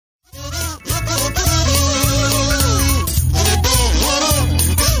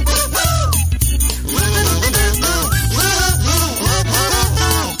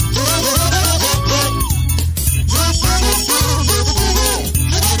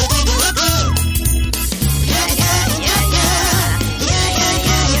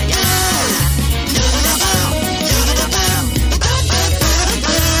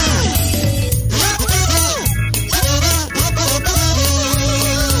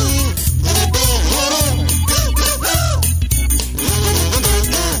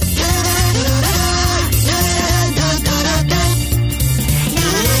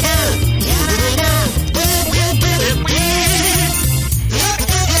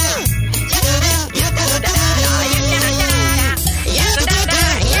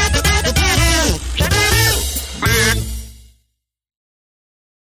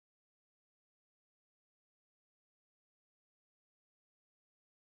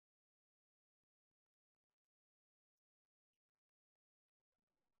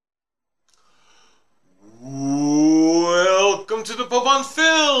welcome to the Pope on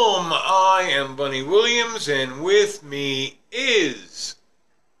Film. I am Bunny Williams, and with me is...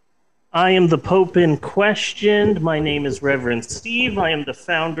 I am the Pope in question. My name is Reverend Steve. I am the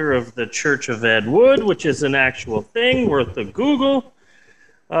founder of the Church of Ed Wood, which is an actual thing worth a Google.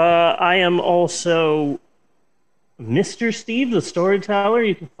 I am also Mr. Steve, the storyteller.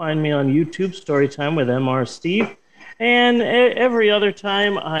 You can find me on YouTube, Storytime with Mr. Steve. And every other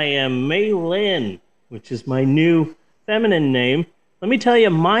time, I am Mei Lin, which is my new feminine name. Let me tell you,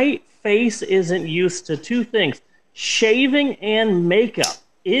 my face isn't used to two things: shaving and makeup.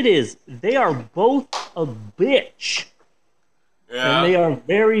 They are both a bitch. Yeah. And they are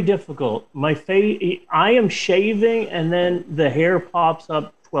very difficult. My face, I am shaving, and then the hair pops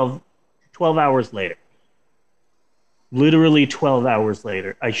up 12 hours later. Literally 12 hours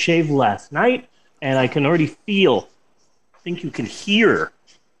later. I shaved last night, and I can already feel, I think you can hear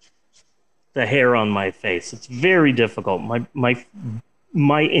the hair on my face. It's very difficult.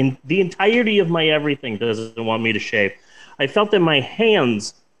 The entirety of my everything doesn't want me to shave. I felt that my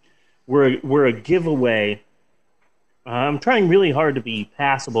hands were a giveaway. I'm trying really hard to be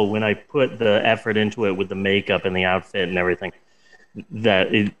passable when I put the effort into it with the makeup and the outfit and everything.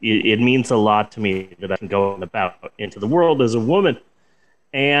 That it means a lot to me that I can go about into the world as a woman.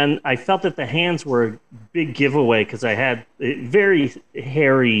 And I felt that the hands were a big giveaway because I had very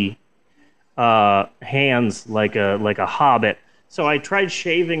hairy hands like a hobbit. So I tried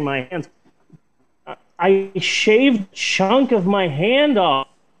shaving my hands. I shaved a chunk of my hand off.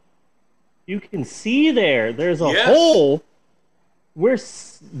 You can see there's a hole where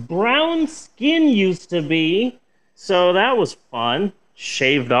brown skin used to be. So that was fun.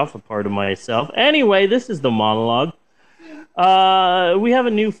 Shaved off a part of myself. Anyway, this is the monologue. We have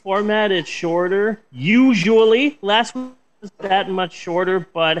a new format. It's shorter. Usually, last week was that much shorter,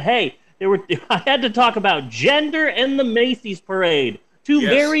 but hey, I had to talk about gender and the Macy's parade. Two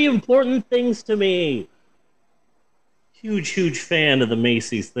very important things to me. Huge fan of the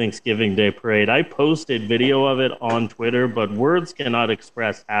Macy's Thanksgiving Day Parade. I posted video of it on Twitter, but words cannot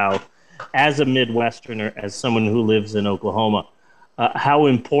express how, as a Midwesterner, as someone who lives in Oklahoma, how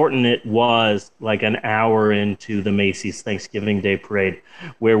important it was like an hour into the Macy's Thanksgiving Day Parade,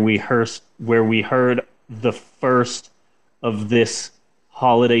 where we heard the first of this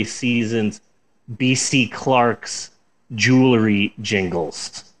holiday season's B.C. Clark's jewelry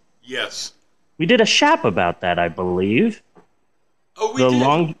jingles. Yes. We did a shap about that, I believe. Oh, we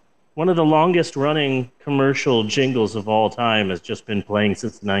did? One of the longest running commercial jingles of all time has just been playing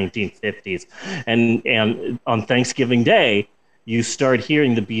since the 1950s. And on Thanksgiving Day, you start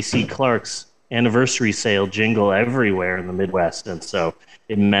hearing the B.C. Clark's anniversary sale jingle everywhere in the Midwest. And so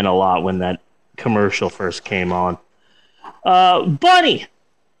it meant a lot when that commercial first came on. Bunny!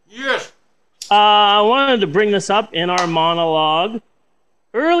 Yes. I wanted to bring this up in our monologue.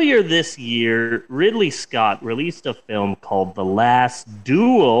 Earlier this year, Ridley Scott released a film called The Last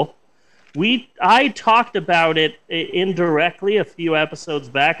Duel. I talked about it indirectly a few episodes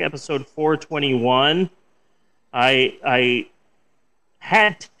back, episode 421. I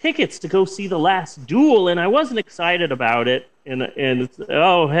had tickets to go see The Last Duel, and I wasn't excited about it. And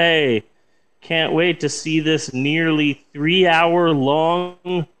oh, hey, can't wait to see this nearly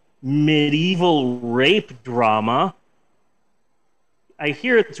 3-hour-long medieval rape drama. I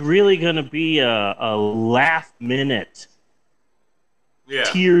hear it's really going to be a last-minute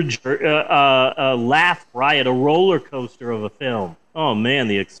a laugh riot, a roller coaster of a film. Oh, man,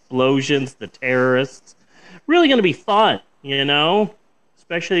 the explosions, the terrorists. Really going to be fun, you know?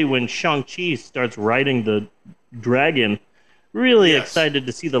 Especially when Shang-Chi starts riding the dragon. Really excited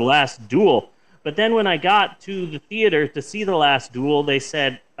to see The Last Duel. But then when I got to the theater to see The Last Duel, they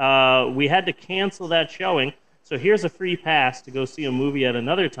said we had to cancel that showing. So here's a free pass to go see a movie at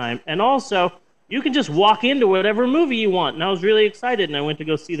another time. And also, you can just walk into whatever movie you want. And I was really excited. And I went to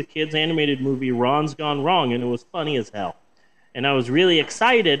go see the kids' animated movie, Ron's Gone Wrong. And it was funny as hell. And I was really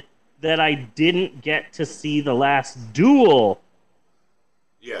excited that I didn't get to see The Last Duel.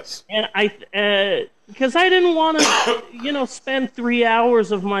 Yes. And because I didn't want to, spend 3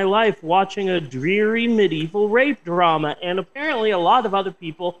 hours of my life watching a dreary medieval rape drama. And apparently a lot of other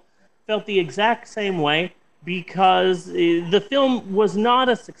people felt the exact same way, because the film was not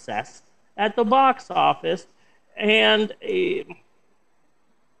a success at the box office. And, we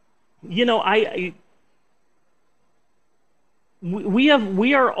have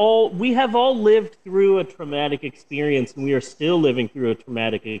all lived through a traumatic experience, and we are still living through a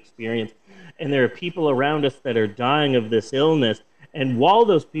traumatic experience. And there are people around us that are dying of this illness. And while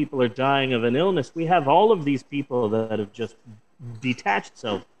those people are dying of an illness, we have all of these people that have just detached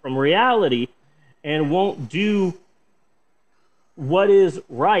themselves from reality and won't do what is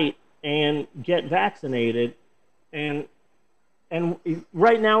right and get vaccinated. And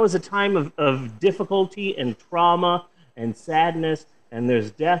right now is a time of difficulty and trauma and sadness, and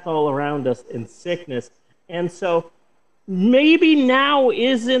there's death all around us and sickness. And so maybe now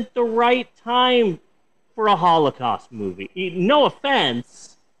isn't the right time for a Holocaust movie. No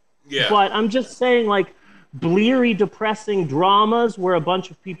offense, Yeah. but I'm just saying, like, bleary, depressing dramas where a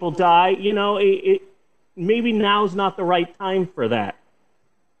bunch of people die, you know, maybe now's not the right time for that.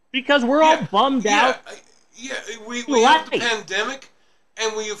 Because we're all bummed out. Yeah, we have the pandemic,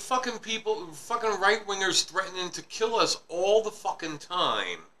 and we have fucking people, fucking right-wingers threatening to kill us all the fucking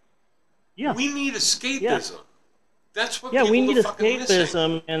time. Yeah. We need escapism. That's what we need are fucking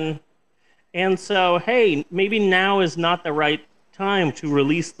escapism, missing. And so, hey, maybe now is not the right time to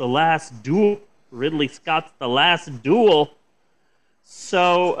release The Last Duel. Ridley Scott's The Last Duel.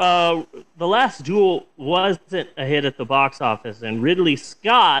 So, The Last Duel wasn't a hit at the box office, and Ridley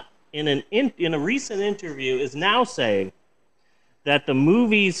Scott, in a recent interview, is now saying that the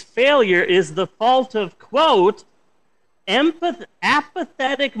movie's failure is the fault of, quote,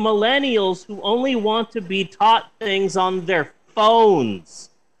 apathetic millennials who only want to be taught things on their phones.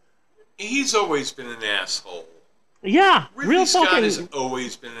 He's always been an asshole. Yeah, Ridley Scott has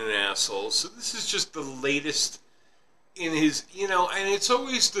always been an asshole, so this is just the latest in his, you know, and it's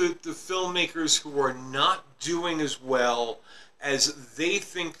always the filmmakers who are not doing as well as they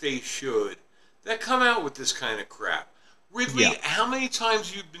think they should that come out with this kind of crap. Ridley, how many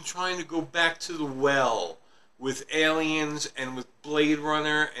times you've been trying to go back to the well with Aliens and with Blade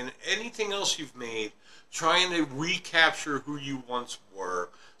Runner and anything else you've made, trying to recapture who you once were.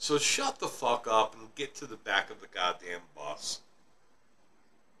 So shut the fuck up and get to the back of the goddamn bus.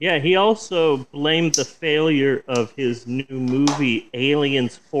 Yeah, he also blamed the failure of his new movie,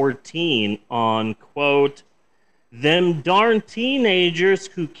 Aliens 14, on, quote, them darn teenagers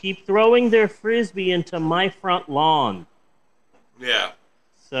who keep throwing their frisbee into my front lawn. Yeah.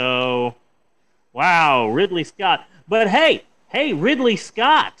 So, wow, Ridley Scott. But hey, Ridley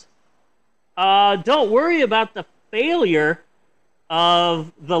Scott, don't worry about the failure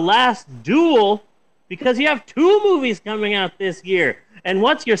of The Last Duel, because you have 2 movies coming out this year. And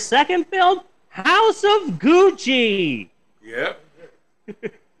what's your second film? House of Gucci. Yep.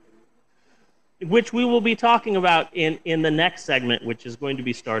 Which we will be talking about in the next segment, which is going to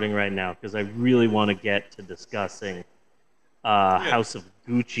be starting right now, because I really want to get to discussing House of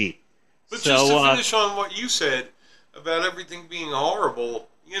Gucci. But so, just to finish on what you said about everything being horrible,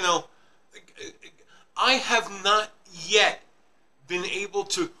 you know, I have not yet been able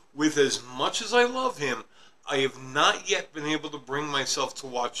to, with as much as I love him, I have not yet been able to bring myself to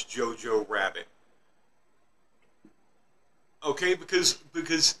watch Jojo Rabbit. Okay, because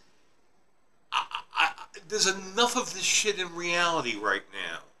there's enough of this shit in reality right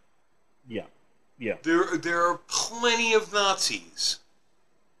now. Yeah. There are plenty of Nazis.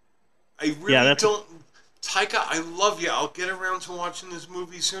 I really don't... Taika, I love you. I'll get around to watching this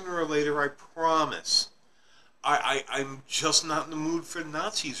movie sooner or later, I promise. I'm just not in the mood for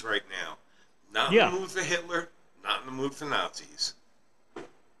Nazis right now. Not in the mood for Hitler, not in the mood for Nazis.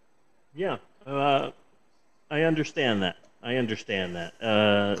 Yeah, I understand that.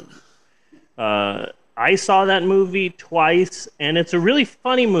 I saw that movie twice, and it's a really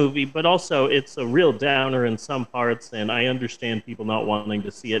funny movie, but also it's a real downer in some parts, and I understand people not wanting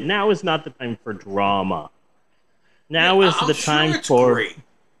to see it. Now is not the time for drama. Now is the time for... Great.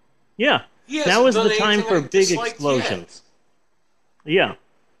 Yeah. Now is the time for big explosions. Yeah.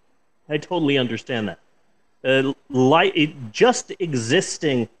 I totally understand that. Just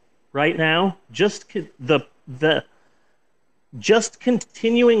existing right now, just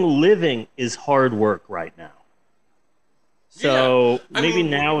continuing living is hard work right now. So maybe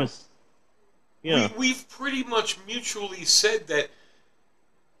now is... We've pretty much mutually said that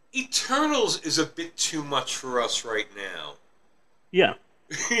Eternals is a bit too much for us right now. Yeah.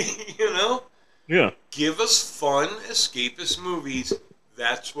 You know? Yeah. Give us fun, escapist movies.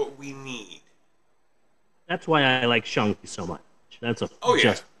 That's what we need. That's why I like Shang-Chi so much. That's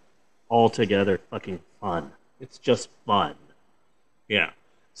just altogether fucking fun. It's just fun. Yeah.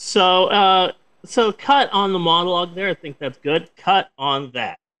 So cut on the monologue there. I think that's good. Cut on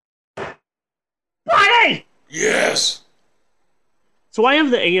that. Buddy! Yes! So I have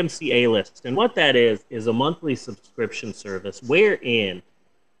the AMC A-List, and what that is a monthly subscription service wherein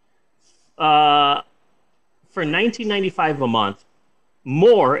for $19.95 a month,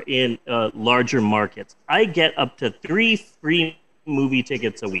 more in larger markets, I get up to 3 free movie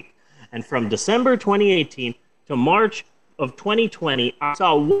tickets a week. And from December 2018 to March of 2020, I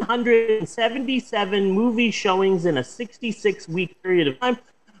saw 177 movie showings in a 66-week period of time,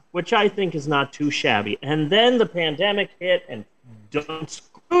 which I think is not too shabby. And then the pandemic hit and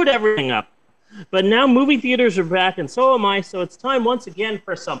screwed everything up. But now movie theaters are back, and so am I, so it's time once again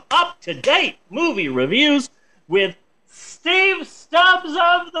for some up-to-date movie reviews with Steve Stubbs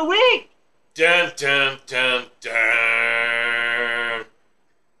of the Week! Dun, dun, dun, dun.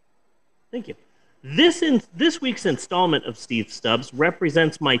 Thank you. This week's installment of Steve Stubbs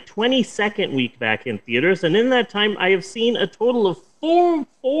represents my 22nd week back in theaters, and in that time I have seen a total of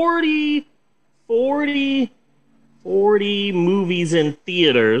 40 movies in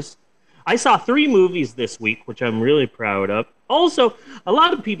theaters. I saw 3 movies this week, which I'm really proud of. Also, a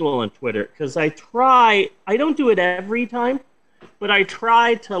lot of people on Twitter, because I don't do it every time, but I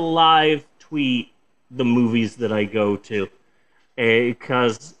try to live tweet the movies that I go to,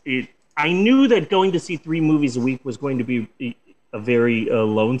 because I knew that going to see 3 movies a week was going to be a very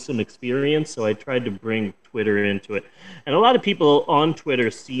lonesome experience, so I tried to bring Twitter into it. And a lot of people on Twitter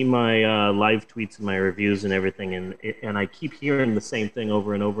see my live tweets and my reviews and everything, and I keep hearing the same thing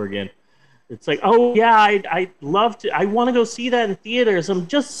over and over again. It's like, oh yeah, I want to go see that in theaters. I'm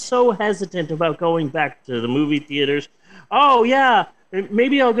just so hesitant about going back to the movie theaters. Oh yeah,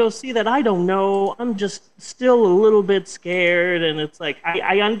 maybe I'll go see that. I don't know. I'm just still a little bit scared. And it's like,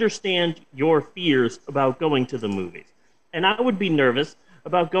 I understand your fears about going to the movies. And I would be nervous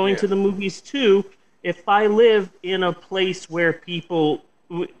about going to the movies too if I lived in a place where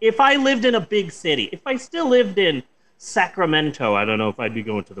if I lived in a big city. If I still lived in Sacramento, I don't know if I'd be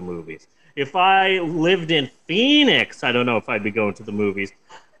going to the movies. If I lived in Phoenix, I don't know if I'd be going to the movies.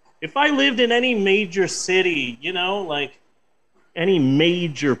 If I lived in any major city, like any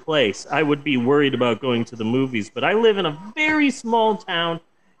major place, I would be worried about going to the movies. But I live in a very small town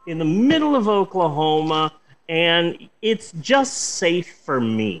in the middle of Oklahoma, and it's just safe for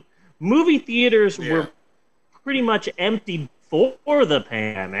me. Movie theaters were pretty much empty for the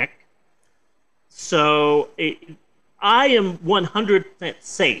pandemic, so I am 100%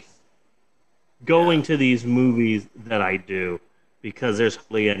 safe going to these movies that I do, because there's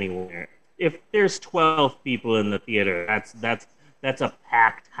hardly anywhere. If there's 12 people in the theater, that's a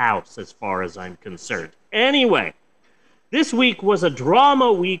packed house as far as I'm concerned. Anyway, this week was a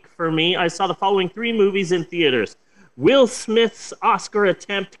drama week for me. I saw the following 3 movies in theaters: Will Smith's Oscar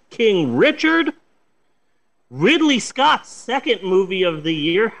attempt, King Richard; Ridley Scott's second movie of the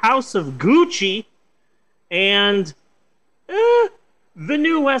year, House of Gucci; and the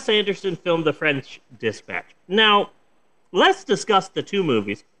new Wes Anderson film, The French Dispatch. Now, let's discuss the 2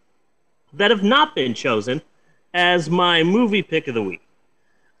 movies that have not been chosen as my movie pick of the week.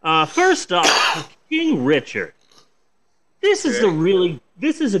 First off, King Richard. This is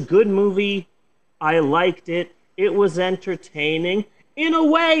a good movie. I liked it. It was entertaining. In a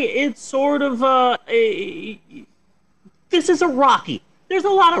way, it's sort of this is a Rocky. There's a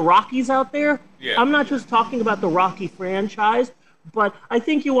lot of Rockies out there. Yeah. I'm not just talking about the Rocky franchise, but I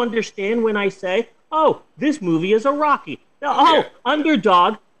think you understand when I say, oh, this movie is a Rocky.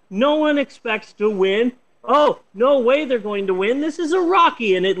 Underdog. No one expects to win. Oh, no way they're going to win. This is a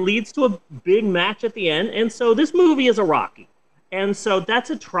Rocky, and it leads to a big match at the end. And so this movie is a Rocky. And so that's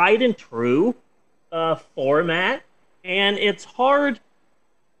a tried and true format, and it's hard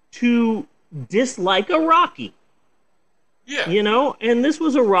to dislike a Rocky. Yeah. And this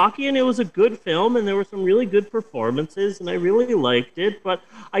was a Rocky, and it was a good film, and there were some really good performances, and I really liked it, but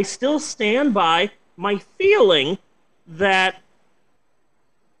I still stand by my feeling that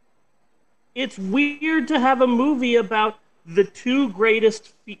it's weird to have a movie about the 2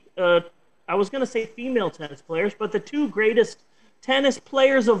 greatest, I was going to say female tennis players, but the 2 greatest tennis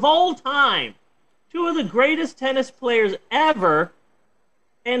players of all time, 2 of the greatest tennis players ever,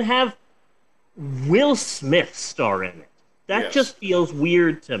 and have Will Smith star in it. That just feels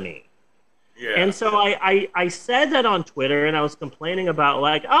weird to me. Yeah. And so I said that on Twitter, and I was complaining about,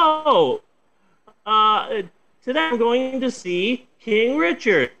 today I'm going to see King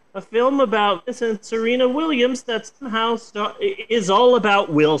Richard, a film about this and Serena Williams that somehow is all about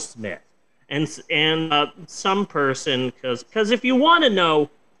Will Smith. And some person, because if you want to know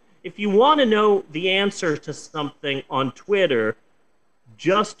the answer to something on Twitter,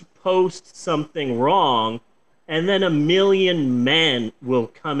 just post something wrong, and then 1 million men will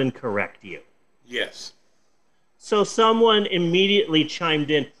come and correct you. Yes. So someone immediately chimed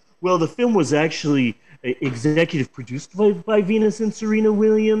in, well, the film was actually executive produced by Venus and Serena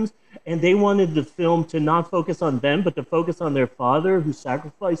Williams, and they wanted the film to not focus on them, but to focus on their father, who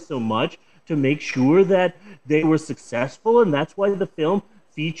sacrificed so much to make sure that they were successful, and that's why the film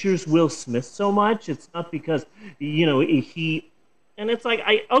features Will Smith so much. It's not because he, and it's like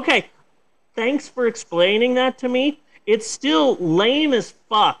okay, thanks for explaining that to me. It's still lame as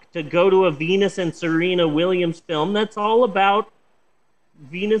fuck to go to a Venus and Serena Williams film that's all about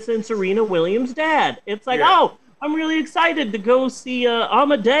Venus and Serena Williams' dad. It's like, Yeah. oh, I'm really excited to go see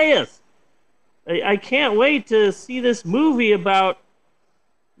Amadeus. I can't wait to see this movie about,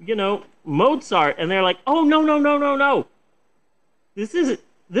 Mozart. And they're like, oh, no, no, no, no, no.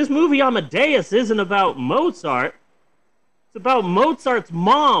 This movie Amadeus isn't about Mozart. It's about Mozart's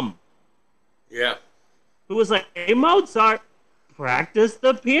mom, Yeah. who was like, hey, Mozart, practice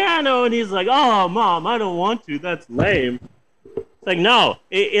the piano. And he's like, oh, Mom, I don't want to. That's lame. It's like, no,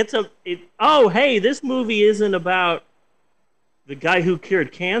 oh, hey, this movie isn't about the guy who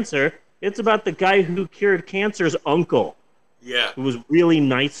cured cancer. It's about the guy who cured cancer's uncle, Yeah. who was really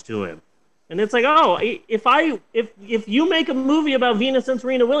nice to him. And it's like, oh, if you make a movie about Venus and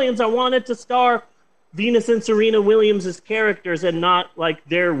Serena Williams, I want it to star Venus and Serena Williams' characters and not like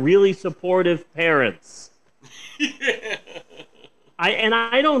their really supportive parents. Yeah.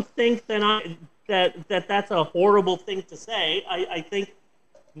 I don't think that's a horrible thing to say. I think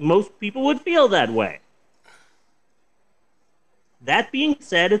most people would feel that way. That being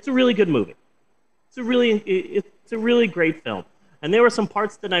said, it's a really good movie. It's a really great film. And there were some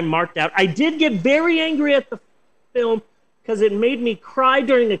parts that I marked out. I did get very angry at the film because it made me cry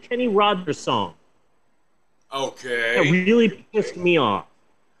during a Kenny Rogers song. Okay. That really pissed me off.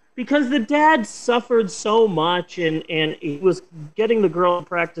 Because the dad suffered so much, and he was getting the girl to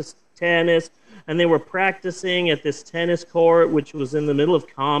practice tennis, and they were practicing at this tennis court, which was in the middle of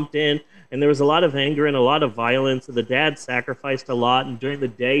Compton, and there was a lot of anger and a lot of violence, and the dad sacrificed a lot, and during the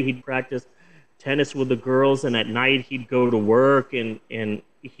day he'd practice tennis with the girls, and at night he'd go to work, and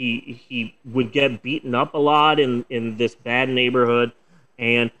he would get beaten up a lot in this bad neighborhood,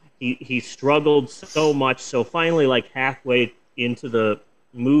 and he struggled so much, so finally, like halfway into the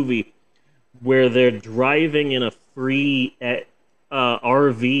movie, where they're driving in a free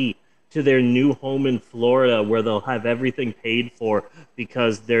RV to their new home in Florida, where they'll have everything paid for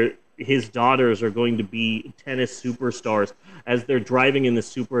because his daughters are going to be tennis superstars. As they're driving in the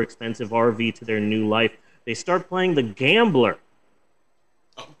super expensive RV to their new life, they start playing The Gambler.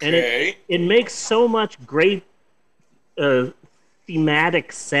 Okay. And it makes so much great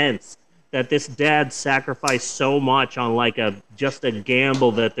thematic sense that this dad sacrificed so much on like just a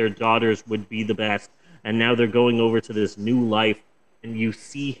gamble that their daughters would be the best, and now they're going over to this new life, and you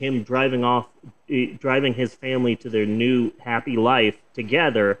see him driving his family to their new happy life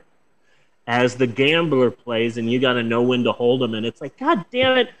together as The Gambler plays, and you got to know when to hold him, and it's like, God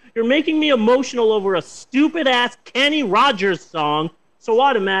damn it, you're making me emotional over a stupid-ass Kenny Rogers song, so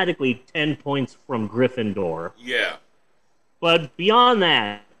automatically 10 points from Gryffindor. Yeah. But beyond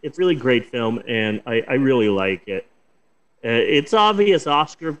that, it's a really great film, and I really like it. It's obvious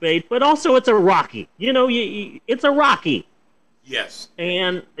Oscar bait, but also it's a Rocky. It's a Rocky. Yes.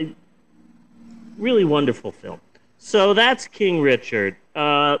 And really wonderful film. So that's King Richard.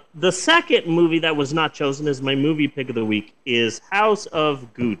 The second movie that was not chosen as my movie pick of the week is House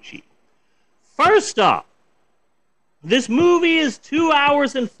of Gucci. First off, this movie is 2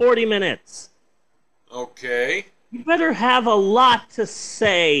 hours and 40 minutes. Okay. You better have a lot to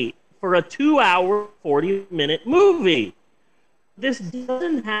say for a 2 hour, 40-minute movie. This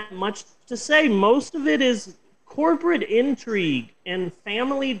doesn't have much to say. Most of it is corporate intrigue and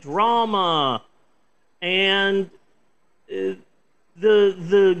family drama and the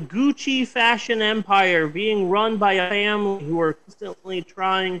Gucci fashion empire being run by a family who are constantly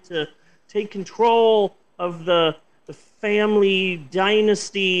trying to take control of the family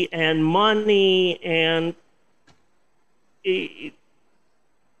dynasty and money, and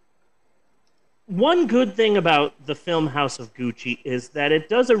one good thing about the film House of Gucci is that it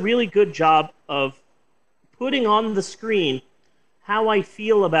does a really good job of putting on the screen how I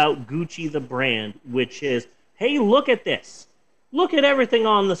feel about Gucci the brand, which is, hey, look at this. Look at everything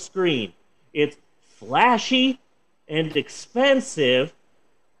on the screen. It's flashy and expensive,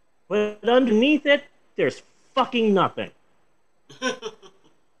 but underneath it, there's fucking nothing.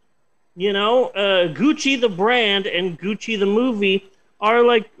 Gucci the brand and Gucci the movie are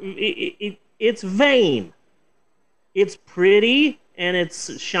like, it's vain. It's pretty, and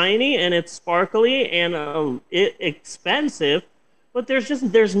it's shiny, and it's sparkly, and expensive, but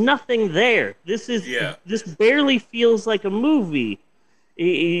there's nothing there. This barely feels like a movie.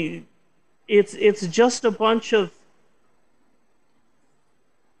 It's just a bunch of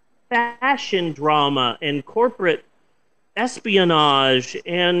fashion drama and corporate espionage,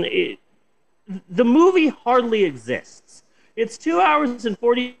 and the movie hardly exists. It's 2 hours and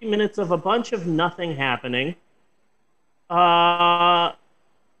 40 minutes of a bunch of nothing happening. Uh,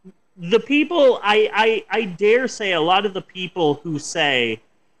 the people, I dare say, a lot of the people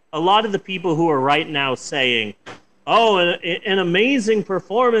who are right now saying, oh, an amazing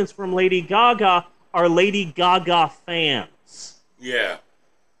performance from Lady Gaga are Lady Gaga fans Yeah.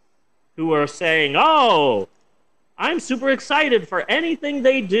 who are saying, oh, I'm super excited for anything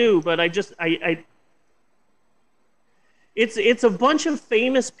they do, but it's a bunch of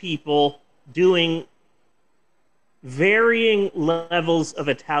famous people doing varying levels of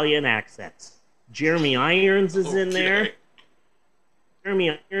Italian accents. Jeremy Irons is in there. Okay.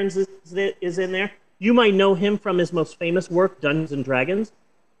 Jeremy Irons is in there. You might know him from his most famous work, Dungeons and Dragons.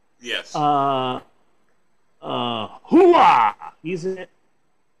 Yes. Hooah! He's in it.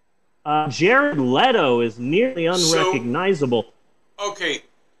 Jared Leto is nearly So, unrecognizable. okay.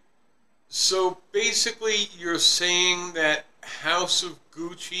 So basically, you're saying that House of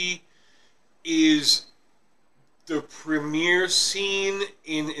Gucci is the premiere scene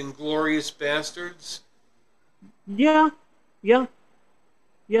in Inglorious Bastards, Yeah, yeah,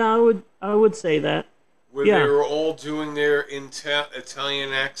 yeah. I would say that. where they Yeah, were all doing their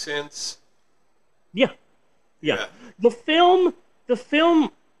Italian accents. yeah, yeah. Yeah. The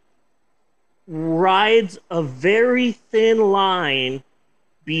film rides a very thin line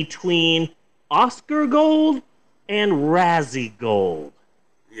between Oscar gold and Razzie gold.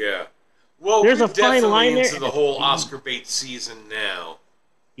 Yeah. Well, There's we're a fine definitely line there. into the whole Oscar bait season now.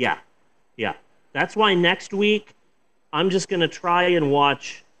 Yeah, yeah. That's why next week I'm just gonna try and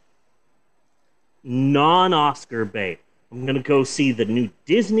watch non-Oscar bait. I'm gonna go see the new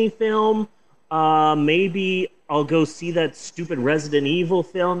Disney film. Maybe I'll go see that stupid Resident Evil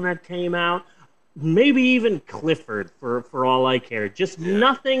film that came out. Maybe even Clifford for all I care. Just Yeah.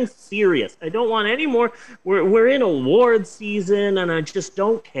 nothing serious. I don't want any more. We're in award season, and I just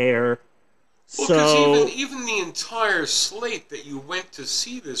don't care. Well, because even So even the entire slate that you went to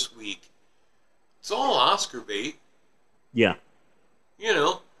see this week, it's all Oscar bait. yeah, You know,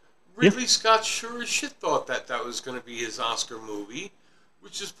 yeah. Ridley Scott sure as shit thought that that was going to be his Oscar movie,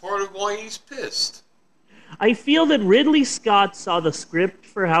 which is part of why he's pissed. I feel that Ridley Scott saw the script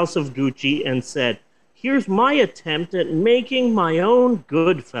for House of Gucci and said, "Here's my attempt at making my own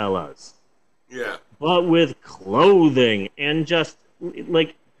Goodfellas, Yeah. but with clothing and just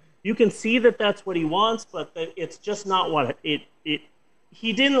like you can see that that's what he wants, but that it's just not what it.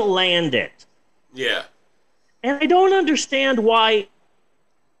 He didn't land it, Yeah. and I don't understand why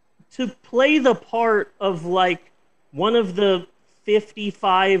to play the part of like one of the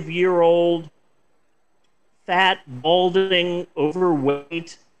 55-year-old fat, balding,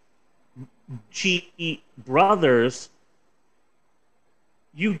 overweight, cheeky brothers,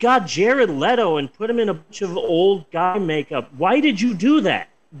 you got Jared Leto and put him in a bunch of old guy makeup. Why did you do that?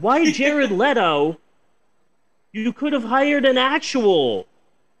 Why Jared Leto? You could have hired an actual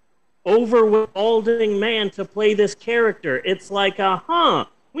overweight, balding man to play this character. It's like,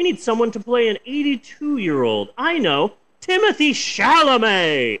 we need someone to play an 82-year-old. I know, Timothy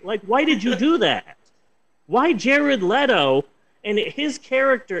Chalamet. Like, why did you do that? Why Jared Leto? And his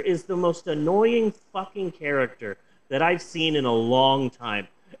character is the most annoying fucking character that I've seen in a long time.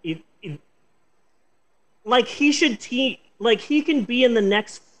 Like he should like he can be in the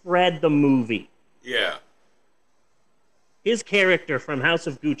next Fred the movie. Yeah. His character from House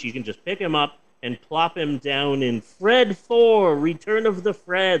of Gucci, you can just pick him up and plop him down in Fred 4, Return of the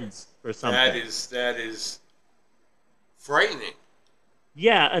Freds, or something. That is frightening.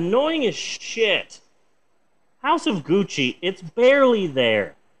 Yeah, annoying as shit. House of Gucci, it's barely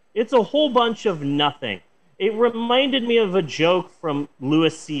there. It's a whole bunch of nothing. It reminded me of a joke from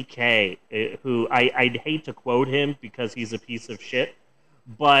Louis C.K., who I'd hate to quote him because he's a piece of shit,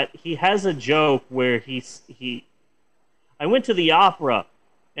 but he has a joke where I went to the opera,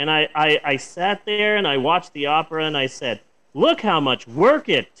 and I sat there and I watched the opera and I said, look how much work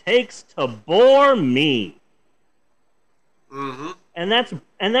it takes to bore me. Mm-hmm. And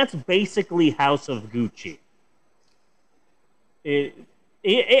that's basically House of Gucci. An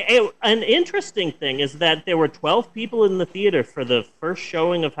interesting thing is that there were 12 people in the theater for the first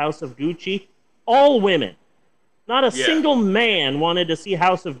showing of House of Gucci, all women. Not a single man wanted to see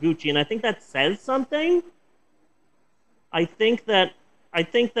House of Gucci, and I think that says something. I think that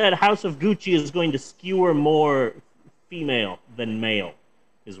House of Gucci is going to skewer more female than male,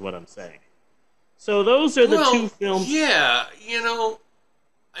 is what I'm saying. So those are the two films. Yeah, you're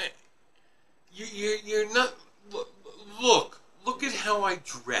not. Look at how I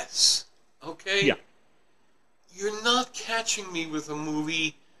dress, okay? Yeah. You're not catching me with a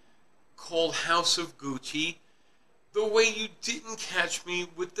movie called House of Gucci The way you didn't catch me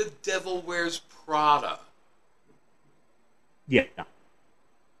with The Devil Wears Prada. Yeah.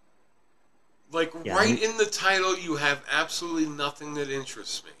 Like, Yeah, right in the title, you have absolutely nothing that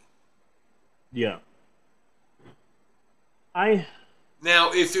interests me. Yeah.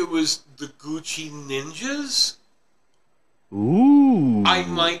 Now, if it was the Gucci Ninjas, Ooh. I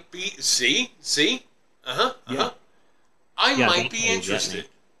might be... See? Yeah. I Yeah, might that's be how you get me. interested.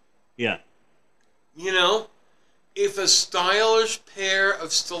 Yeah. You know? If a stylish pair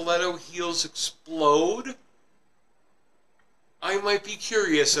of stiletto heels explode, I might be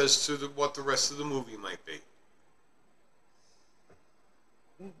curious as to what the rest of the movie might be.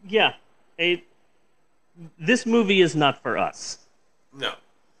 Yeah. This movie is not for us. No.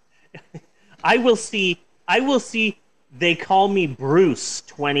 I will see They Call Me Bruce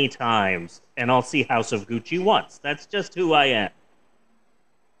 20 times, and I'll see House of Gucci once. That's just who I am.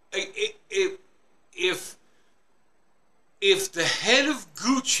 If the head of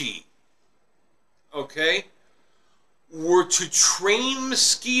Gucci, okay, were to train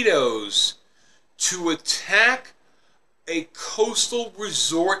mosquitoes to attack a coastal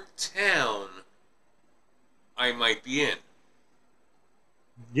resort town, I might be in.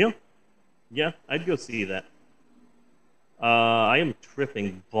 Yeah. Yeah, I'd go see that. I am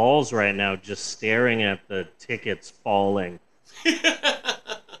tripping balls right now just staring at the tickets falling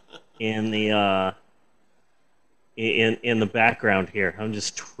in the in the background here. I'm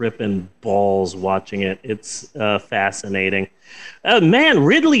just tripping balls watching it. It's fascinating. Man,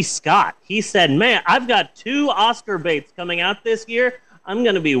 Ridley Scott, he said, man, I've got 2 Oscar baits coming out this year. I'm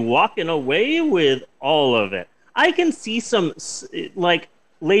going to be walking away with all of it. I can see some, like,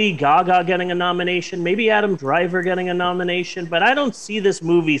 Lady Gaga getting a nomination, maybe Adam Driver getting a nomination, but I don't see this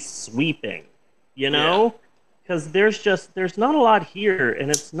movie sweeping, you know? Because there's not a lot here, and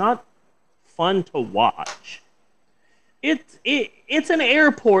it's not fun to watch. It's an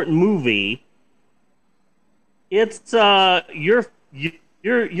airport movie. It's you're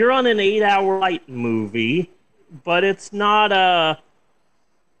on an 8-hour flight movie, but it's not a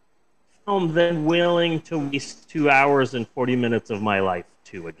film that I'm willing to waste 2 hours and 40 minutes of my life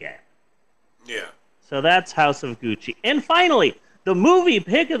to again. Yeah. So that's House of Gucci. And finally, the movie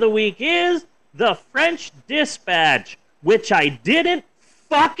pick of the week is The French Dispatch, which I didn't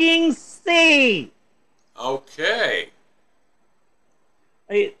fucking see. Okay.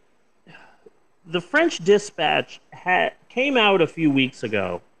 The French Dispatch came out a few weeks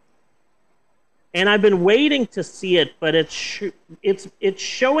ago, and I've been waiting to see it, but it's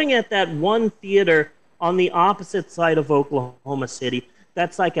showing at that one theater on the opposite side of Oklahoma City.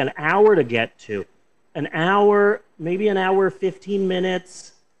 That's like an hour to get to. An hour, maybe an hour, 15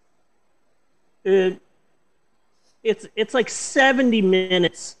 minutes. It's like 70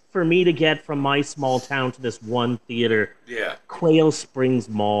 minutes for me to get from my small town to this one theater. Yeah. Quail Springs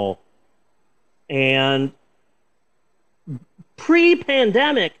Mall. And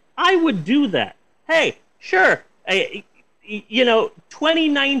pre-pandemic, I would do that. Hey, sure.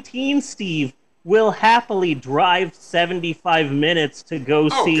 2019 Steve will happily drive 75 minutes to go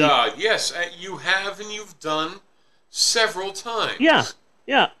see... Oh, God, yes. You have, and you've done several times. Yeah.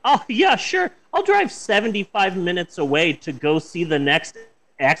 Oh, yeah, sure. I'll drive 75 minutes away to go see the next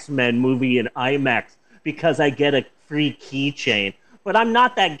X-Men movie in IMAX because I get a free keychain. But I'm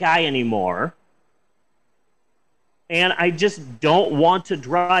not that guy anymore. And I just don't want to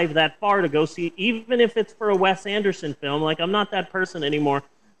drive that far to go see, even if it's for a Wes Anderson film. Like, I'm not that person anymore.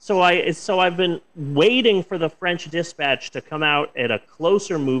 So I've been waiting for The French Dispatch to come out at a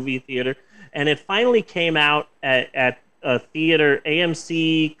closer movie theater, and it finally came out at a theater,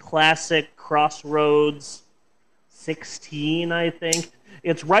 AMC Classic Crossroads 16, I think.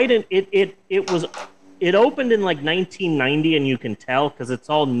 It's right in it opened in like 1990, and you can tell because it's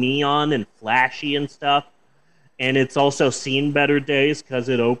all neon and flashy and stuff. And it's also seen better days because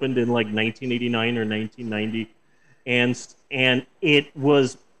it opened in like 1989 or 1990, and it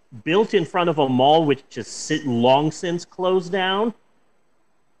was built in front of a mall which is long since closed down,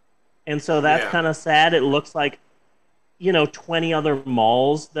 and so that's kind of sad. It looks like 20 other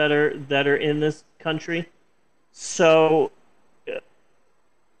malls that are in this country. So,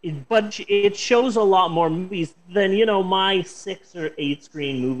 but it shows a lot more movies than my 6 or 8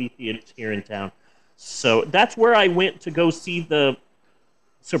 screen movie theaters here in town. So that's where I went to go see the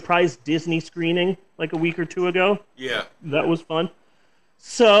surprise Disney screening like a week or 2 ago. Yeah. That was fun.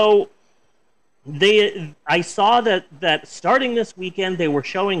 So I saw that starting this weekend they were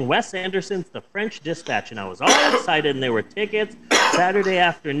showing Wes Anderson's The French Dispatch, and I was all excited, and there were tickets Saturday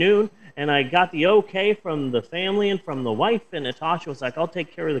afternoon, And I got the okay from the family and from the wife, and Natasha was like, I'll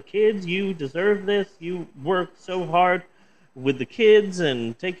take care of the kids. You deserve this. You work so hard with the kids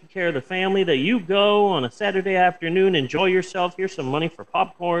and taking care of the family that you go on a Saturday afternoon, enjoy yourself. Here's some money for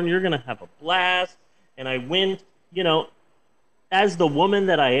popcorn. You're going to have a blast. And I went, you know, as the woman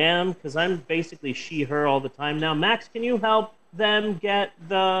that I am, because I'm basically she, her all the time now. Max, can you help them get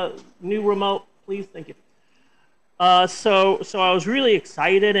the new remote, please? Thank you. So I was really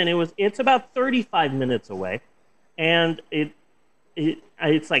excited, and it's about 35 minutes away, and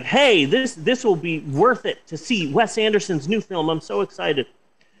it's like, hey, this will be worth it to see Wes Anderson's new film. I'm so excited,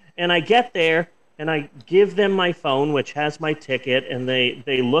 and I get there and I give them my phone, which has my ticket, and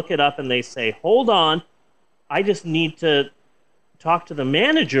they look it up and they say, hold on, I just need to talk to the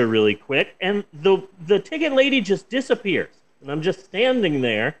manager really quick, and the ticket lady just disappears, and I'm just standing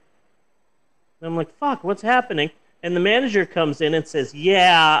there, and I'm like, fuck, what's happening? And the manager comes in and says,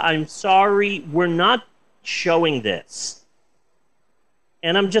 yeah, I'm sorry, we're not showing this.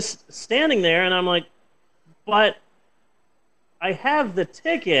 And I'm just standing there, and I'm like, but I have the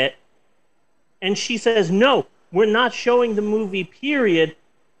ticket. And she says, no, we're not showing the movie, period.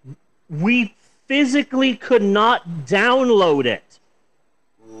 We physically could not download it.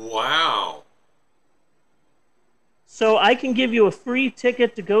 Wow. So I can give you a free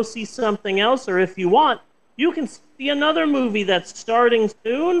ticket to go see something else, or if you want, you can see another movie that's starting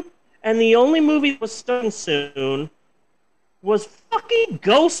soon, and the only movie that was starting soon was fucking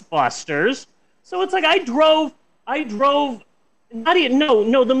Ghostbusters. So it's like I drove not even,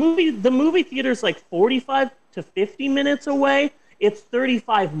 no, the movie theater's like 45 to 50 minutes away. It's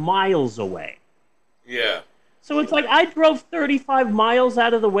 35 miles away. Yeah. So it's like I drove 35 miles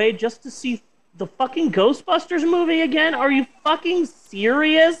out of the way just to see the fucking Ghostbusters movie again? Are you fucking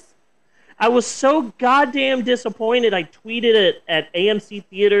serious? I was so goddamn disappointed. I tweeted it at AMC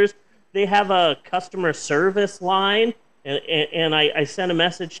Theaters. They have a customer service line, and I sent a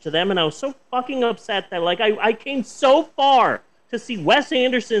message to them, and I was so fucking upset that like I came so far to see Wes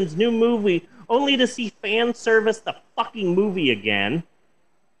Anderson's new movie only to see fan service the fucking movie again.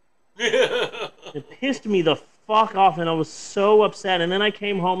 It pissed me the fuck off, and I was so upset. And then I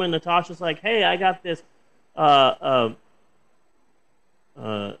came home, and Natasha's like, hey, I got this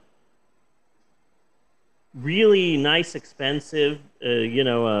really nice, expensive,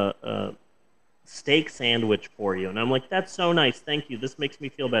 steak sandwich for you. And I'm like, that's so nice. Thank you. This makes me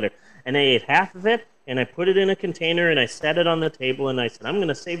feel better. And I ate half of it, and I put it in a container, and I set it on the table, and I said, I'm going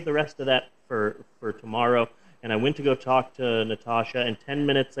to save the rest of that for tomorrow. And I went to go talk to Natasha, and 10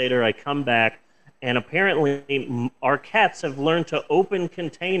 minutes later, I come back, and apparently our cats have learned to open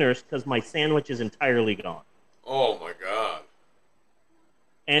containers because my sandwich is entirely gone. Oh, my God.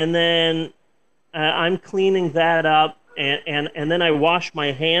 And then I'm cleaning that up, and then I wash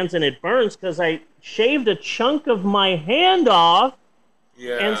my hands, and it burns because I shaved a chunk of my hand off.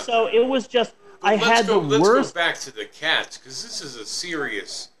 Yeah. And so it was just, Let's go worst... back to the cats, because this is a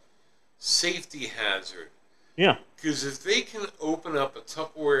serious safety hazard. Yeah. Because if they can open up a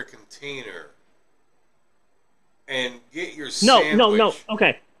Tupperware container and get your sandwich... No.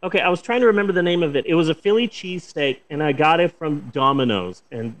 Okay, I was trying to remember the name of it. It was a Philly cheesesteak, and I got it from Domino's,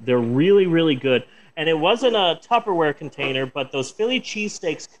 and they're really, really good. And it wasn't a Tupperware container, but those Philly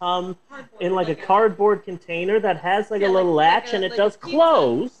cheesesteaks come in like a cardboard container that has like a little latch, and it does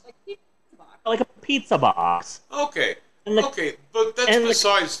close. Like a pizza box. Okay, but that's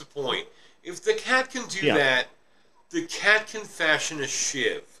besides the point. If the cat can do that, the cat can fashion a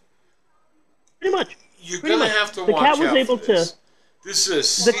shiv. Pretty much. You're going to have to watch out for this. This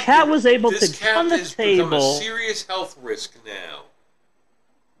is the cat was able to get on the table. This cat has become a serious health risk now.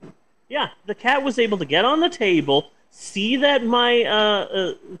 Yeah, the cat was able to get on the table, see that my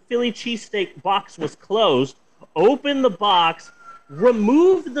Philly cheesesteak box was closed, open the box,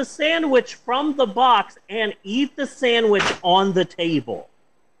 remove the sandwich from the box, and eat the sandwich on the table.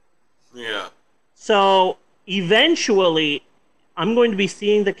 Yeah. So eventually, I'm going to be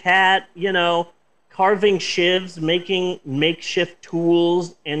seeing the cat, carving shivs, making makeshift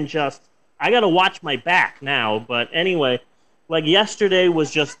tools, and just, I gotta watch my back now. But anyway, like yesterday was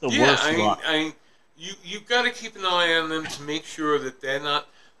just the worst luck. You've got to keep an eye on them to make sure that they're not,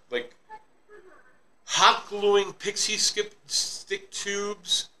 like, hot gluing pixie stick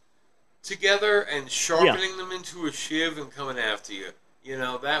tubes together and sharpening them into a shiv and coming after you.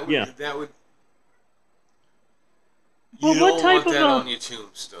 That would. You don't want that on your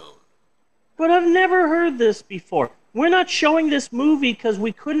tombstone. But I've never heard this before. We're not showing this movie because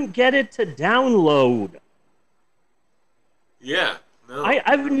we couldn't get it to download. Yeah, no.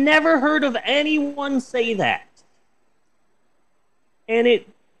 I've never heard of anyone say that. And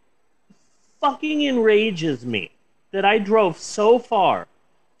fucking enrages me that I drove so far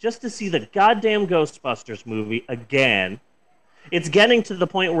just to see the goddamn Ghostbusters movie again. It's getting to the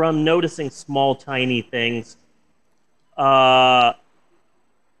point where I'm noticing small, tiny things. The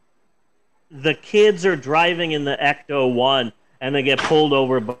kids are driving in the Ecto 1 and they get pulled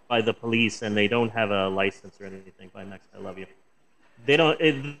over by the police and they don't have a license or anything. Bye, next, I love you. They don't.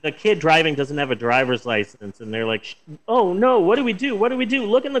 The kid driving doesn't have a driver's license, and they're like, "Oh no, what do we do? What do we do?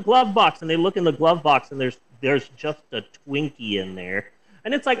 Look in the glove box." And they look in the glove box, and there's just a Twinkie in there,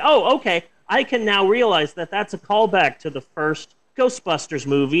 and it's like, "Oh, okay, I can now realize that that's a callback to the first Ghostbusters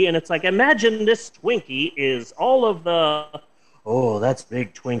movie." And it's like, imagine this Twinkie is all of the, oh, that's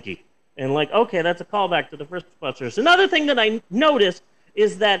big Twinkie, and like, okay, that's a callback to the first Ghostbusters. Another thing that I noticed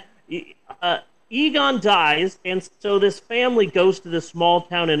is that. Egon dies, and so this family goes to this small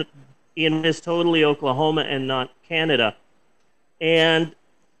town in this totally Oklahoma and not Canada. And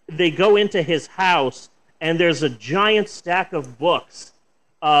they go into his house, and there's a giant stack of books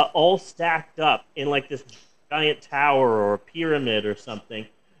all stacked up in like this giant tower or a pyramid or something.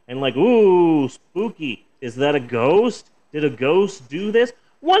 And like, ooh, spooky. Is that a ghost? Did a ghost do this?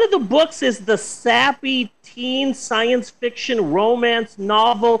 One of the books is the sappy teen science fiction romance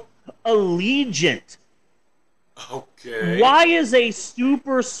novel Allegiant. Okay. Why is a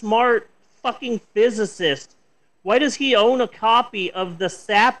super smart fucking physicist, why does he own a copy of the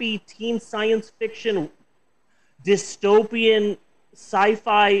sappy teen science fiction dystopian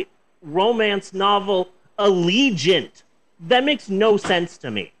sci-fi romance novel Allegiant? That makes no sense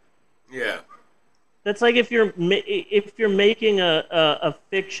to me. Yeah. That's like if you're making a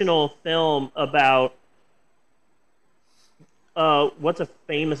fictional film about what's a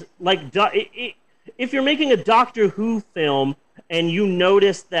famous, like, if you're making a Doctor Who film and you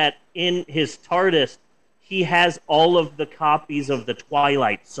notice that in his TARDIS he has all of the copies of the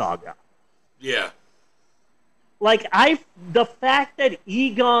Twilight Saga. Yeah. Like, the fact that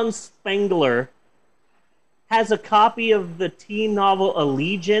Egon Spengler has a copy of the teen novel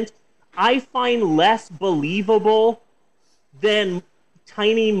Allegiant, I find less believable than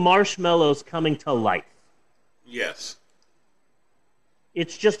tiny marshmallows coming to life. Yes.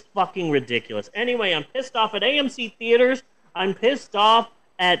 It's just fucking ridiculous. Anyway, I'm pissed off at AMC theaters. I'm pissed off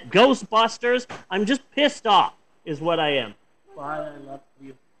at Ghostbusters. I'm just pissed off, is what I am. Bye, I love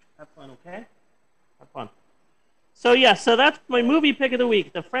you. Have fun, okay? Have fun. So yeah, so that's my movie pick of the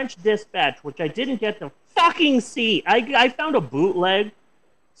week, The French Dispatch, which I didn't get to fucking see. I found a bootleg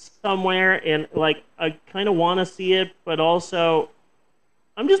somewhere, and like I kind of want to see it, but also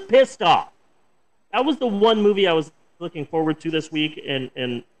I'm just pissed off. That was the one movie I was looking forward to this week,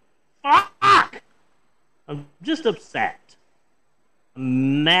 and fuck! I'm just upset.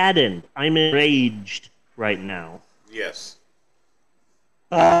 I'm maddened. I'm enraged right now. Yes.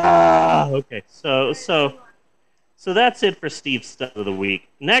 Okay, so that's it for Steve's Stuff of the Week.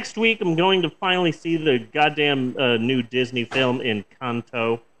 Next week, I'm going to finally see the goddamn new Disney film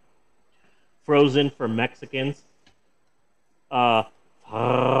Encanto, Frozen for Mexicans. Frozen.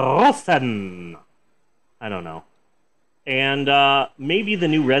 I don't know. And maybe the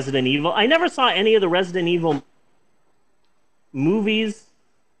new Resident Evil. I never saw any of the Resident Evil movies.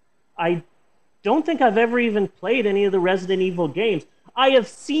 I don't think I've ever even played any of the Resident Evil games. I have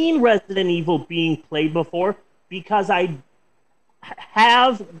seen Resident Evil being played before because I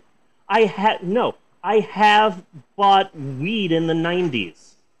have bought weed in the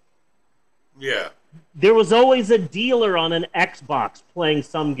 90s. Yeah. There was always a dealer on an Xbox playing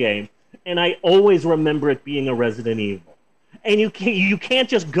some game, and I always remember it being a Resident Evil. And you can't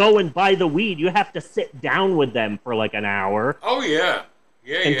just go and buy the weed. You have to sit down with them for like an hour. Oh, yeah.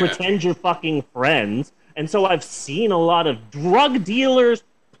 And pretend you're fucking friends. And so I've seen a lot of drug dealers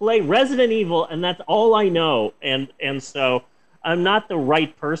play Resident Evil, and that's all I know. And so I'm not the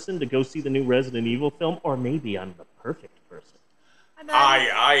right person to go see the new Resident Evil film, or maybe I'm the perfect person.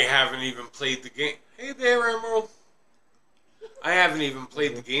 I haven't even played the game. Hey there, Emerald. I haven't even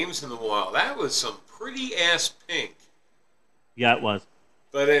played the games in a while. That was some pretty ass pink. Yeah, it was.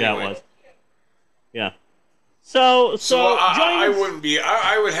 But anyway. Yeah, it was. Yeah. So I wouldn't be.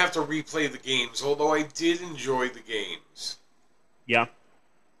 I would have to replay the games, although I did enjoy the games. Yeah.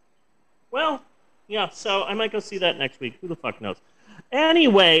 Well, yeah, so I might go see that next week. Who the fuck knows?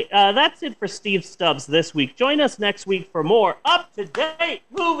 Anyway, that's it for Steve Stubbs this week. Join us next week for more up-to-date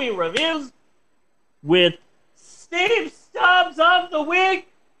movie reviews with Steve Stubbs of the Week.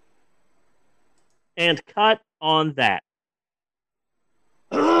 And cut on that.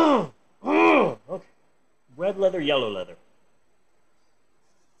 Okay. Red leather, yellow leather.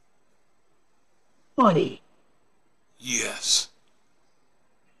 Funny. Yes.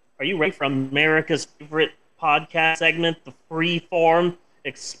 Are you ready for America's favorite podcast segment, the free-form,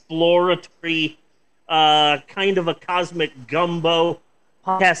 exploratory, kind of a cosmic gumbo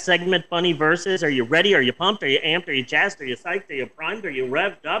podcast segment, Bunny Versus? Are you ready? Are you pumped? Are you amped? Are you jazzed? Are you psyched? Are you primed? Are you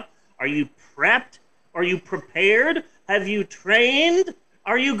revved up? Are you prepped? Are you prepared? Have you trained?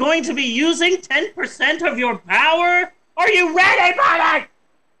 Are you going to be using 10% of your power? Are you ready, Bunny?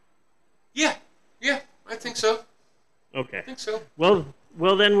 Yeah, I think so. Okay. I think so.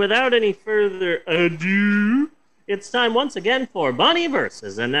 Well, then, without any further ado, it's time once again for Bunny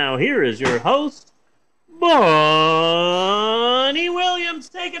Versus. And now here is your host, Bunny Williams.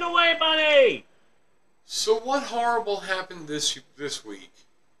 Take it away, Bunny! So what horrible happened this week?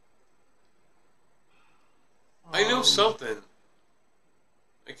 I know something.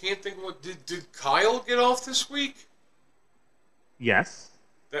 I can't think of what... Did Kyle get off this week? Yes.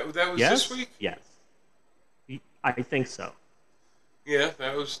 That was this week? Yes. I think so. Yeah,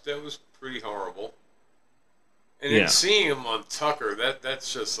 that was pretty horrible. And then seeing him on Tucker,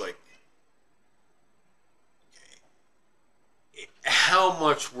 that's just like... How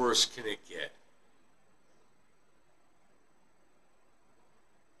much worse can it get?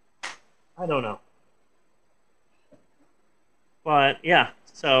 I don't know. But,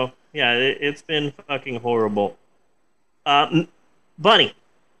 it's been fucking horrible. Bunny.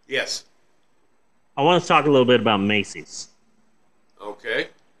 Yes. I want to talk a little bit about Macy's. Okay.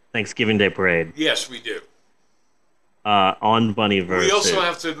 Thanksgiving Day Parade. Yes, we do. On Bunny Versus. We also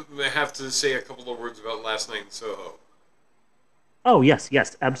have to say a couple of words about last night in Soho. Oh, yes,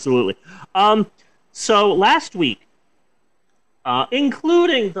 absolutely. So last week,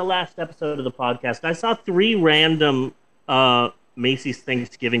 including the last episode of the podcast, I saw 3 random Macy's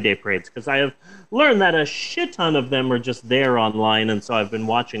Thanksgiving Day parades because I have learned that a shit ton of them are just there online, and so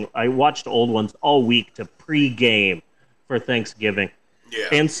I watched old ones all week to pre-game for Thanksgiving. Yeah.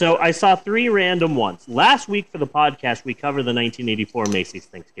 And so I saw 3 random ones. Last week for the podcast, we covered the 1984 Macy's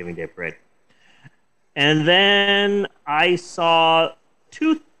Thanksgiving Day Parade. And then I saw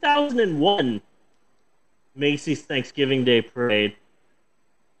 2001 Macy's Thanksgiving Day Parade.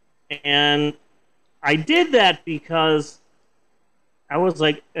 And I did that because I was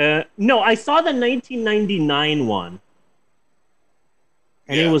like, no, I saw the 1999 one.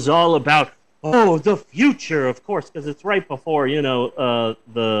 And it was all about, the future, of course, because it's right before,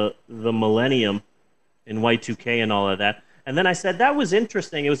 the millennium in Y2K and all of that. And then I said, that was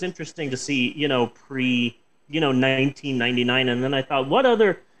interesting. It was interesting to see, pre, 1999. And then I thought, what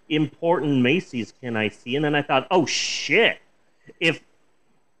other important Macy's can I see? And then I thought, oh, shit.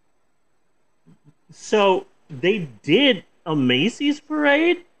 So they did a Macy's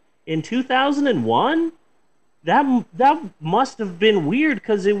parade in 2001? That must have been weird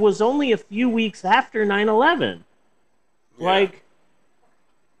because it was only a few weeks after 9/11. Yeah.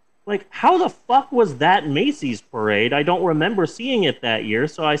 Like, how the fuck was that Macy's parade? I don't remember seeing it that year,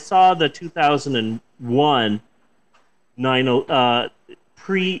 so I saw the 2001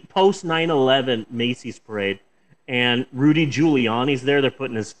 post 9/11 Macy's parade, and Rudy Giuliani's there. They're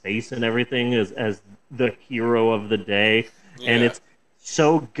putting his face and everything as the hero of the day, and it's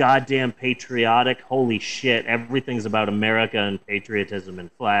so goddamn patriotic. Holy shit! Everything's about America and patriotism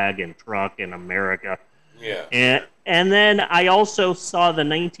and flag and truck and America. Yeah. And then I also saw the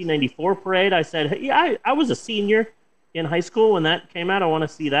 1994 parade. I said, hey, I was a senior in high school when that came out. I want to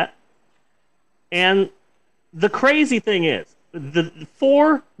see that. And the crazy thing is, the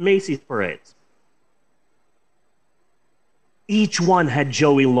 4 Macy's parades, each one had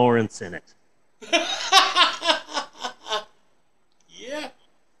Joey Lawrence in it. Yeah.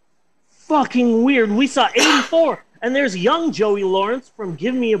 Fucking weird. We saw 84, and there's young Joey Lawrence from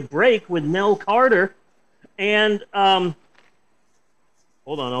Give Me a Break with Nell Carter. And, hold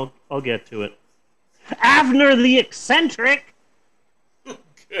on, I'll get to it. Avner the Eccentric.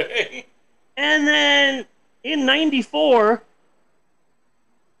 Okay. And then in 94,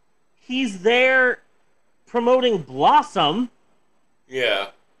 he's there promoting Blossom. Yeah.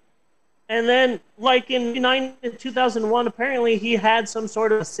 And then, like in 2001, apparently he had some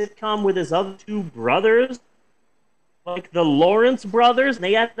sort of a sitcom with his other 2 brothers. Like the Lawrence brothers,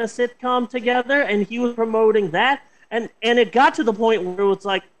 they had a sitcom together, and he was promoting that. And it got to the point where it's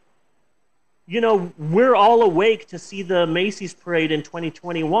like, we're all awake to see the Macy's parade in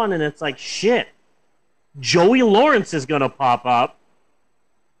 2021, and it's like, shit, Joey Lawrence is going to pop up.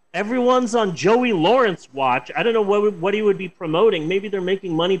 Everyone's on Joey Lawrence watch. I don't know what he would be promoting. Maybe they're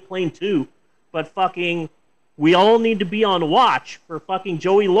making money playing too, but fucking, we all need to be on watch for fucking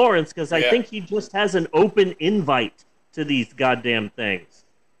Joey Lawrence because I think he just has an open invite to these goddamn things.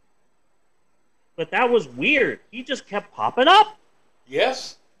 But that was weird. He just kept popping up.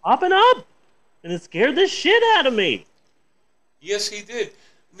 Yes. popping up, and it scared the shit out of me. Yes, he did.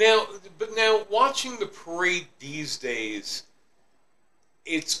 Now, but now watching the parade these days,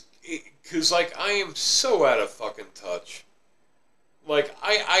 it's because like I am so out of fucking touch. Like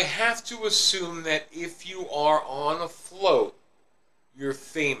I have to assume that if you are on a float, you're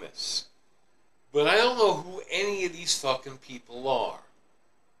famous. But I don't know who any of these fucking people are.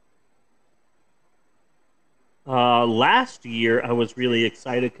 Last year, I was really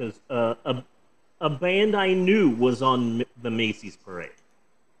excited because a band I knew was on the Macy's parade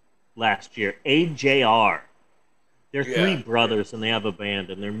last year. AJR. They're three Yeah. brothers and they have a band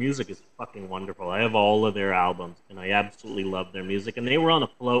and their music is fucking wonderful. I have all of their albums and I absolutely love their music. And they were on a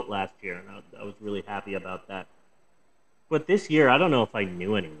float last year and I was really happy about that. But this year, I don't know if I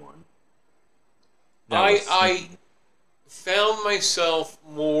knew anyone that was I singing. found myself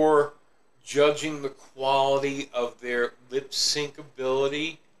more judging the quality of their lip sync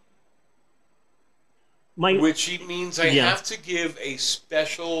ability, My which means I yeah, have to give a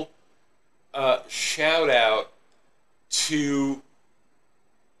special shout out to.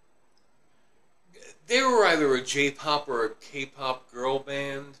 They were either a J-pop or a K-pop girl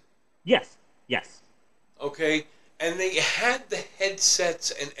band, yes, yes, okay? And they had the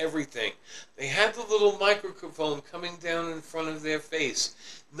headsets and everything. They had the little microphone coming down in front of their face.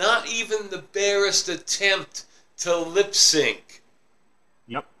 Not even the barest attempt to lip sync.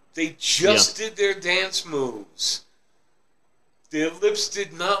 yep, They yeah. just did their dance moves. Their lips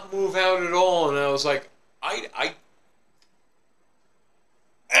did not move out at all, and I was like, I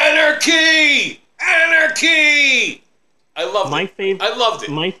anarchy, anarchy. I loved it. My fav- I loved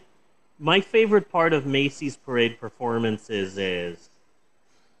it. my my favorite part of Macy's parade performances is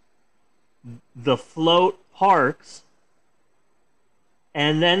the float parks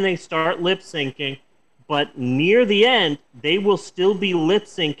and then they start lip syncing. But near the end, they will still be lip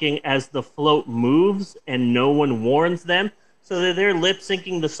syncing as the float moves and no one warns them. So that they're lip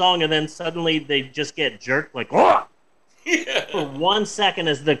syncing the song and then suddenly they just get jerked like, oh! For Yeah. 1 second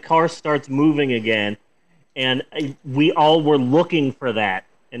as the car starts moving again. And we all were looking for that.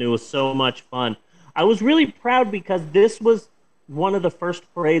 And it was so much fun. I was really proud because this was one of the first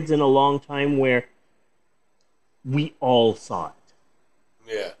parades in a long time where we all saw it.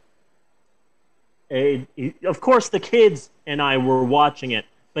 Yeah. Of course the kids and I were watching it,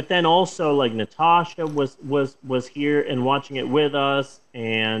 but then also like Natasha was here and watching it with us,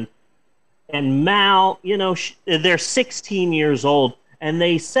 and Mal, they're 16 years old, and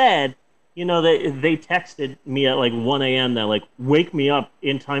they said, they texted me at like 1 a.m. that like wake me up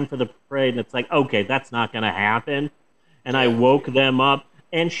in time for the parade, and it's like okay, that's not gonna happen, and I Yeah. woke them up,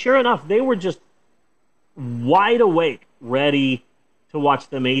 and sure enough, they were just wide awake, ready to watch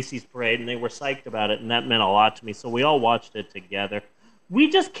the Macy's parade, and they were psyched about it, and that meant a lot to me. So we all watched it together. We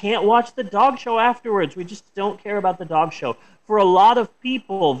just can't watch the dog show afterwards. We just don't care about the dog show. For a lot of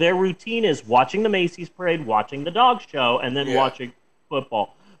people, their routine is watching the Macy's parade, watching the dog show, and then Yeah. watching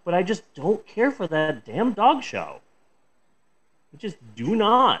football. But I just don't care for that damn dog show. I just do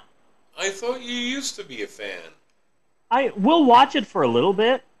not. I thought you used to be a fan. I will watch it for a little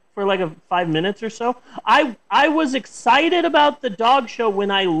bit, for like 5 minutes or so. I was excited about the dog show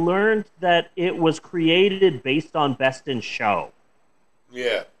when I learned that it was created based on Best in Show.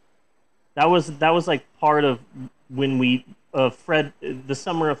 Yeah. That was like part of when we Fred the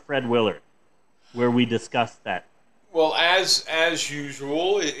summer of Fred Willard, where we discussed that. Well, as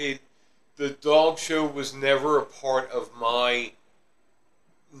usual, the dog show was never a part of my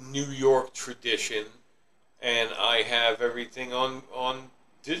New York tradition, and I have everything on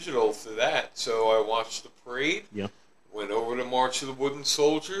digital for that. So I watched the parade, Yeah, went over to March of the Wooden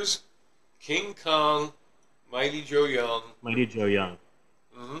Soldiers, King Kong, Mighty Joe Young. Mighty Joe Young.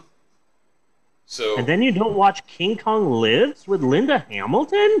 Hmm. And So then you don't watch King Kong Lives with Linda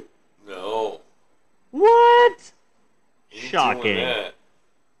Hamilton? no, What? ain't doing Shocking. that.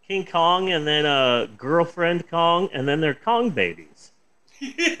 King Kong and then girlfriend Kong and then they're Kong babies.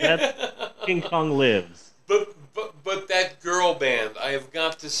 That's King Kong Lives. But that girl band, I have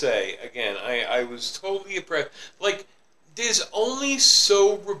got to say again, I was totally impressed. Like, there's only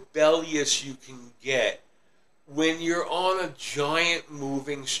so rebellious you can get when you're on a giant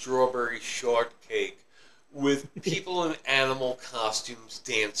moving strawberry shortcake with people in animal costumes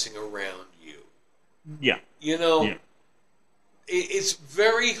dancing around you. Yeah, You know, yeah, it's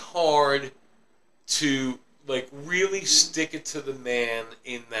very hard to like really stick it to the man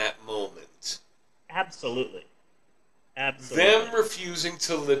in that moment. absolutely, absolutely. Them refusing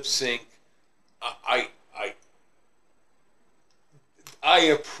to lip sync, I, I, I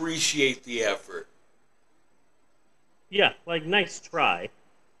appreciate the effort. Yeah, like nice try.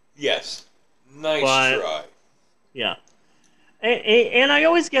 Yes. Nice But try. yeah, and I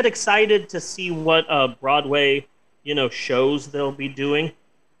always get excited to see what Broadway, shows they'll be doing.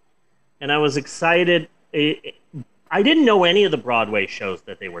 And I was excited. I didn't know any of the Broadway shows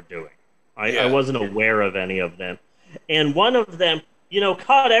that they were doing. I Yeah. wasn't aware of any of them. And one of them,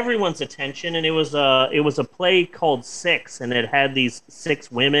 caught everyone's attention, and it was a play called Six, and it had these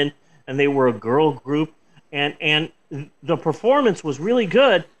six women, and they were a girl group, and the performance was really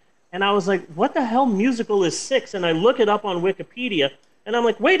good. And I was like, what the hell musical is Six? And I look it up on Wikipedia, and I'm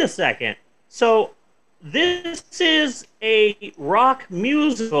like, wait a second. So this is a rock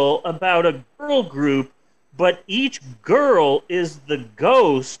musical about a girl group, but each girl is the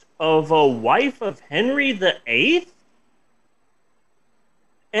ghost of a wife of Henry VIII?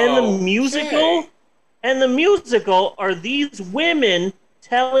 And the Okay. musical and the musical are these women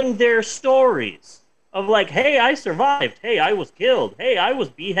telling their stories of like, hey, I survived. Hey, I was killed. Hey, I was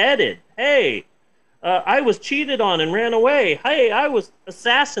beheaded. Hey, I was cheated on and ran away. Hey, I was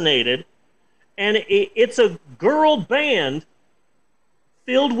assassinated. And it's a girl band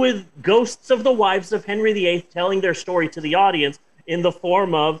filled with ghosts of the wives of Henry VIII telling their story to the audience in the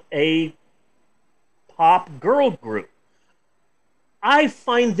form of a pop girl group. I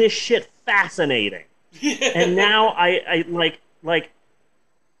find this shit fascinating. And now I like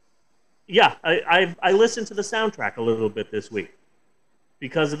yeah, I listened to the soundtrack a little bit this week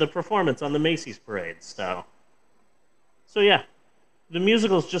because of the performance on the Macy's parade. So yeah, the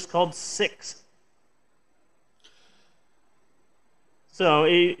musical is just called Six. So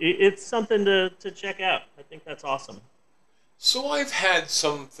it's something to check out. I think that's awesome. So I've had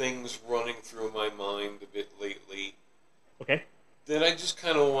some things running through my mind a bit lately Okay, that I just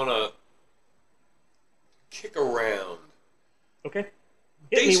kind of want to kick around. okay,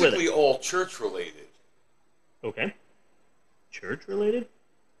 hit me with it. Basically, all church related. Okay, church related.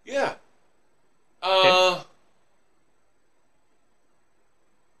 Yeah. Okay, Uh.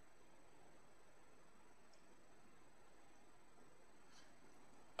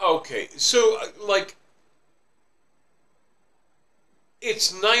 Okay. So, like,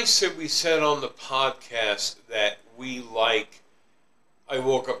 it's nice that we said on the podcast that we like. I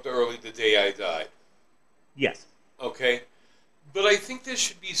woke up early the day I died. yes. Okay. But I think there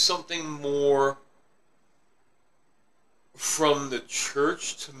should be something more from the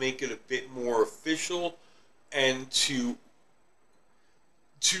church to make it a bit more official and to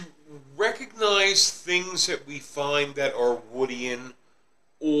recognize things that we find that are Woodian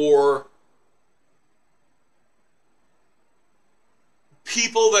or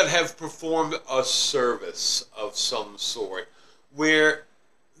people that have performed a service of some sort where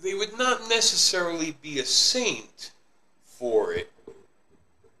they would not necessarily be a saint for it,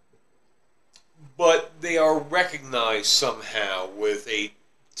 but they are recognized somehow with a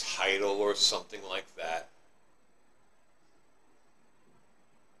title or something like that.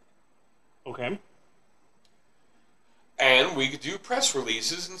 Okay. And we could do press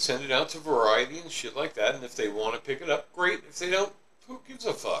releases and send it out to Variety and shit like that. And if they want to pick it up, great. If they don't, who gives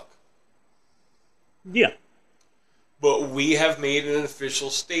a fuck? Yeah. But we have made an official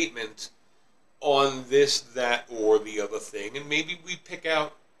statement on this, that, or the other thing. And maybe we pick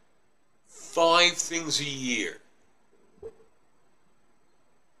out 5 things a year.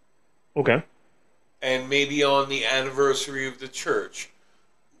 Okay. And maybe on the anniversary of the church,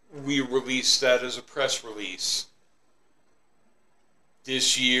 we release that as a press release.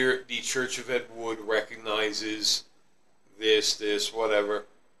 This year, the Church of Ed Wood recognizes this, whatever.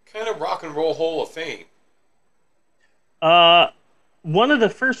 Kind of rock and roll Hall of Fame. Uh, One of the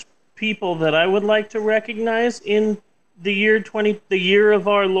first people that I would like to recognize in the year of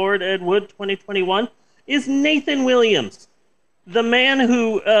our Lord Ed Wood 2021 is Nathan Williams, the man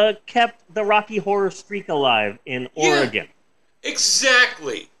who kept the Rocky Horror streak alive in Yeah, Oregon.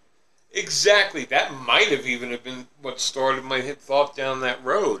 exactly. Exactly. That might have even have been what started my thought down that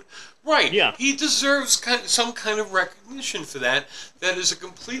road. Right. Yeah, He deserves some kind of recognition for that. That is a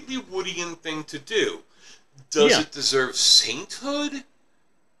completely Woodian thing to do. Does yeah, it deserve sainthood?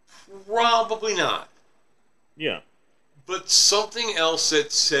 Probably not. yeah. But something else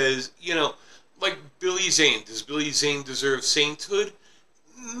that says, like Billy Zane. Does Billy Zane deserve sainthood?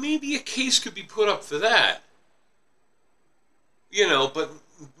 Maybe a case could be put up for that. But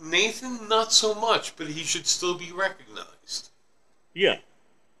Nathan, not so much, but he should still be recognized. Yeah.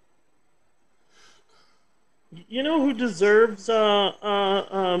 You know who deserves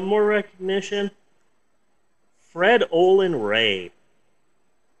more recognition? Fred Olin Ray.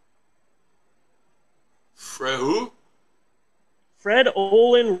 Who? Fred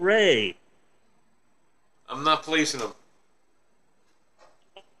Olin Ray. I'm not placing him.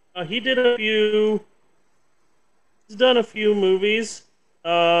 He did a few. He's done a few movies.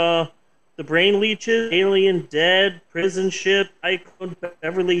 The Brain Leeches, Alien Dead, Prison Ship, Icon,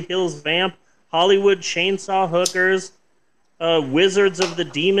 Beverly Hills Vamp, Hollywood Chainsaw Hookers, Wizards of the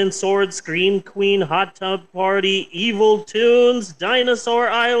Demon Sword, Scream Queen, Hot Tub Party, Evil Tunes, Dinosaur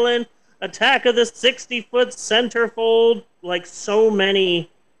Island, Attack of the 60-Foot Centerfold, like so many.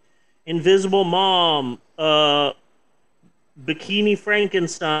 Invisible Mom, Bikini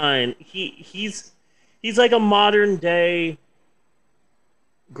Frankenstein. He's like a modern day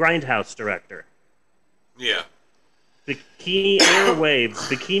Grindhouse director. Yeah. Bikini Airwaves,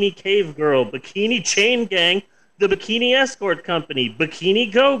 Bikini Cave Girl, Bikini Chain Gang, The Bikini Escort Company,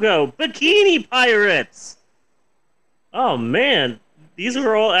 Bikini Go-Go, Bikini Pirates. Oh man, these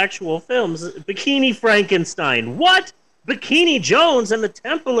are all actual films. Bikini Frankenstein. What? Bikini Jones and the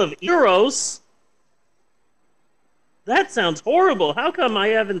Temple of Eros? That sounds horrible. How come I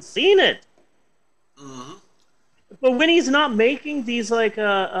haven't seen it? Mm-hmm. But when he's not making these like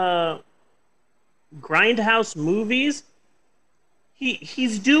grindhouse movies,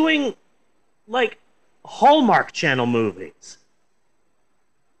 he's doing like Hallmark Channel movies.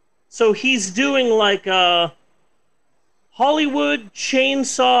 So he's doing like Hollywood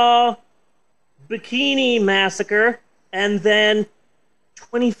Chainsaw Bikini Massacre, and then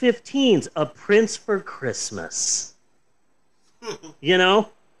 2015's A Prince for Christmas. You know?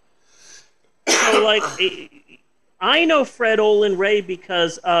 So like I know Fred Olen Ray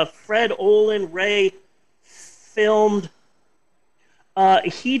because Fred Olen Ray filmed.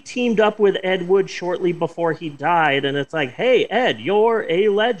 He teamed up with Ed Wood shortly before he died, and it's like, hey, Ed, you're a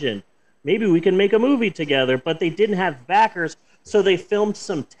legend. Maybe we can make a movie together. But they didn't have backers, so they filmed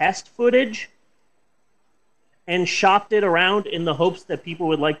some test footage and shopped it around in the hopes that people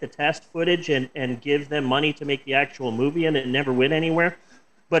would like the test footage and give them money to make the actual movie, and it never went anywhere.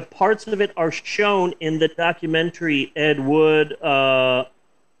 But parts of it are shown in the documentary Ed Wood,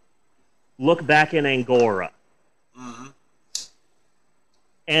 Look Back in Angora. Mm-hmm.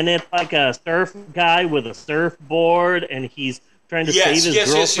 And it's like a surf guy with a surfboard, and he's trying to save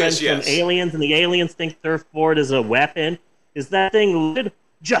his girlfriend from aliens, and the aliens think surfboard is a weapon. Is that thing loaded?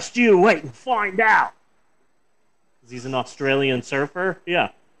 Just you wait and find out. Because he's an Australian surfer? Yeah.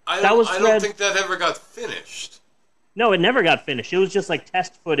 I don't think that ever got finished. No, it never got finished. It was just like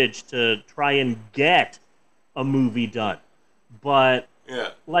test footage to try and get a movie done. But,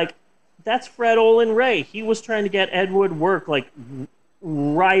 like, that's Fred Olen Ray. He was trying to get Ed Wood work, like,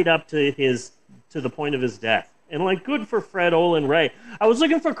 right up to the point of his death. And, like, good for Fred Olen Ray. I was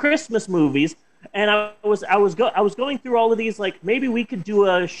looking for Christmas movies, and I was going through all of these, like, maybe we could do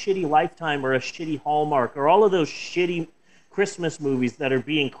a shitty Lifetime or a shitty Hallmark or all of those shitty Christmas movies that are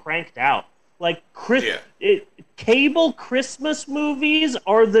being cranked out. Like, cable Christmas movies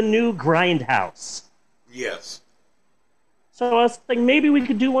are the new Grindhouse. Yes. So I was thinking maybe we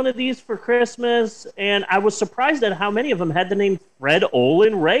could do one of these for Christmas, and I was surprised at how many of them had the name Fred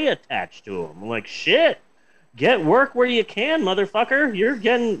Olen Ray attached to them. I'm like, shit, get work where you can, motherfucker. You're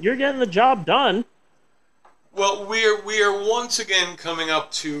getting the job done. Well, we are once again coming up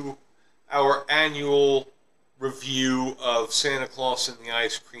to our annual review of Santa Claus and the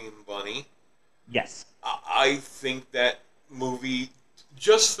Ice Cream Bunny. Yes. I think that movie,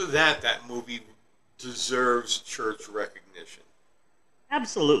 just for that movie deserves church recognition.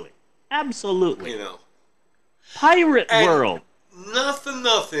 Absolutely. Absolutely. You know. Pirate World.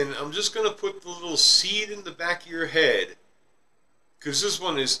 Nothing. I'm just going to put the little seed in the back of your head. Because this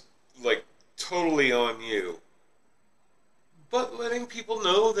one is, like, totally on you. But letting people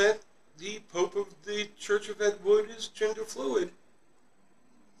know that the Pope of the Church of Ed Wood is gender fluid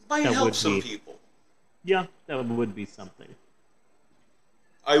might help some people. Yeah, that would be something.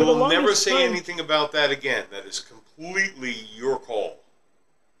 I will never say anything about that again. That is completely your call.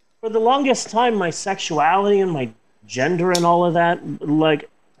 For the longest time, my sexuality and my gender and all of that, like,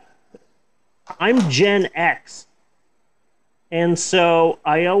 I'm Gen X. And so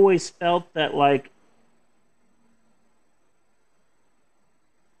I always felt that, like,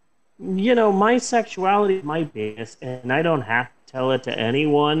 you know, my sexuality is my business, and I don't have to tell it to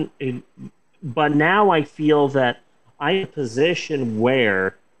anyone. But now I feel that I'm in a position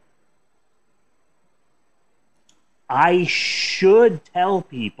where I should tell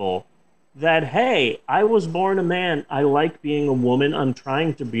people that, hey, I was born a man. I like being a woman. I'm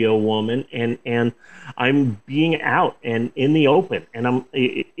trying to be a woman, and I'm being out and in the open. And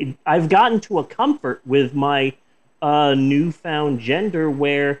I've gotten to a comfort with my newfound gender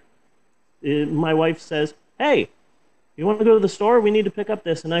where my wife says, hey, you want to go to the store? We need to pick up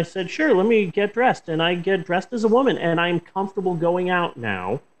this. And I said, sure, let me get dressed. And I get dressed as a woman, and I'm comfortable going out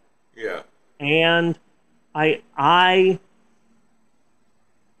now Yeah. And I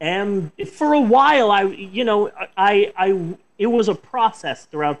am, for a while, it was a process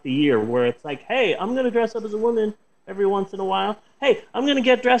throughout the year where it's like, hey, I'm going to dress up as a woman every once in a while. Hey, I'm going to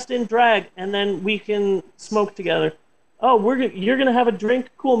get dressed in drag, and then we can smoke together. Oh, you're going to have a drink?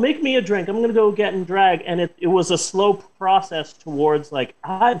 Cool, make me a drink. I'm going to go get in drag. And it was a slow process towards, like,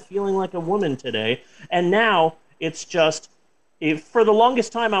 I'm feeling like a woman today. And now it's just, for the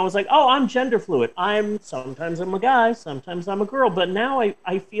longest time, I was like, oh, I'm gender fluid. Sometimes I'm a guy, sometimes I'm a girl. But now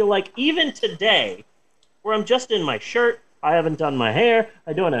I feel like even today, where I'm just in my shirt, I haven't done my hair,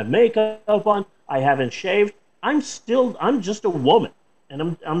 I don't have makeup on, I haven't shaved, I'm just a woman.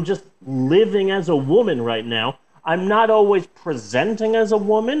 And I'm just living as a woman right now. I'm not always presenting as a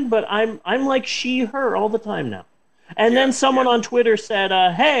woman, but I'm like she, her all the time now. And Yeah. then someone on Twitter said,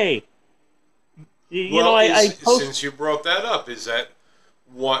 hey, Well, I post... since you brought that up, is that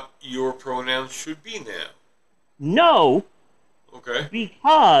what your pronouns should be now? No, Okay.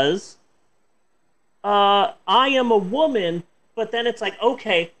 because I am a woman, but then it's like,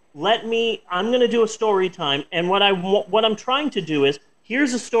 okay, I'm going to do a story time. And what I'm trying to do is,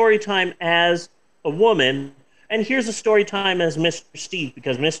 here's a story time as a woman, and here's a story time as Mr. Steve,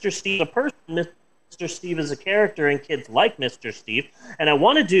 because Mr. Steve is a person, Mr. Steve is a character, and kids like Mr. Steve. And I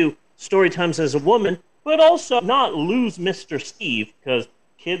want to do story times as a woman, but also not lose Mr. Steve, because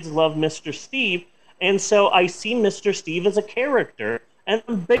kids love Mr. Steve. And so I see Mr. Steve as a character, and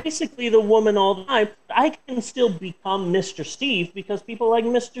I'm basically the woman all the time. I can still become Mr. Steve because people like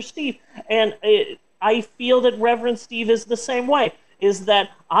Mr. Steve. And I feel that Reverend Steve is the same way, is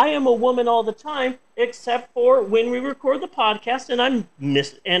that I am a woman all the time, except for when we record the podcast, and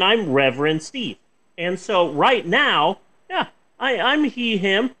I'm Reverend Steve. And so right now, yeah, I'm he,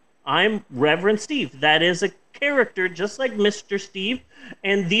 him. I'm Reverend Steve. That is a character just like Mr. Steve,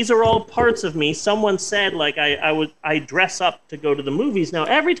 and these are all parts of me. Someone said, like, I dress up to go to the movies. Now,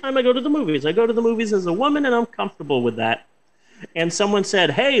 every time I go to the movies as a woman, and I'm comfortable with that. And someone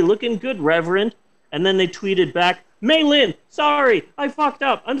said, hey, looking good, Reverend. And then they tweeted back, Maylin, sorry, I fucked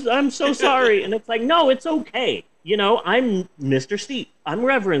up. I'm so sorry. And it's like, no, it's okay. I'm Mr. Steve. I'm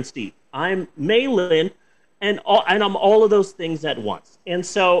Reverend Steve. I'm Maylin, and I'm all of those things at once. And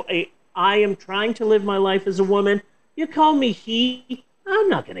so I am trying to live my life as a woman. You call me he, I'm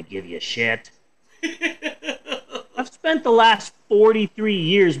not going to give you shit. I've spent the last 43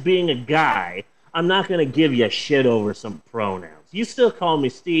 years being a guy. I'm not going to give you shit over some pronouns. You still call me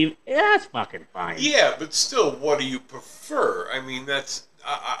Steve, that's fucking fine. Yeah, but still, what do you prefer? I mean,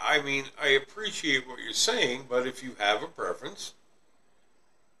 I appreciate what you're saying, but if you have a preference...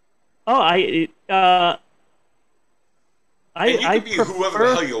 Oh, and you can be prefer, whoever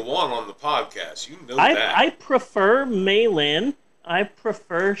the hell you want on the podcast. You know that. I prefer Maylin. I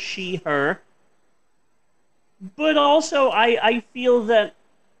prefer she, her. But also, I feel that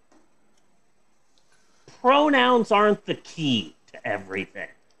pronouns aren't the key to everything.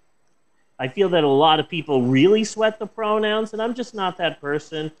 I feel that a lot of people really sweat the pronouns, and I'm just not that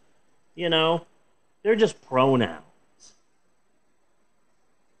person. They're just pronouns.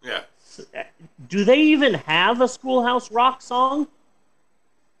 Yeah. Do they even have a Schoolhouse Rock song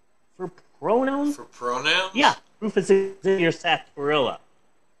for pronouns? For pronouns? Yeah, Rufus Xavier Sarsaparilla.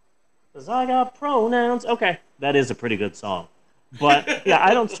 Because I got pronouns. Okay, that is a pretty good song. But, yeah,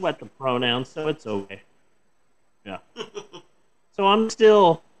 I don't sweat the pronouns, so it's okay. Yeah. So I'm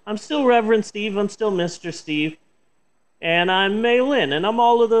still Reverend Steve, I'm still Mr. Steve, and I'm Maylin, and I'm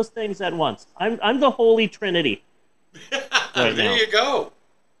all of those things at once. I'm the Holy Trinity. Right there you go.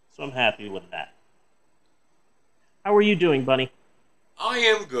 So I'm happy with that. How are you doing, Bunny? I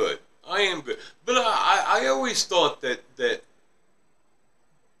am good. But I always thought that the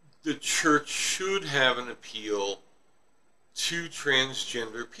church should have an appeal to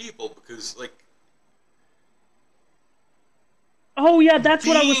transgender people because, like... Oh, yeah, that's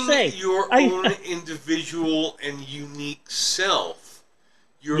what I was saying. Being your own individual and unique self,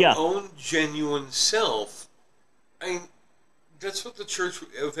 your own genuine self, that's what the Church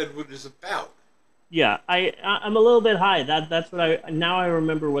of Edward is about. Yeah, I'm a little bit high. That's what now I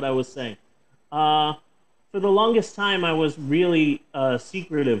remember what I was saying. For the longest time, I was really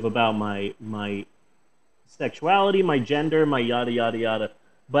secretive about my sexuality, my gender, my yada yada yada.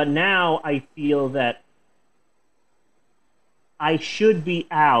 But now I feel that I should be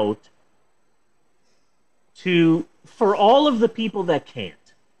out for all of the people that can't.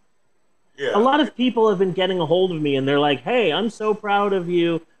 Yeah. A lot of people have been getting a hold of me, and they're like, "Hey, I'm so proud of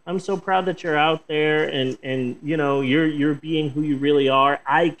you. I'm so proud that you're out there, and you're being who you really are.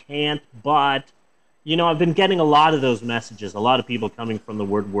 I can't, but I've been getting a lot of those messages, a lot of people coming from the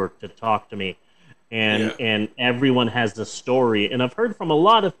woodwork to talk to me, and Yeah. everyone has a story. And I've heard from a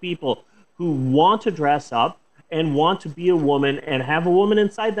lot of people who want to dress up and want to be a woman and have a woman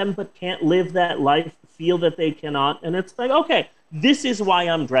inside them, but can't live that life, feel that they cannot. And it's like, okay, this is why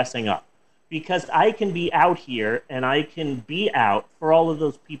I'm dressing up, because I can be out here and I can be out for all of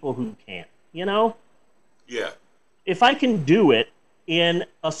those people who can't. Yeah. If I can do it in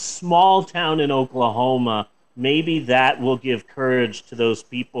a small town in Oklahoma, maybe that will give courage to those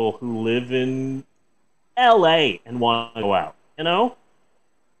people who live in LA and want to go out.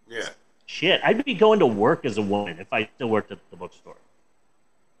 Yeah. Shit, I'd be going to work as a woman if I still worked at the bookstore.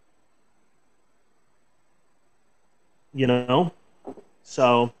 You know?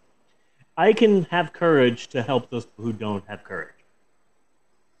 So I can have courage to help those who don't have courage.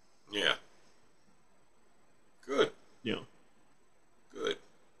 Yeah. Good. Yeah. Good.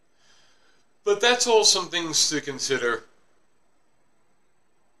 But that's all some things to consider,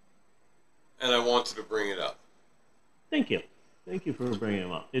 and I wanted to bring it up. Thank you. Thank you for bringing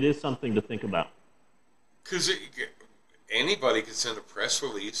them up. It is something to think about. Because anybody can send a press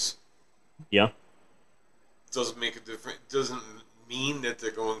release. Yeah. Doesn't make a difference. Doesn't mean that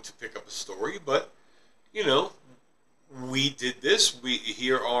they're going to pick up a story, but you know, we did this.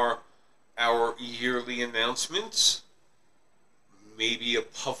 Here are our yearly announcements. Maybe a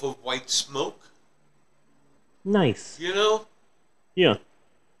puff of white smoke. Nice. You know, Yeah.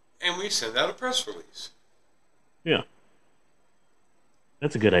 and we send out a press release. Yeah.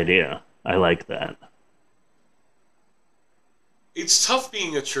 That's a good idea. I like that. It's tough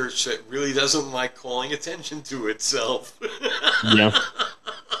being a church that really doesn't like calling attention to itself. Yeah.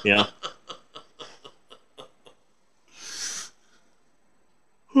 Yeah.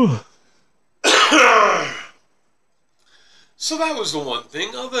 So that was the one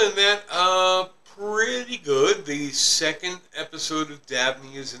thing. Other than that, pretty good. The second episode of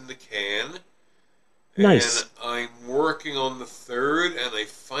Dabney is in the can. Nice. And I'm working on the third, and I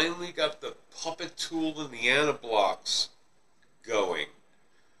finally got the puppet tool and the Anablocks going.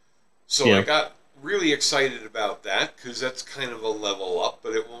 So Yeah. I got really excited about that, because that's kind of a level up,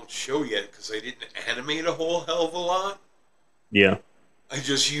 but it won't show yet, because I didn't animate a whole hell of a lot. Yeah. I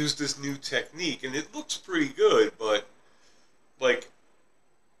just used this new technique, and it looks pretty good, but, like,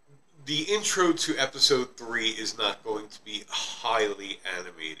 the intro to episode 3 is not going to be highly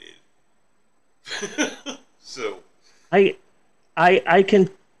animated. So I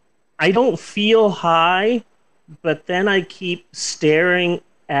don't feel high, but then I keep staring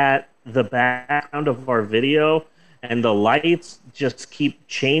at the background of our video and the lights just keep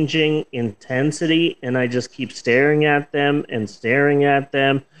changing intensity and I just keep staring at them and staring at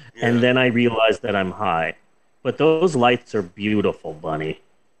them yeah. and then I realize that I'm high. But those lights are beautiful, Bunny.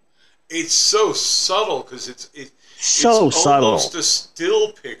 It's so subtle because it's So subtle. almost a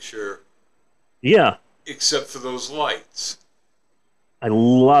still picture. Yeah. Except for those lights. I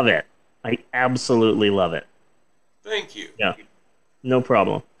love it. I absolutely love it. Thank you. Yeah. No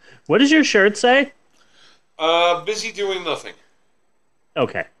problem. What does your shirt say? Busy doing nothing.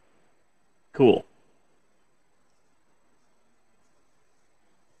 Okay. Cool.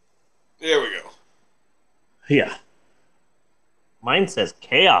 There we go. Yeah. Mine says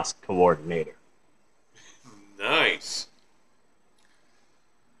Chaos Coordinator. Nice.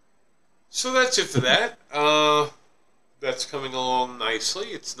 So that's it for that. That's coming along nicely.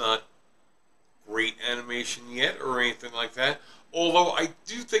 It's not great animation yet or anything like that. Although I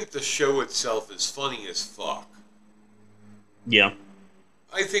do think the show itself is funny as fuck. Yeah.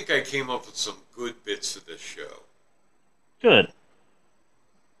 I think I came up with some good bits for this show. Good.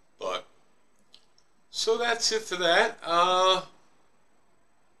 But, so that's it for that.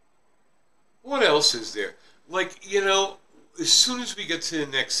 What else is there? Like, as soon as we get to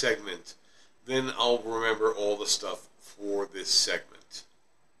the next segment, then I'll remember all the stuff for this segment.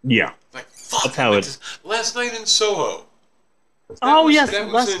 Yeah. Like, fuck, That's how it... Last Night in Soho. Yes, that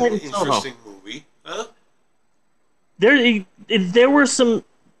was Last Night in an Soho. interesting movie. Huh? There were some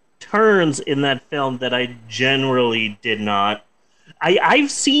turns in that film that I generally did not... I've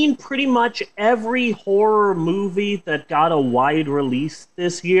seen pretty much every horror movie that got a wide release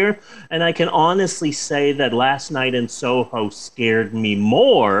this year, and I can honestly say that Last Night in Soho scared me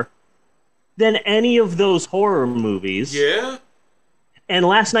more than any of those horror movies. Yeah? And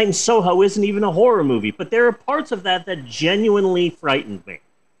Last Night in Soho isn't even a horror movie, but there are parts of that that genuinely frightened me.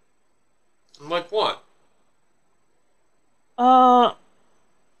 Like what?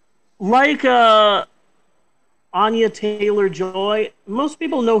 Like Anya Taylor-Joy. Most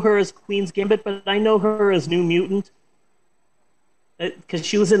people know her as Queen's Gambit, but I know her as New Mutant. because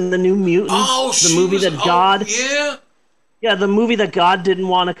she was in the New Mutants, Oh, the she movie was. that Oh, God, yeah. yeah, the movie that God didn't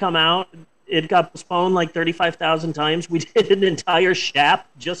want to come out. It got postponed like 35,000 times. We did an entire shap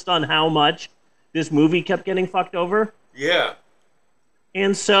just on how much this movie kept getting fucked over. Yeah.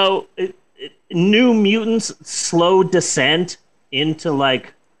 And so, New Mutants' slow descent into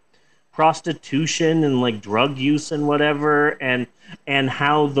like prostitution and like drug use and whatever, and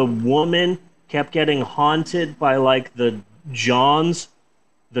how the woman kept getting haunted by like the Johns,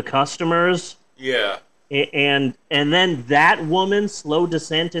 the customers, Yeah. and then that woman's slow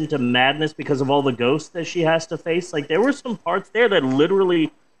descent into madness because of all the ghosts that she has to face. Like there were some parts there that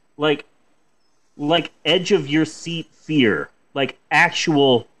literally, like edge of your seat fear, like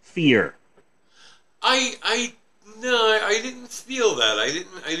actual fear. I no, I didn't feel that.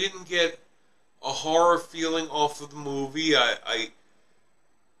 I didn't get a horror feeling off of the movie. I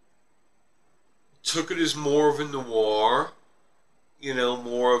took it as more of a noir,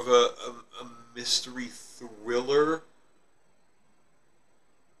 more of a mystery thriller.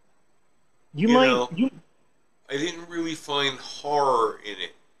 You You might know, you I didn't really find horror in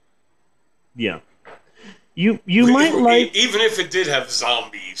it. yeah. You might like Even if it did have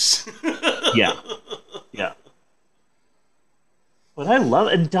zombies. yeah. Yeah. But I love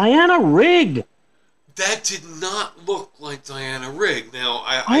it. Diana Rigg. That did not look like Diana Rigg. Now,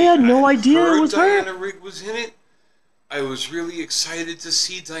 I had I no idea it heard was her. Diana Rigg was in it. I was really excited to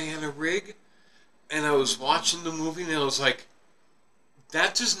see Diana Rigg. And I was watching the movie and I was like,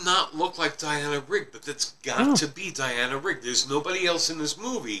 that does not look like Diana Rigg, but that's got Oh, to be Diana Rigg. There's nobody else in this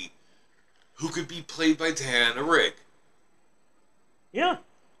movie who could be played by Diana Rigg. yeah.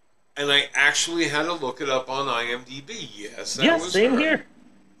 And I actually had to look it up on IMDb. Yes, that Yeah, was same her. here.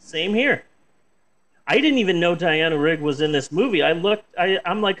 Same here. I didn't even know Diana Rigg was in this movie. I'm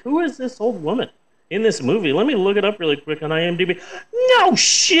like, who is this old woman in this movie? Let me look it up really quick on IMDb. No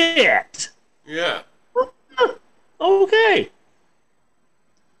shit. Yeah. Okay.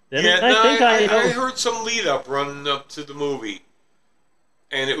 Then Yeah, I no, think I I know. heard some lead up running up to the movie.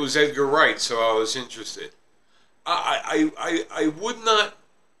 And it was Edgar Wright, so I was interested. I would not.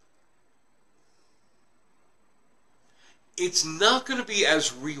 It's not going to be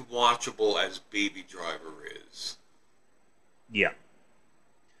as rewatchable as Baby Driver is. Yeah.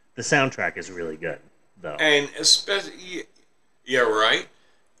 The soundtrack is really good, though. And especially. Yeah, right?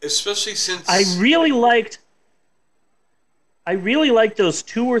 Especially since. I really liked those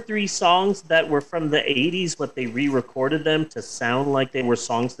two or three songs that were from the 80s, but they re-recorded them to sound like they were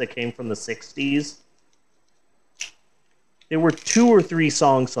songs that came from the 60s. There were two or three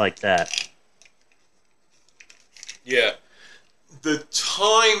songs like that. Yeah. The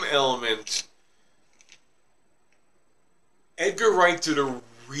time element. Edgar Wright did a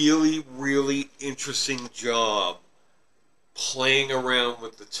really, really interesting job playing around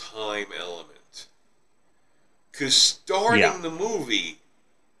with the time element. Because starting the movie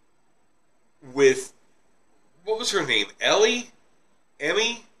with, what was her name? Ellie?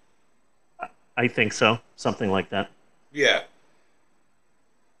 Emmy? I think so. Something like that. Yeah.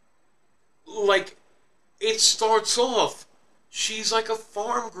 Like, it starts off, she's like a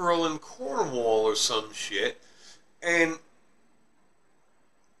farm girl in Cornwall or some shit, and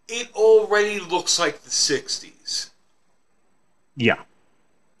it already looks like the 60s. Yeah.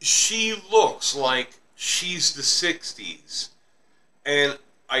 She looks like she's the 60s. And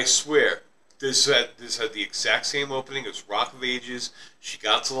I swear, this had the exact same opening as Rock of Ages. She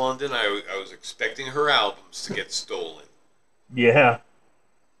got to London. I was expecting her albums to get stolen. Yeah.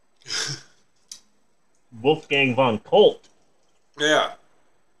 Wolfgang von Colt. Yeah.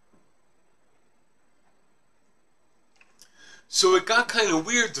 So it got kind of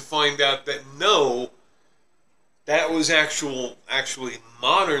weird to find out that no, that was actually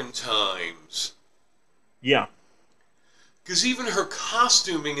modern times. Yeah. Because even her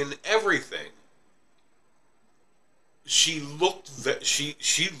costuming and everything, she looked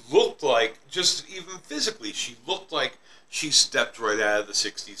like, just even physically, she looked like she stepped right out of the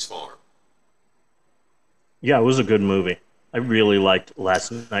 60s farm. Yeah, it was a good movie. I really liked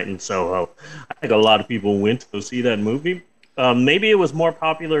Last Night in Soho. I think a lot of people went to go see that movie. Maybe it was more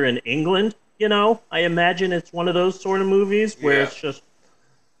popular in England, I imagine it's one of those sort of movies where Yeah. it's just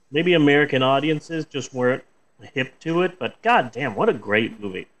maybe American audiences just weren't hip to it, but goddamn, what a great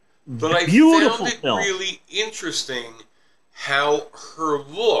movie. But I Beautiful found it film. really interesting how her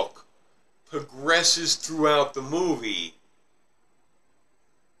look progresses throughout the movie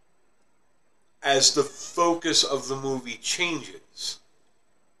as the focus of the movie changes.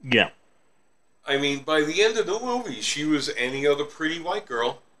 Yeah. I mean, by the end of the movie, she was any other pretty white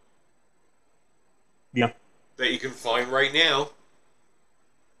girl Yeah. that you can find right now.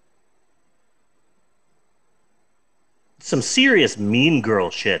 some serious mean girl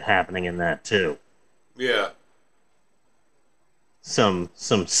shit happening in that too. Yeah. Some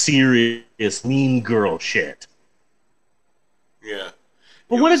serious mean girl shit. Yeah.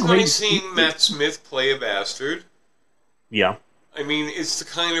 But It what a was great nice seeing Matt Smith play a bastard. yeah. I mean, it's the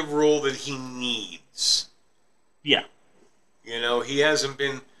kind of role that he needs. Yeah. You know, he hasn't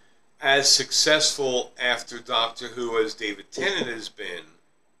been as successful after Doctor Who as David Tennant has been.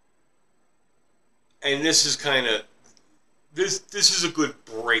 And this is kind of this is a good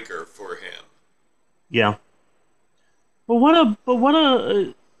breaker for him. Yeah. But what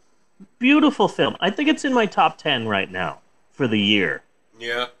a beautiful film. I think it's in my top 10 right now for the year.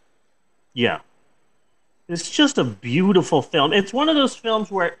 Yeah. Yeah. It's just a beautiful film. It's one of those films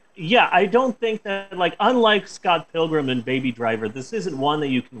where, yeah, I don't think that, like, unlike Scott Pilgrim and Baby Driver, this isn't one that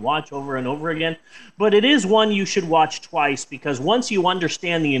you can watch over and over again, but it is one you should watch twice because once you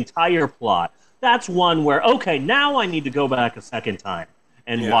understand the entire plot, that's one where, okay, now I need to go back a second time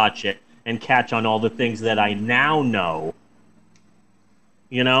and Yeah. watch it and catch on all the things that I now know.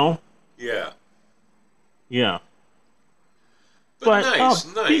 You know? Yeah. Yeah. But But, nice,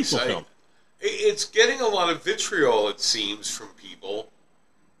 oh, nice. beautiful film. It's getting a lot of vitriol, it seems, from people.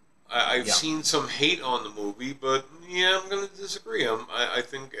 I've Yeah. seen some hate on the movie, but yeah, I'm going to disagree. I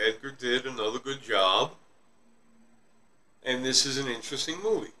think Edgar did another good job, and this is an interesting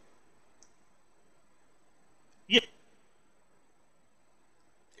movie. Yeah.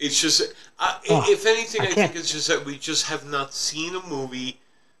 It's just, Oh, if anything, I I think can't. it's just that we just have not seen a movie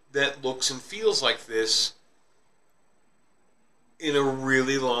that looks and feels like this in a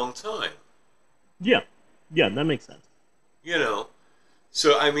really long time. Yeah. Yeah, that makes sense. You know?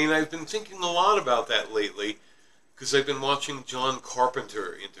 So, I mean, I've been thinking a lot about that lately because I've been watching John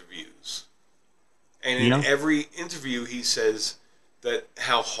Carpenter interviews. And in Yeah. every interview, he says that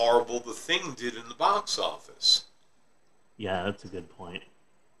how horrible the thing did in the box office. Yeah, that's a good point.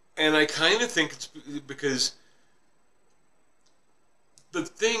 And I kind of think it's because the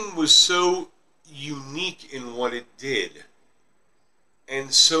thing was so unique in what it did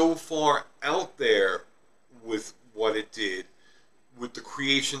and so far out there with what it did with the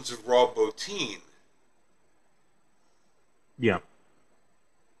creations of Rob Bottin Yeah.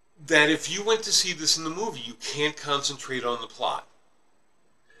 that if you went to see this in the movie, you can't concentrate on the plot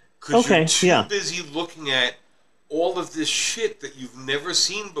because you're Okay, too yeah. busy looking at all of this shit that you've never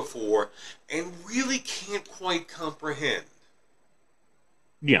seen before and really can't quite comprehend.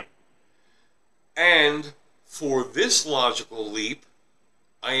 Yeah. And for this logical leap,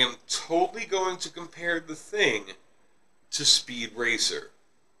 I am totally going to compare the thing to Speed Racer.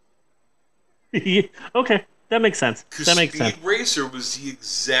 Okay, that makes sense. Because That makes Speed sense. Racer was the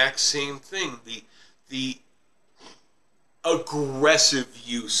exact same thing. The aggressive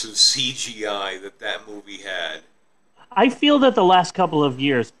use of CGI that movie had. I feel that the last couple of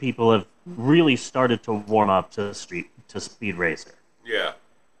years, people have really started to warm up to Speed Racer. Yeah.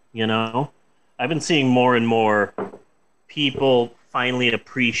 You know, I've been seeing more and more people finally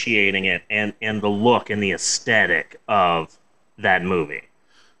appreciating it and the look and the aesthetic of that movie.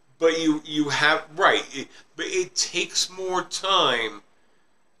 But you have right, but it takes more time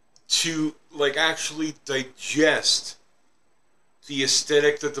to like actually digest the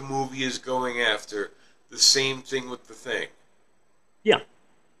aesthetic that the movie is going after. The same thing with the thing. Yeah.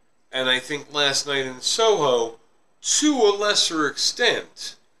 And I think Last Night in Soho, to a lesser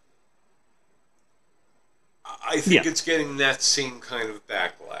extent, I think Yeah. it's getting that same kind of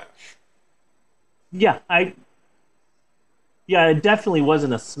backlash. Yeah, it definitely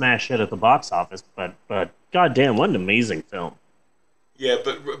wasn't a smash hit at the box office, but goddamn, what an amazing film. Yeah,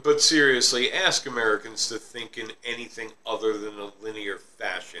 but seriously, ask Americans to think in anything other than a linear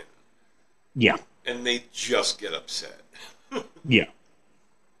fashion, Yeah. and they just get upset. Yeah.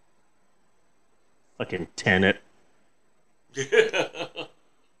 Fucking Tenet.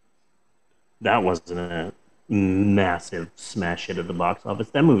 That wasn't a massive smash hit at the box office.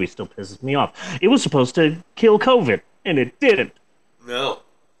 That movie still pisses me off. It was supposed to kill COVID, and it didn't. No,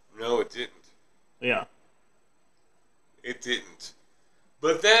 no, it didn't. Yeah. It didn't.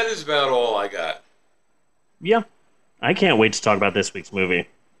 But that is about all I got. Yeah. I can't wait to talk about this week's movie.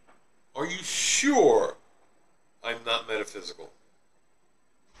 Are you sure I'm not metaphysical?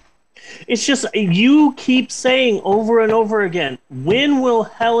 It's just, you keep saying over and over again, when will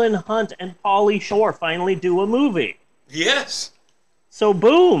Helen Hunt and Pauly Shore finally do a movie? Yes. So,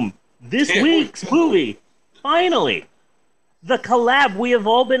 boom, this There we week's go. movie, finally, the collab we have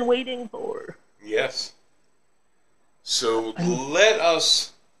all been waiting for. Yes. So let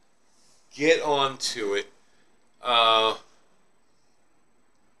us get on to it.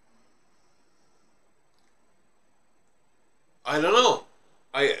 I don't know.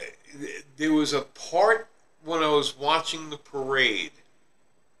 There was a part when I was watching the parade,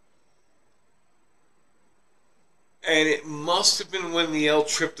 and it must have been when the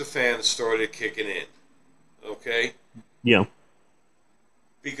L-tryptophan started kicking in. Okay? Yeah.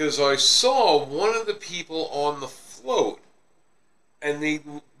 Because I saw one of the people on the float, and they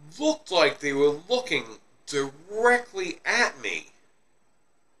looked like they were looking directly at me.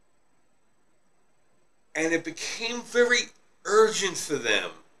 And it became very urgent for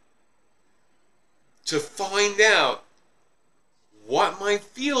them to find out what my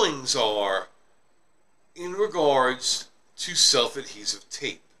feelings are in regards to self-adhesive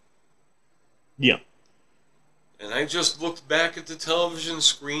tape. Yeah. And I just looked back at the television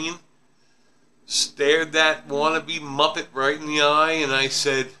screen, stared that wannabe Muppet right in the eye, and I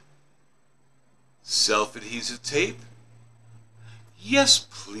said, self-adhesive tape? Yes,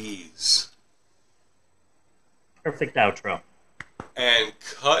 please. Perfect outro. And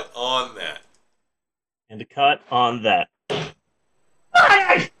cut on that. And to cut on that.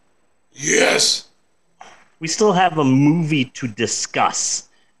 Yes! We still have a movie to discuss.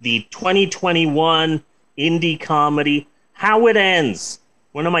 The 2021 indie comedy, How It Ends.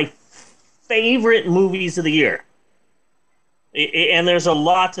 One of my favorite movies of the year. And there's a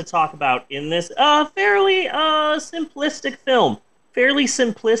lot to talk about in this fairly simplistic film. Fairly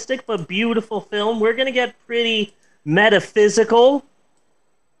simplistic but beautiful film. We're going to get pretty metaphysical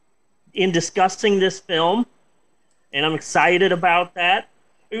in discussing this film. And I'm excited about that.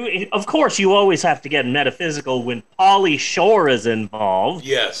 Of course, you always have to get metaphysical when Pauly Shore is involved.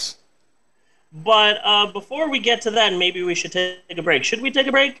 Yes. But before we get to that, maybe we should take a break. Should we take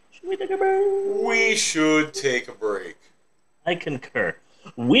a break? We should take a break. I concur.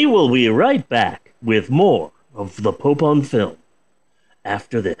 We will be right back with more of the Pope on Film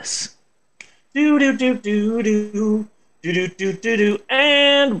after this. Do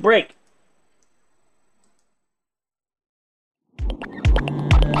and break.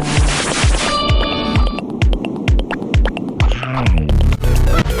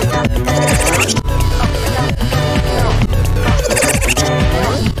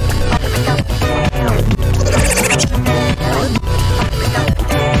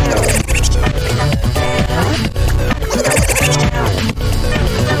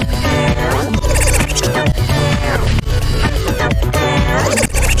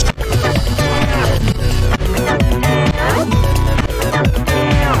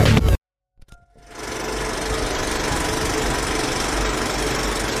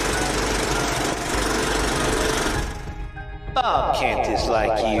 Bob Kent is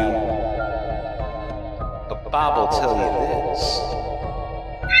like you. But Bob will tell you this.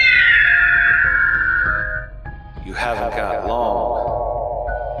 You haven't got long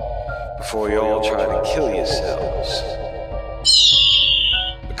before you all try to kill yourselves.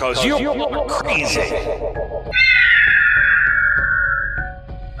 Because you're crazy.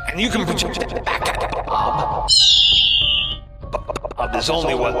 And you can project that back at Bob. But there's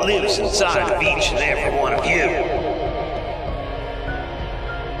only what lives inside of each and every one of you.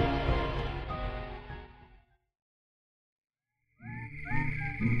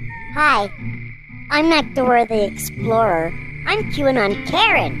 Hi, I'm not Dora the Explorer. I'm QAnon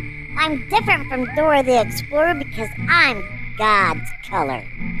Karen. I'm different from Dora the Explorer because I'm God's color.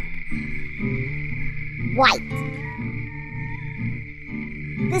 White.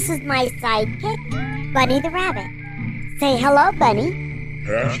 This is my sidekick, Bunny the Rabbit. Say hello, Bunny.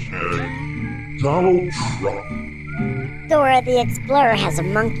 Hashtag Donald Trump. Dora the Explorer has a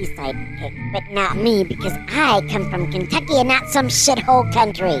monkey sidekick, but not me because I come from Kentucky and not some shithole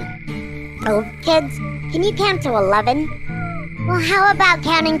country. Oh, kids, can you count to 11? Well, how about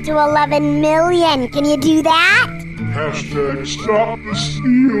counting to 11 million? Can you do that? Hashtag Stop the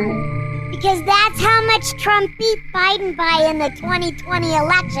Steal. Because that's how much Trump beat Biden by in the 2020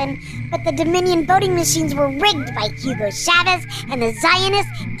 election, but the Dominion voting machines were rigged by Hugo Chavez and the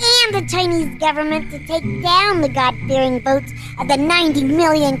Zionists and the Chinese government to take down the God-fearing votes of the 90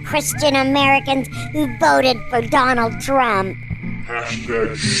 million Christian Americans who voted for Donald Trump.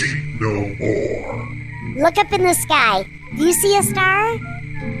 Hashtag sheep no more. Look up in the sky. Do you see a star?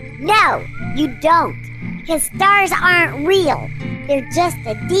 No, you don't. Because stars aren't real. They're just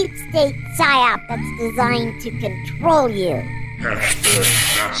a deep state psyop that's designed to control you. Hashtag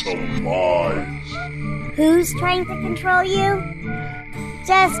NASA lies. Who's trying to control you?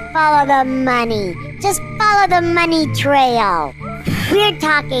 Just follow the money. Just follow the money trail. We're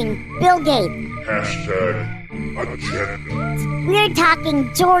talking Bill Gates. Hashtag agenda. We're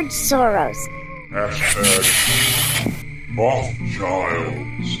talking George Soros. Hashtag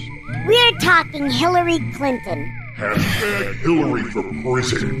Rothschilds. We're talking Hillary Clinton. Hashtag Hillary for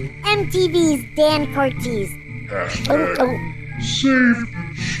prison. MTV's Dan Cortese. Hashtag Save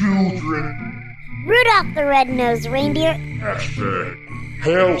the children. Rudolph the Red-Nosed Reindeer. Hashtag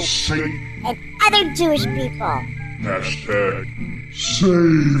Hail Satan. And other Jewish people. Hashtag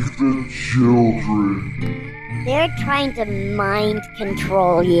Save the children. They're trying to mind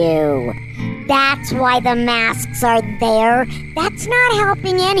control you. That's why the masks are there. That's not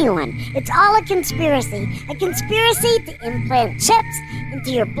helping anyone. It's all a conspiracy. A conspiracy to implant chips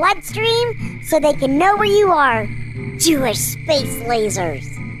into your bloodstream so they can know where you are. Jewish space lasers.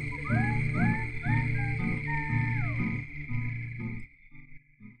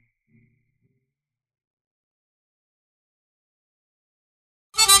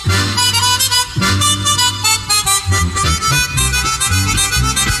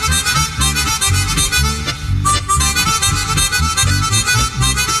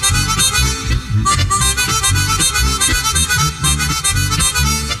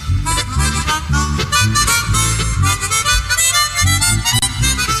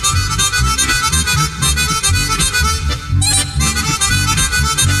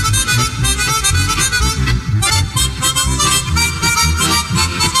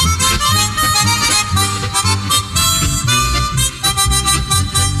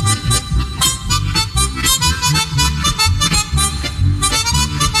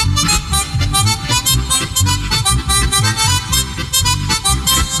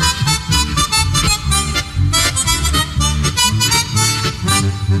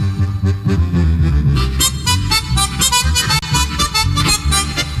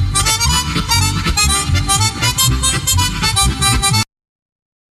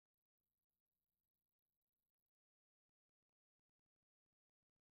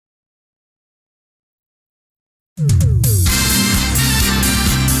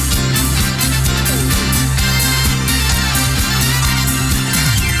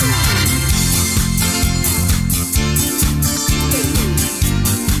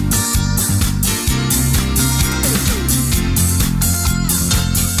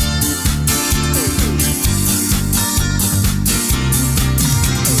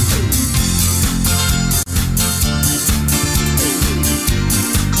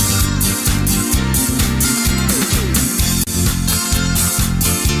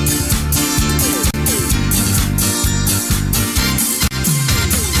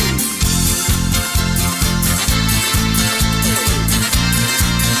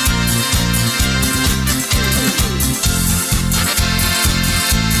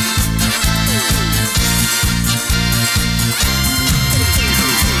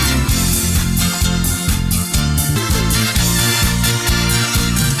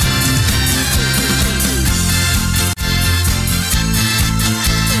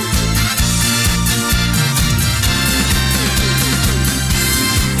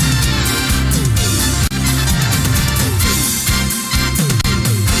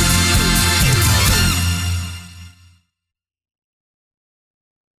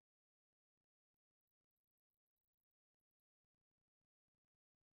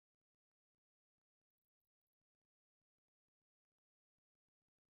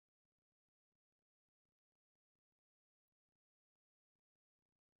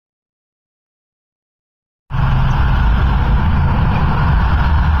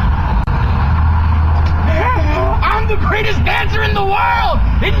 The greatest dancer in the world!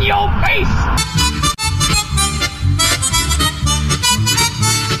 In your face!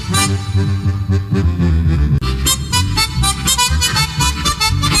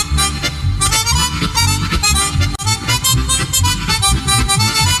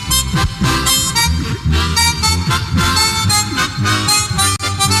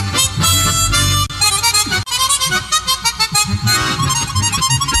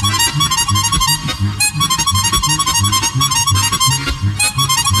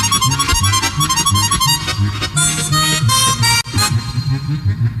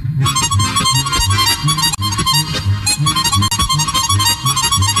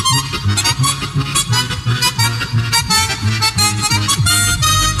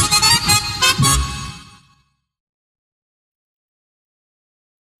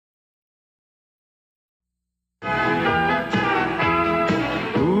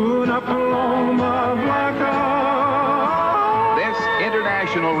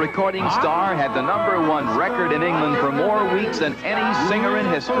 Recording star had the #1 record in England for more weeks than any singer in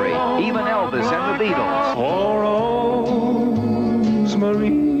history, even Elvis and the Beatles.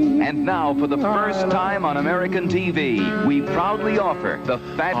 And now, for the first time on American TV, we proudly offer the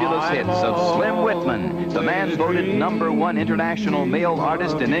fabulous hits of Slim Whitman, the man voted #1 international male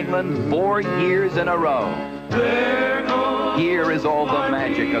artist in England 4 years in a row. Here is all the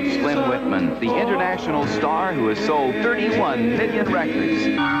magic of Slim Whitman, the international star who has sold 31 million records.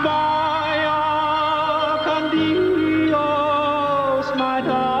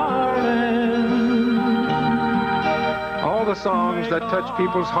 All the songs that touch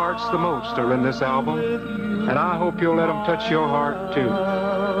people's hearts the most are in this album, and I hope you'll let them touch your heart too.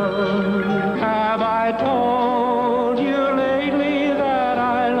 Have I told you lately that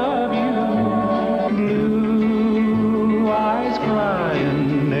I love you? Blue eyes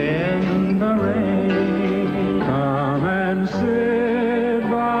crying in the rain. Come and sit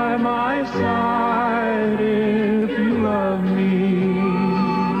by my side if you love me.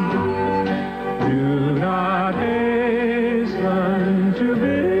 Do not hasten to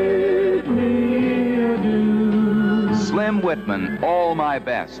bid me adieu. Slim Whitman, All My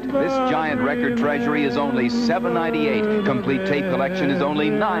Best. This giant record treasury is only $7.98. Complete tape collection is only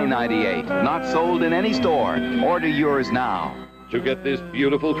 $9.98. Not sold in any store. Order yours now. To get this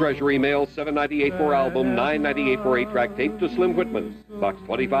beautiful treasury, mail $7.98 for album, $9.98 for 8-track tape to Slim Whitman. Box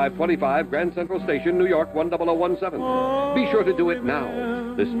 2525, Grand Central Station, New York 10017. Be sure to do it now.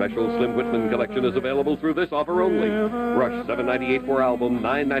 This special Slim Whitman collection is available through this offer only. Rush $7.98 for album,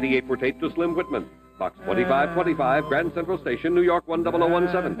 $9.98 for tape to Slim Whitman. Box 2525, Grand Central Station, New York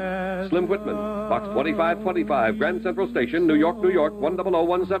 10017. Slim Whitman, Box 2525, Grand Central Station, New York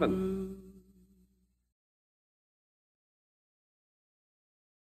 10017.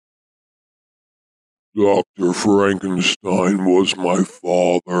 Dr. Frankenstein was my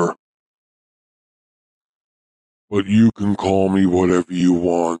father. But you can call me whatever you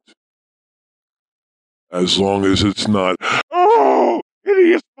want. As long as it's not, oh,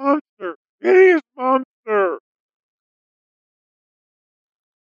 hideous monster, hideous monster.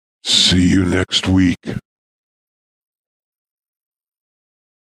 See you next week.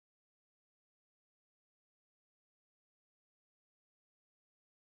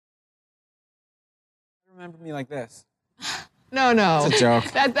 Remember me like this. No. It's a joke.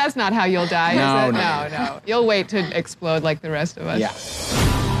 That's not how you'll die, No, is it? no. No. You'll wait to explode like the rest of us. Yeah.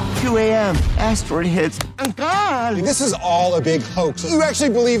 2 a.m. Asteroid hits. I'm gone. This is all a big hoax. You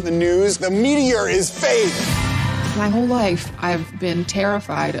actually believe the news? The meteor is fake. My whole life, I've been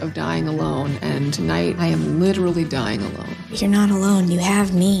terrified of dying alone, and tonight I am literally dying alone. You're not alone. You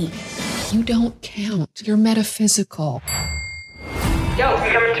have me. You don't count. You're metaphysical. Yo,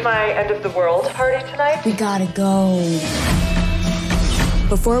 you coming to my end of the world party tonight? We gotta go.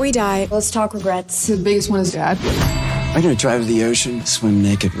 Before we die, let's talk regrets. The biggest one is Dad. I'm gonna drive to the ocean, swim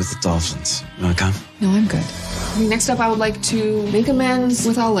naked with the dolphins. You wanna come? No, I'm good. Next up, I would like to make amends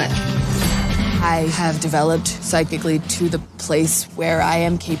with Ale. I have developed psychically to the place where I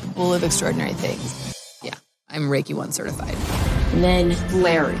am capable of extraordinary things. Yeah, I'm Reiki 1 certified. And then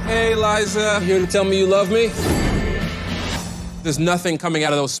Larry. Hey, Liza. Here to tell me you love me? There's nothing coming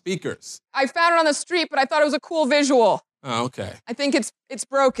out of those speakers. I found it on the street, but I thought it was a cool visual. Oh, okay. I think it's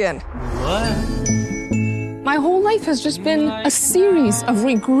broken. What? My whole life has just been a series of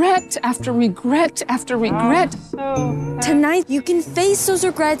regret after regret after regret. Tonight, you can face those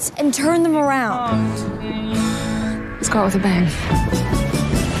regrets and turn them around. Let's go out with a bang.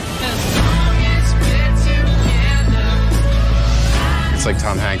 It's like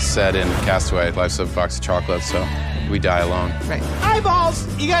Tom Hanks said in Castaway, life's a box of chocolates, so we die alone. Right. Eyeballs!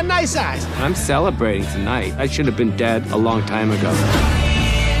 You got nice eyes. I'm celebrating tonight. I should have been dead a long time ago.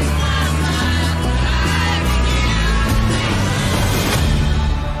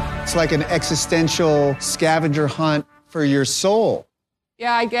 It's like an existential scavenger hunt for your soul.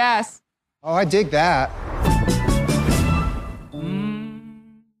 Yeah, I guess. Oh, I dig that.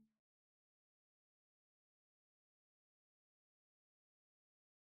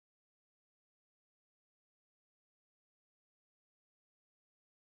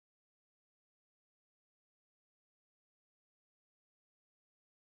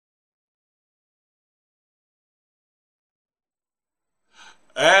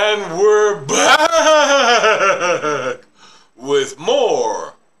 And we're back with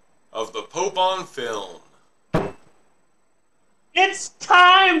more of the Pope on Film. It's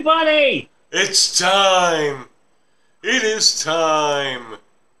time, buddy! It's time! It is time!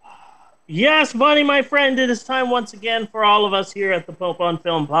 Yes, buddy, my friend, it is time once again for all of us here at the Pope on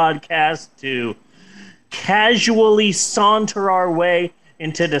Film podcast to casually saunter our way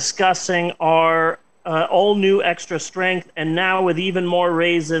into discussing our all-new Extra Strength, and now with even more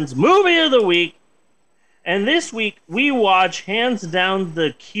raisins, Movie of the Week. And this week, we watch, hands down,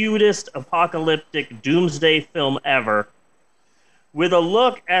 the cutest apocalyptic doomsday film ever, with a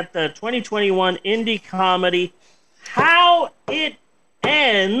look at the 2021 indie comedy How It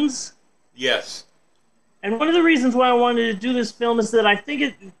Ends. Yes. And one of the reasons why I wanted to do this film is that I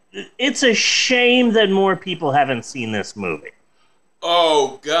think it's a shame that more people haven't seen this movie.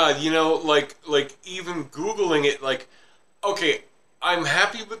 Oh God, like even Googling it, like, okay, I'm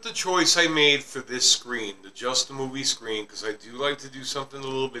happy with the choice I made for this screen, the Just the Movie screen, because I do like to do something a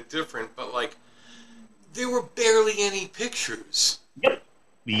little bit different, but like, there were barely any pictures.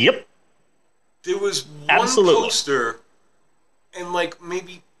 Yep. There was one Absolutely. poster and like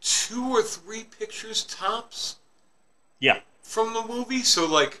maybe 2 or 3 pictures tops. Yeah. From the movie, so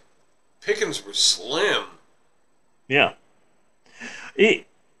like, pickings were slim. Yeah. This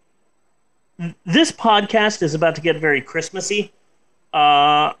podcast is about to get very Christmassy.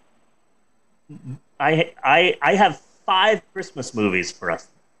 I have 5 Christmas movies for us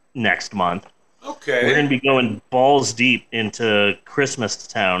next month. Okay. We're going to be going balls deep into Christmas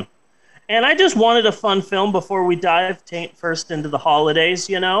town. And I just wanted a fun film before we dive first into the holidays,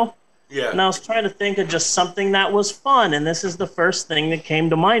 Yeah. And I was trying to think of just something that was fun, and this is the first thing that came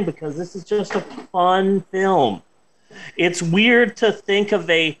to mind because this is just a fun film. It's weird to think of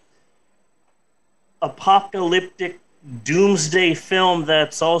a apocalyptic doomsday film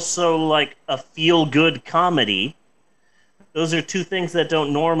that's also like a feel-good comedy. Those are 2 things that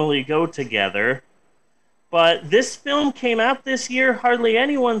don't normally go together. But this film came out this year, hardly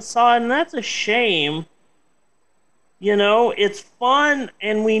anyone saw it, and that's a shame. It's fun,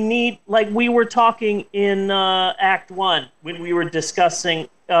 and we need, like we were talking in Act 1, when we were discussing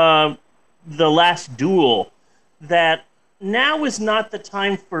The Last Duel, that now is not the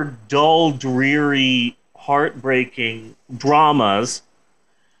time for dull, dreary, heartbreaking dramas.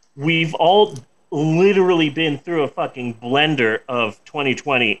 We've all literally been through a fucking blender of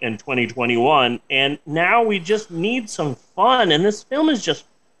 2020 and 2021, and now we just need some fun, and this film is just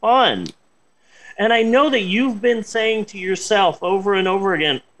fun. And I know that you've been saying to yourself over and over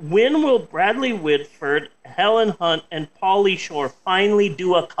again, when will Bradley Whitford, Helen Hunt, and Pauly Shore finally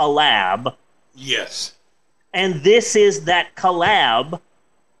do a collab? Yes. And this is that collab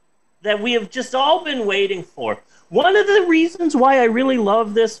that we have just all been waiting for. One of the reasons why I really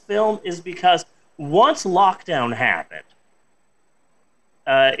love this film is because once lockdown happened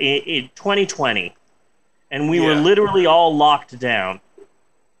in 2020, and we were literally all locked down,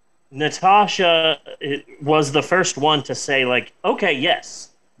 Natasha was the first one to say, like, okay, yes,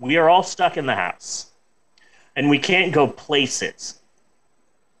 we are all stuck in the house, and we can't go places.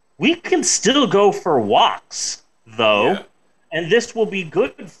 We can still go for walks, though, and this will be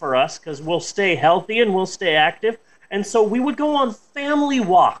good for us because we'll stay healthy and we'll stay active. And so we would go on family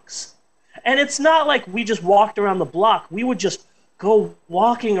walks. And it's not like we just walked around the block. We would just go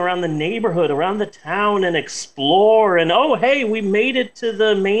walking around the neighborhood, around the town, and explore. And, oh, hey, we made it to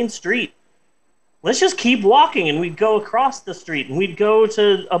the main street. Let's just keep walking. And we'd go across the street, and we'd go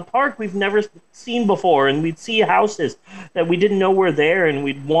to a park we've never seen before, and we'd see houses that we didn't know were there, and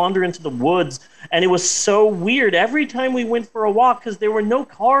we'd wander into the woods. And it was so weird every time we went for a walk because there were no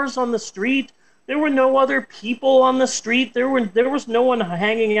cars on the street. There were no other people on the street. There was no one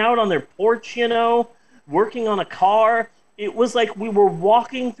hanging out on their porch, working on a car. It was like we were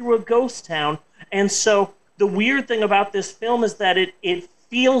walking through a ghost town. And so the weird thing about this film is that it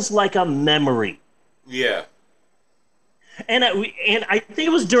feels like a memory. Yeah. And I think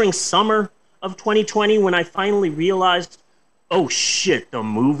it was during summer of 2020 when I finally realized, oh shit, the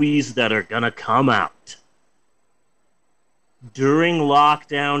movies that are gonna come out during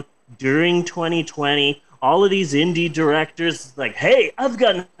lockdown, during 2020, all of these indie directors like, hey, I've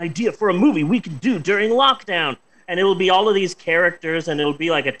got an idea for a movie we could do during lockdown. And it'll be all of these characters, and it'll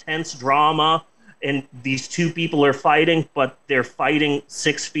be like a tense drama, and these 2 people are fighting, but they're fighting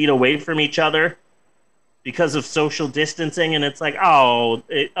 6 feet away from each other because of social distancing. And it's like,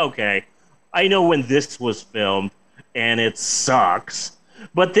 okay, I know when this was filmed, and it sucks.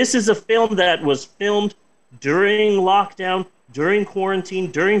 But this is a film that was filmed during lockdown, during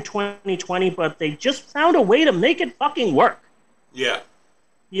quarantine, during 2020, but they just found a way to make it fucking work. Yeah.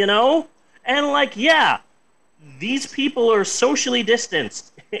 And like, these people are socially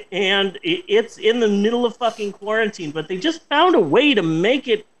distanced, and it's in the middle of fucking quarantine, but they just found a way to make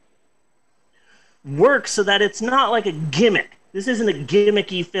it work so that it's not like a gimmick. This isn't a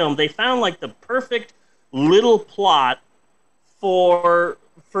gimmicky film. They found like the perfect little plot for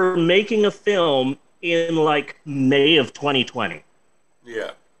making a film in like May of 2020.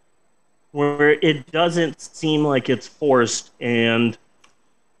 Yeah. Where it doesn't seem like it's forced, and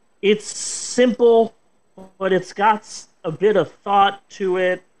it's simple, but it's got a bit of thought to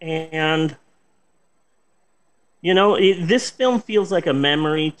it, and this film feels like a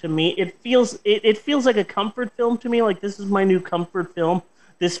memory to me. It feels like a comfort film to me. Like, this is my new comfort film.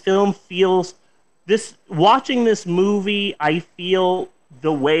 This film feels Watching this movie, I feel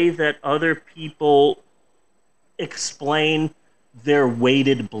the way that other people explain their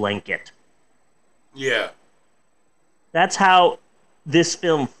weighted blanket. Yeah. That's how this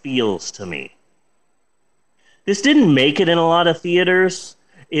film feels to me. This didn't make it in a lot of theaters.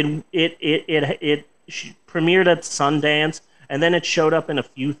 It premiered at Sundance, and then it showed up in a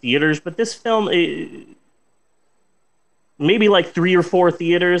few theaters. But this film, maybe like 3 or 4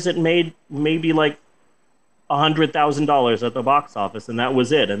 theaters, it made maybe like $100,000 at the box office, and that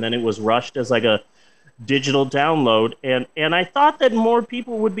was it. And then it was rushed as like a digital download. And I thought that more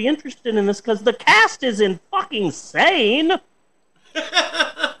people would be interested in this because the cast is fucking insane.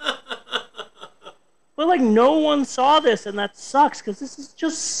 But like no one saw this, and that sucks because this is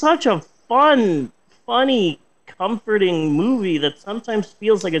just such a fun, funny, comforting movie that sometimes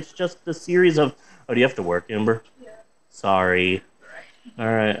feels like it's just a series of, oh, do you have to work, Amber? Yeah. Sorry. All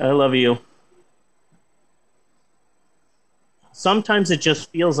right, I love you. Sometimes it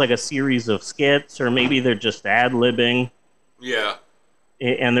just feels like a series of skits, or maybe they're just ad-libbing. Yeah.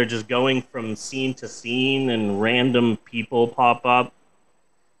 And they're just going from scene to scene, and random people pop up.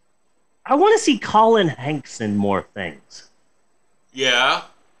 I want to see Colin Hanks in more things. Yeah.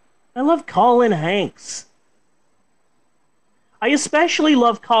 I love Colin Hanks. I especially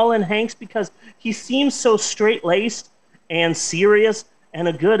love Colin Hanks because he seems so straight-laced and serious and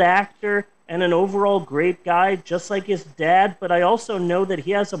a good actor and an overall great guy, just like his dad. But I also know that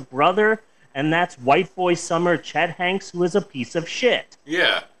he has a brother, and that's White Boy Summer Chet Hanks, who is a piece of shit.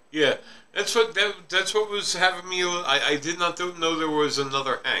 Yeah, yeah. That's what was having me. I did not know there was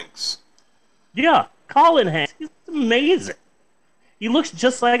another Hanks. Yeah, Colin Hanks. He's amazing. He looks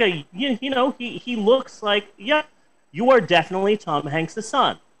just like he looks like, yeah, you are definitely Tom Hanks'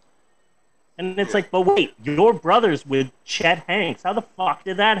 son. And it's like, but wait, your brother's with Chet Hanks. How the fuck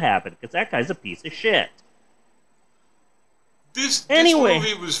did that happen? Because that guy's a piece of shit. This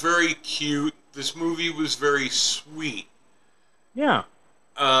movie was very cute. This movie was very sweet. Yeah.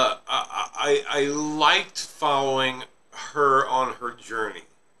 I liked following her on her journey,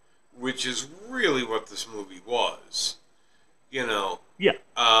 which is really what this movie was. You know. Yeah.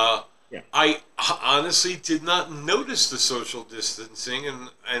 Yeah. I honestly did not notice the social distancing,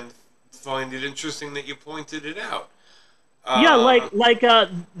 and find it interesting that you pointed it out.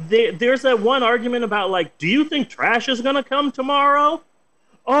 There's that one argument about, like, do you think trash is going to come tomorrow?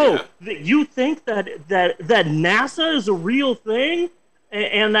 Oh, yeah. You think that NASA is a real thing?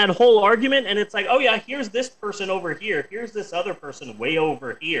 And that whole argument, and it's like, oh yeah, here's this person over here, here's this other person way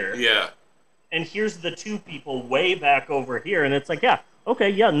over here. Yeah. And here's the 2 people way back over here, and it's like, yeah, okay,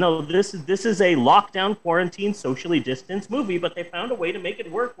 yeah, no, this is a lockdown, quarantine, socially distanced movie, but they found a way to make it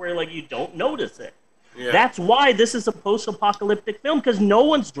work where, like, you don't notice it. Yeah. That's why this is a post-apocalyptic film, because no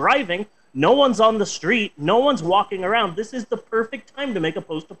one's driving, no one's on the street, no one's walking around. This is the perfect time to make a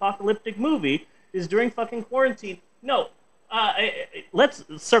post-apocalyptic movie, is during fucking quarantine. No, let's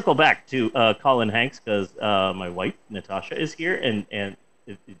circle back to Colin Hanks, because my wife, Natasha, is here, and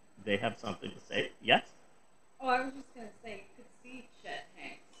they have something to say. Yes? Oh, I was just going to say, you could see Chet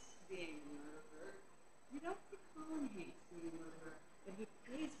Hanks being murdered. You don't see Colin Hanks being murdered, but he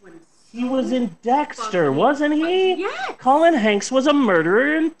plays one so He was in Dexter, wasn't he? Yes. Colin Hanks was a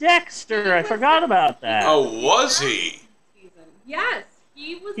murderer in Dexter. I forgot about that. Oh, was he? Yes,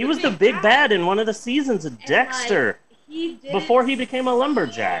 he was. He was the big bad in one of the seasons of Dexter. He did before he became a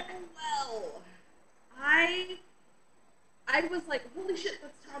lumberjack. Well, I was like, holy shit,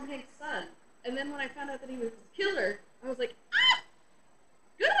 that's Tom Hanks' son. And then when I found out that he was the killer, I was like,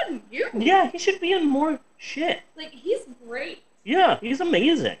 good on you. Yeah, he should be in more shit. Like, he's great. Yeah, he's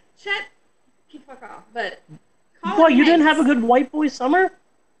amazing. Chet, can fuck off. But What, you didn't have a good White Boy Summer?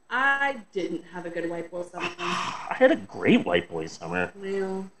 I didn't have a good White Boy Summer. I had a great White Boy Summer.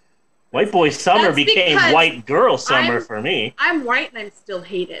 Well, White Boy Summer became White Girl Summer for me. I'm white and I'm still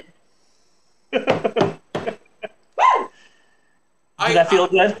hated. Did that feel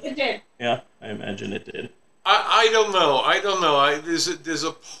good? It did. Yeah, I imagine it did. I don't know. There's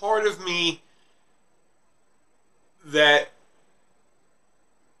a part of me that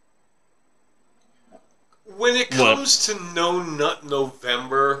when it comes to No Nut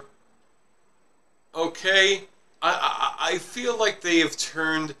November, okay, I feel like they have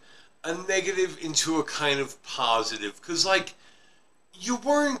turned a negative into a kind of positive. Because, like, you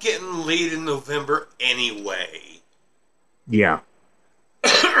weren't getting laid in November anyway. Yeah.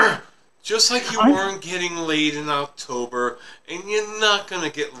 Just like you weren't getting laid in October, and you're not going to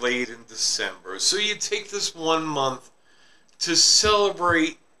get laid in December. So you take this 1 month to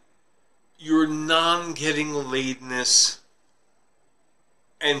celebrate your non-getting laidness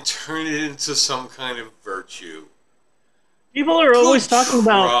and turn it into some kind of virtue. People are always talking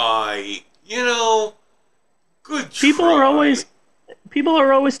about. Try. You know, good People try. are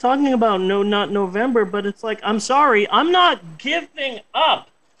always talking about No Nut November, but it's like, I'm sorry, I'm not giving up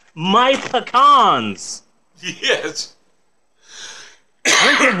my pecans. Yes. I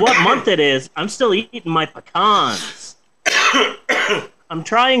don't care what month it is, I'm still eating my pecans. I'm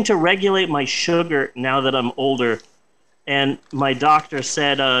trying to regulate my sugar now that I'm older, and my doctor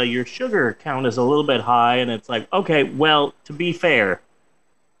said, your sugar count is a little bit high, and it's like, okay, well, to be fair,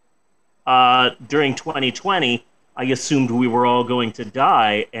 during 2020, I assumed we were all going to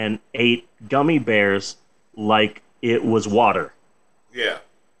die and ate gummy bears like it was water. Yeah.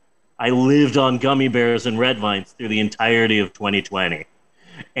 I lived on gummy bears and red vines through the entirety of 2020.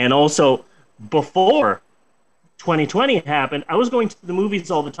 And also, before 2020 happened, I was going to the movies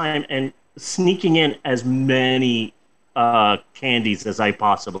all the time and sneaking in as many candies as I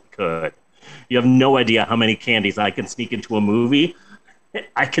possibly could. You have no idea how many candies I can sneak into a movie.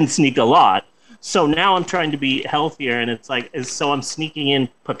 I can sneak a lot. So now I'm trying to be healthier, and it's like, so I'm sneaking in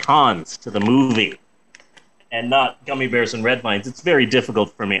pecans to the movie and not gummy bears and red vines. It's very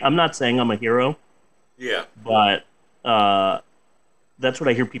difficult for me. I'm not saying I'm a hero. Yeah. But that's what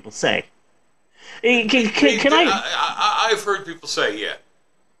I hear people say. Can I? I've heard people say,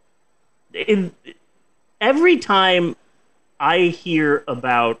 yeah. Every time I hear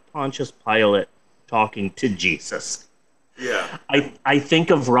about Pontius Pilate talking to Jesus, yeah, I think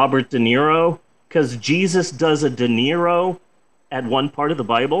of Robert De Niro, because Jesus does a De Niro at one part of the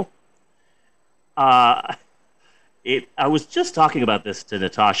Bible. I was just talking about this to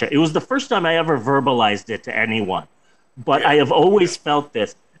Natasha. It was the first time I ever verbalized it to anyone, but I have always felt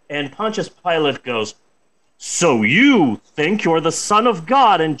this. And Pontius Pilate goes, "So you think you're the Son of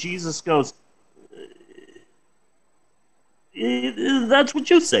God?" And Jesus goes, "That's what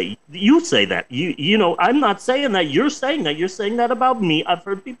you say. You say that. You know, I'm not saying that. You're saying that. You're saying that about me. I've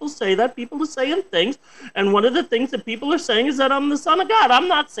heard people say that. People are saying things. And one of the things that people are saying is that I'm the Son of God. I'm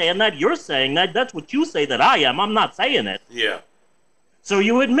not saying that. You're saying that. That's what you say that I am. I'm not saying it." Yeah. So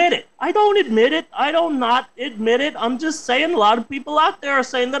you admit it. I don't admit it. I don't not admit it. I'm just saying a lot of people out there are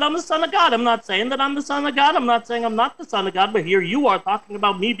saying that I'm the Son of God. I'm not saying that I'm the Son of God. I'm not saying I'm not the Son of God. But here you are talking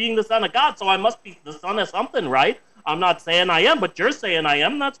about me being the Son of God. So I must be the Son of something, right? I'm not saying I am, but you're saying I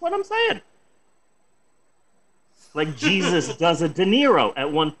am. That's what I'm saying. Like Jesus does a De Niro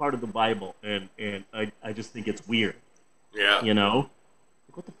at one part of the Bible, and I just think it's weird. Yeah. You know?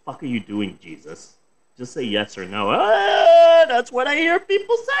 Like, what the fuck are you doing, Jesus? Just say yes or no. That's what I hear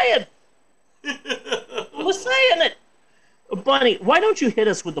people saying. People are saying it. Bunny, why don't you hit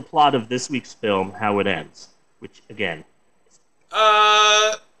us with the plot of this week's film, how it ends? Which, again...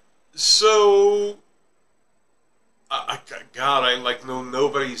 So... God, I know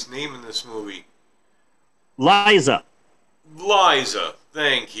nobody's name in this movie. Liza,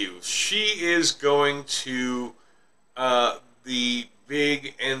 thank you. She is going to the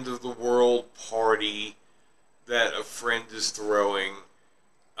big end of the world party that a friend is throwing,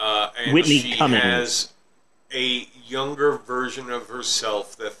 and Whitney she Cummings. has a younger version of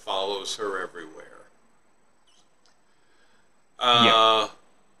herself that follows her everywhere.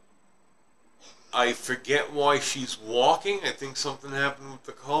 I forget why she's walking. I think something happened with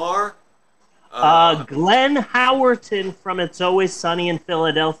the car. Glenn Howerton from It's Always Sunny in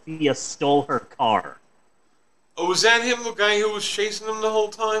Philadelphia stole her car. Oh, was that him, the guy who was chasing him the whole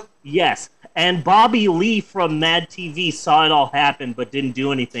time? Yes, and Bobby Lee from Mad TV saw it all happen but didn't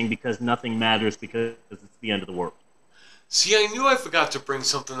do anything because nothing matters because it's the end of the world. See, I knew I forgot to bring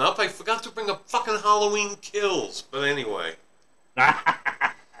something up. I forgot to bring up fucking Halloween Kills. But anyway.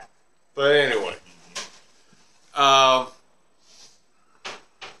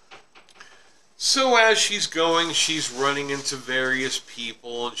 So as she's going, she's running into various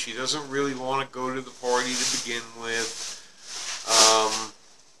people, and she doesn't really want to go to the party to begin with.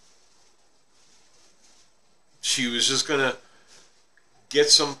 She was just going to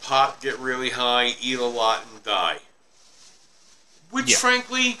get some pot, get really high, eat a lot, and die. Which,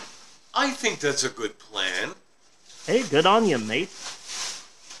 frankly, I think that's a good plan. Hey, good on you, mate.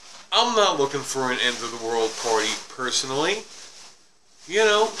 I'm not looking for an end-of-the-world party, personally. You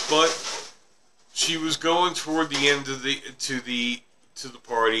know, but she was going toward the end of the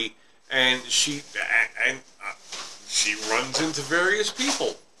party, and she runs into various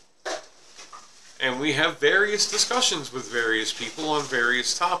people. And we have various discussions with various people on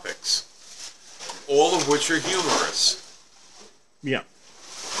various topics, all of which are humorous. Yeah.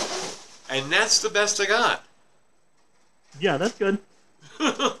 And that's the best I got. Yeah, that's good.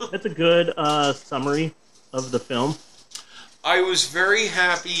 That's a good summary of the film. I was very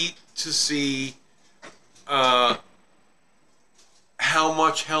happy to see how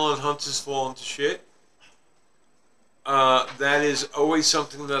much Helen Hunt has fallen to shit. That is always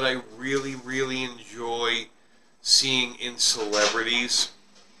something that I really, really enjoy seeing in celebrities.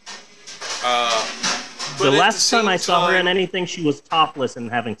 The last time I saw her in anything, she was topless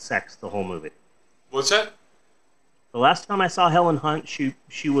and having sex the whole movie. What's that? The last time I saw Helen Hunt, she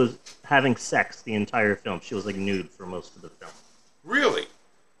was having sex the entire film. She was like nude for most of the film. Really?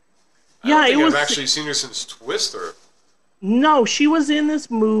 Yeah, I don't think I've actually seen her since Twister. No, she was in this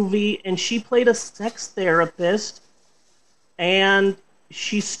movie and she played a sex therapist, and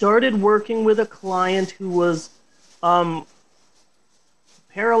she started working with a client who was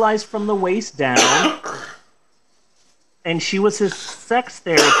paralyzed from the waist down. And she was his sex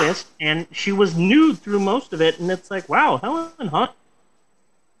therapist, and she was nude through most of it. And it's like, wow, Helen Hunt,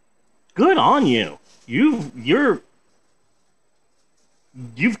 good on you. You've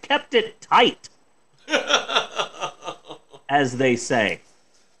kept it tight, as they say.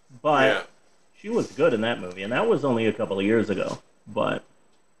 But she was good in that movie, and that was only a couple of years ago. But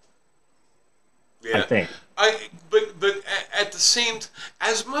I think. But at the same time,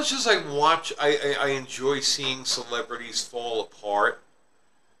 as much as I watch, I enjoy seeing celebrities fall apart.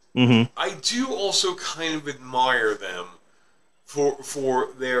 Mm-hmm. I do also kind of admire them for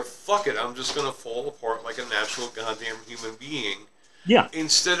their fuck it, I'm just gonna fall apart like a natural goddamn human being. Yeah.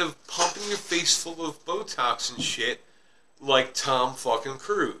 Instead of pumping your face full of Botox and shit like Tom fucking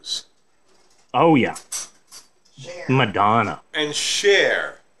Cruise. Oh yeah. Madonna. And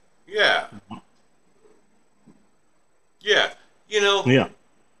Cher. Yeah. Yeah, you know,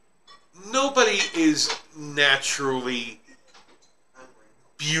 nobody is naturally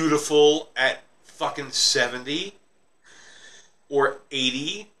beautiful at fucking 70 or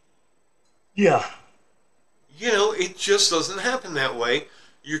 80. Yeah. You know, it just doesn't happen that way.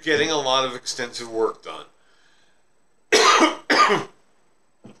 You're getting a lot of extensive work done.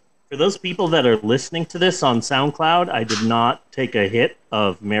 For those people that are listening to this on SoundCloud, I did not take a hit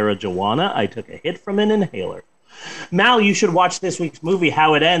of marijuana. I took a hit from an inhaler. Mal, you should watch this week's movie,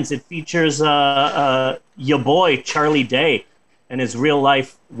 How It Ends. It features your boy, Charlie Day, and his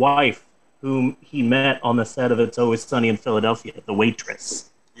real-life wife, whom he met on the set of It's Always Sunny in Philadelphia, the waitress.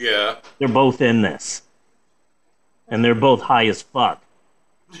 Yeah. They're both in this. And they're both high as fuck.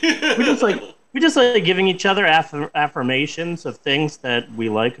 We're just like giving each other affirmations of things that we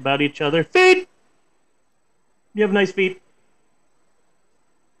like about each other. Feet! You have nice feet.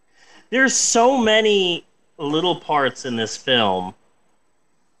 There's so many little parts in this film.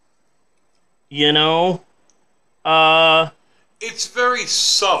 You know? It's very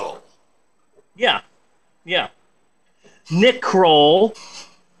subtle. Yeah. Yeah. Nick Kroll,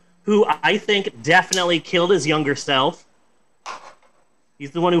 who I think definitely killed his younger self.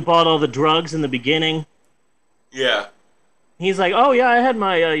 He's the one who bought all the drugs in the beginning. Yeah. He's like, oh yeah, I had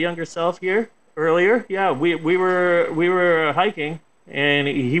my younger self here earlier. Yeah, we were hiking, and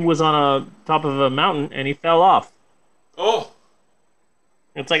he was on a top of a mountain, and he fell off. Oh.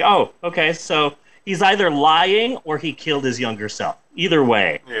 It's like, oh, okay, so he's either lying or he killed his younger self. Either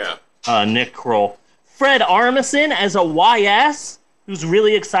way. Yeah. Nick Kroll. Fred Armisen as a YS who's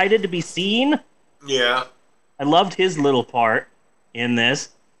really excited to be seen. Yeah. I loved his little part in this.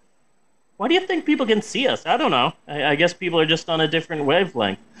 Why do you think people can see us? I don't know. I guess people are just on a different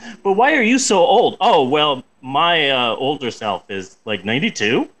wavelength. But why are you so old? Oh, well, my older self is like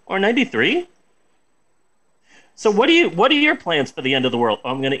 92 or 93. So what are your plans for the end of the world? Oh,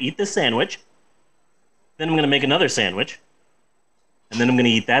 I'm going to eat this sandwich. Then I'm going to make another sandwich. And then I'm going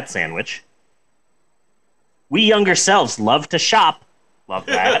to eat that sandwich. We younger selves love to shop. Love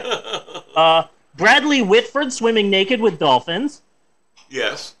that. Bradley Whitford swimming naked with dolphins.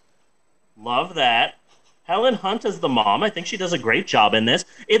 Yes. Love that. Helen Hunt as the mom. I think she does a great job in this.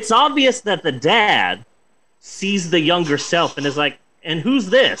 It's obvious that the dad sees the younger self and is like, and who's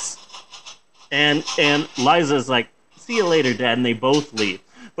this? And Liza's like, see you later, Dad, and they both leave.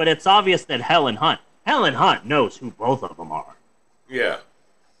 But it's obvious that Helen Hunt knows who both of them are. Yeah.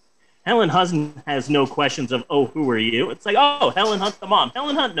 Helen Hunt has no questions of, oh, who are you? It's like, oh, Helen Hunt's the mom.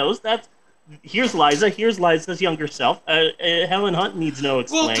 Helen Hunt knows that's... Here's Liza's younger self. Helen Hunt needs no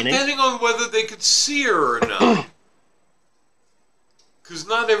explaining. Well, depending on whether they could see her or not. Because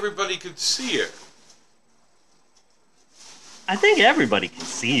not everybody could see her. I think everybody can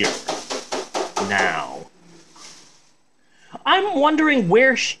see her now. I'm wondering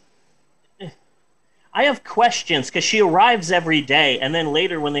where she... I have questions, because she arrives every day, and then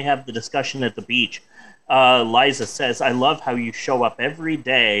later when they have the discussion at the beach, Liza says, I love how you show up every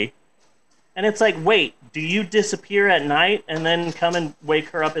day. And it's like, wait, do you disappear at night and then come and wake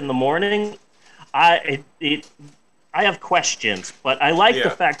her up in the morning? I have questions, but I like the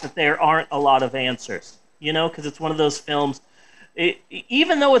fact that there aren't a lot of answers. You know, because it's one of those films.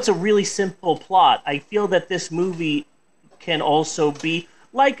 Even though it's a really simple plot, I feel that this movie can also be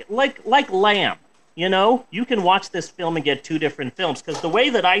like Lamb. You know, you can watch this film and get two different films, because the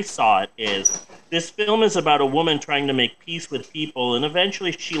way that I saw it is this film is about a woman trying to make peace with people, and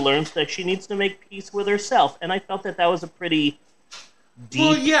eventually she learns that she needs to make peace with herself. And I felt that was a pretty deep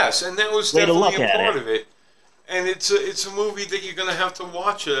well, yes, and that was way to look definitely a at part it. of it. And it's a movie that you're going to have to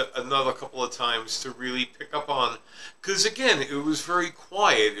watch another couple of times to really pick up on, because again, it was very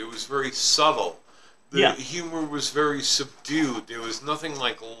quiet, it was very subtle. The humor was very subdued. There was nothing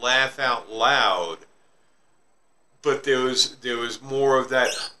like laugh out loud, but there was more of that.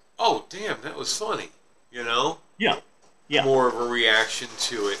 Oh, damn, that was funny, you know? Yeah. More of a reaction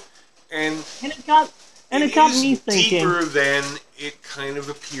to it, and it got me thinking. Deeper than it kind of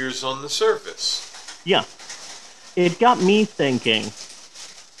appears on the surface. Yeah. It got me thinking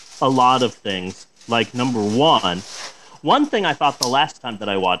a lot of things. Like, number one thing I thought the last time that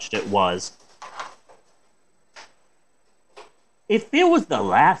I watched it was, if it was the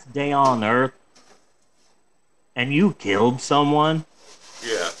last day on Earth and you killed someone,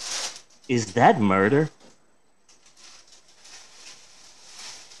 is that murder?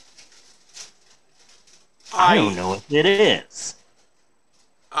 I don't know if it is.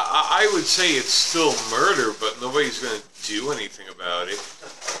 I would say it's still murder, but nobody's going to do anything about it.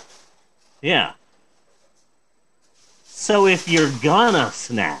 Yeah. So if you're gonna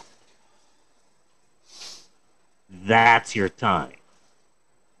snap, that's your time.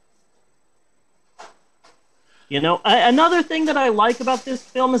 You know, another thing that I like about this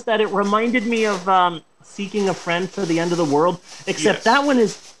film is that it reminded me of Seeking a Friend for the End of the World, except that one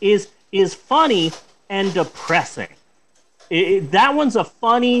is funny and depressing. That one's a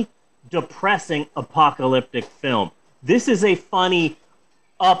funny, depressing, apocalyptic film. This is a funny,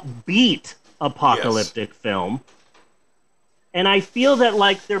 upbeat apocalyptic film. And I feel that,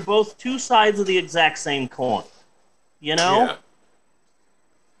 like, they're both two sides of the exact same coin. You know? Yeah.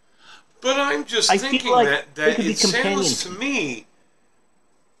 But I'm just thinking like that it sounds to me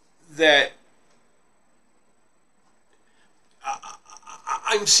that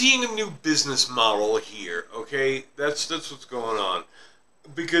I'm seeing a new business model here, okay? That's what's going on.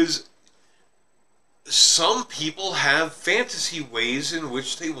 Because some people have fantasy ways in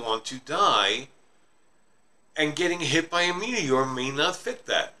which they want to die, and getting hit by a meteor may not fit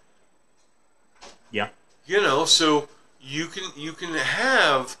that. Yeah. You know, so you can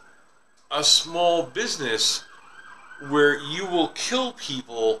have a small business where you will kill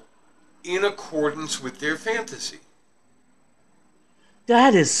people in accordance with their fantasy.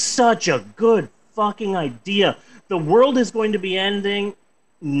 That is such a good fucking idea. The world is going to be ending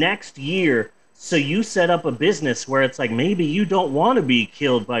next year, so you set up a business where it's like, maybe you don't want to be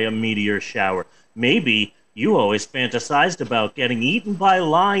killed by a meteor shower. Maybe you always fantasized about getting eaten by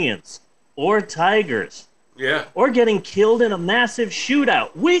lions or tigers. Yeah. Or getting killed in a massive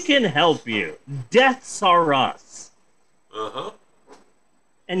shootout. We can help you. Deaths are us. Uh-huh.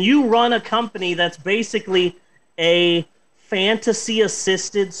 And you run a company that's basically a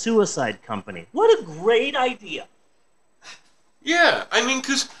fantasy-assisted suicide company. What a great idea. Yeah, I mean,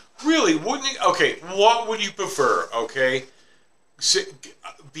 because really, wouldn't it... Okay, what would you prefer, okay?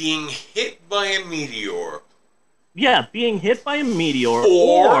 Being hit by a meteor. Yeah, being hit by a meteor.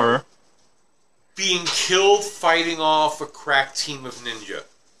 Or being killed fighting off a crack team of ninja.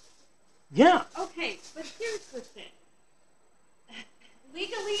 Yeah. Okay, but here's the thing.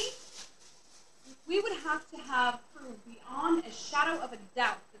 Legally, we would have to have proof beyond a shadow of a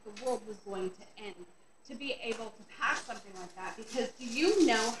doubt that the world was going to end to be able to pass something like that. Because do you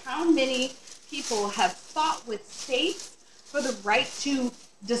know how many people have fought with states for the right to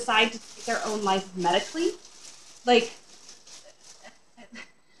decide to take their own life medically? Like,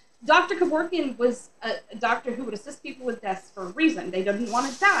 Dr. Kevorkian was a doctor who would assist people with deaths for a reason. They didn't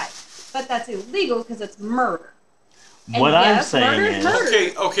want to die. But that's illegal because it's murder. And what I'm saying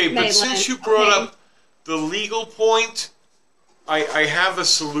is... Okay, but since you brought up the legal point, I have a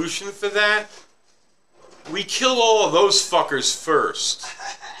solution for that. We kill all of those fuckers first.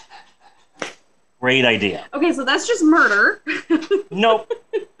 Great idea. Okay, so that's just murder. Nope.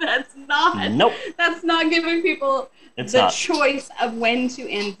 That's not. Nope. That's not giving people the choice of when to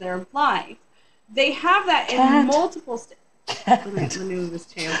end their life. They have that in multiple states. Let me move this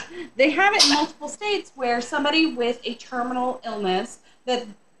tail. They have it in multiple states where somebody with a terminal illness that,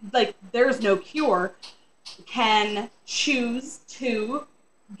 like, there's no cure can choose to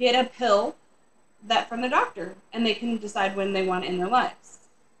get a pill that from the doctor, and they can decide when they want to end their lives.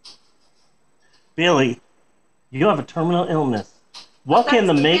 Billy, you have a terminal illness. What can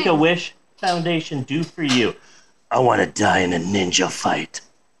the the thing. Make-A-Wish Foundation do for you? I want to die in a ninja fight.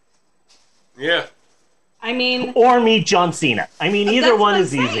 Yeah. I mean... Or meet John Cena. I mean, either one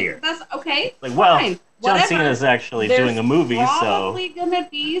is easier. That's okay. Like, well, fine. John Whatever. Cena is actually doing a movie, There's so... probably going to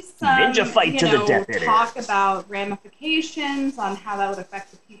be some, Ninja fight to the death it talk is. about ramifications on how that would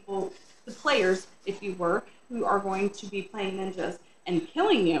affect the people, the players, if you were, who are going to be playing ninjas and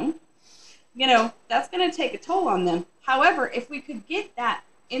killing you. You know, that's going to take a toll on them. However, if we could get that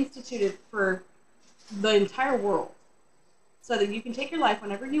instituted for the entire world, so that you can take your life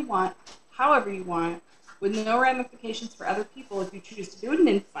whenever you want, however you want, with no ramifications for other people if you choose to do a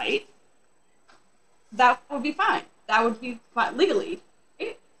ninja fight, that would be fine. That would be fine legally.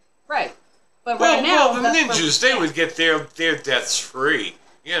 Right. But right now... the ninjas, they would get their deaths free,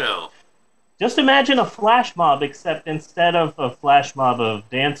 you know. Just imagine a flash mob, except instead of a flash mob of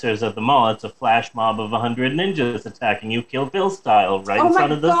dancers at the mall, it's a flash mob of 100 ninjas attacking you, Kill Bill style, right in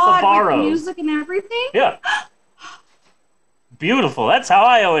front of the Sbarro. With music and everything? Yeah. Beautiful. That's how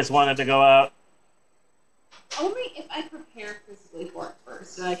I always wanted to go out. Only if I prepare physically for it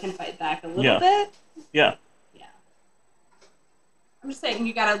first, so I can fight back a little bit. Yeah. Yeah. I'm just saying,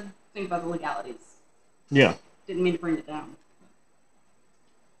 you gotta think about the legalities. Yeah. Didn't mean to bring it down.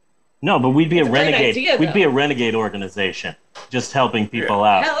 No, but we'd be a It's a great renegade. idea, We'd be a though. renegade organization, just helping people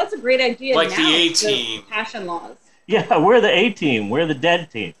out. Hell, that's a great idea. Like now, the A-Team. Passion laws. Yeah, we're the A-Team. We're the dead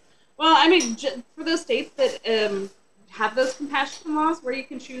team. Well, I mean, for those states that have those compassion laws where you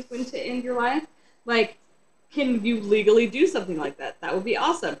can choose when to end your life, like, can you legally do something like that? That would be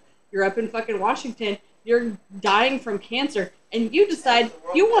awesome. You're up in fucking Washington, you're dying from cancer, and you decide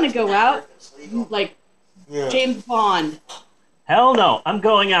you want to go out like James Bond. Hell no, I'm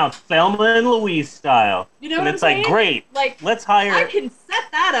going out Thelma and Louise style. You know and what it's I'm like, saying? great, Like, let's hire... I can set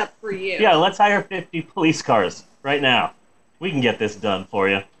that up for you. Yeah, let's hire 50 police cars right now. We can get this done for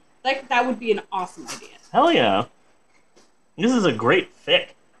you. Like, that would be an awesome idea. Hell yeah. This is a great fic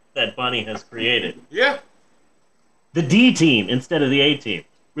that Bunny has created. Yeah. The D team instead of the A team.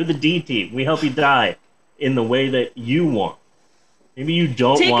 We're the D team. We help you die in the way that you want. Maybe you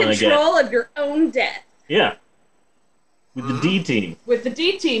don't want to get... Take control of your own death. Yeah. With the D team. With the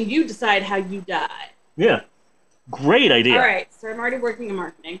D team, you decide how you die. Yeah. Great idea. All right, so I'm already working in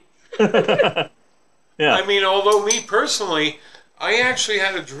marketing. Yeah. I mean, although me personally, I actually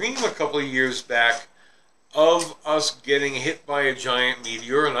had a dream a couple of years back of us getting hit by a giant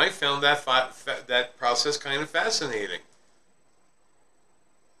meteor, and I found that that process kind of fascinating.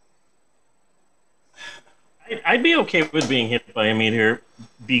 I'd be okay with being hit by a meteor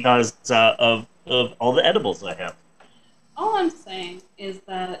because of all the edibles I have. All I'm saying is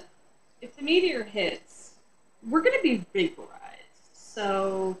that if the meteor hits, we're going to be vaporized.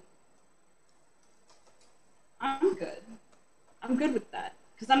 So I'm good. I'm good with that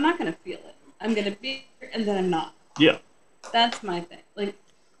because I'm not going to feel it. I'm going to be here and then I'm not. Yeah. That's my thing. Like,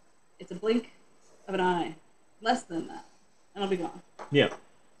 it's a blink of an eye. Less than that. And I'll be gone. Yeah.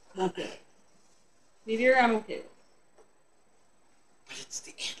 Won't do it. Meteor, I'm okay with. But it's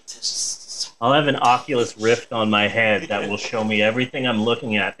the antithesis. I'll have an Oculus Rift on my head that will show me everything I'm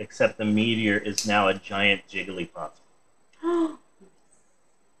looking at, except the meteor is now a giant Jigglypuff.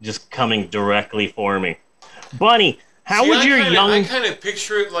 Just coming directly for me. Bunny, how would your I kind of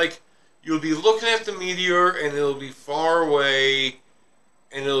picture it like you'll be looking at the meteor and it'll be far away,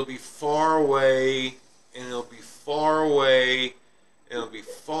 and it'll be far away, and it'll be far away, and it'll be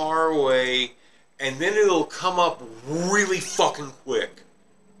far away, and then it'll come up really fucking quick.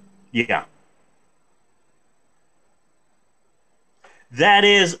 Yeah. That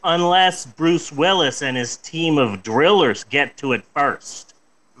is, unless Bruce Willis and his team of drillers get to it first.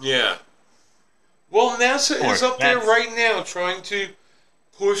 Yeah. Well, NASA is up there that's- right now trying to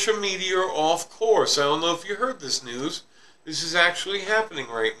push a meteor off course. I don't know if you heard this news. This is actually happening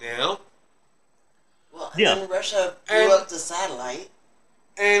right now. Well, Yeah. then Russia blew up the satellite.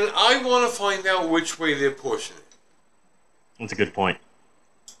 And I want to find out which way they're pushing it. That's a good point.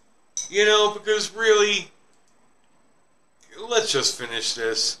 You know, because really, let's just finish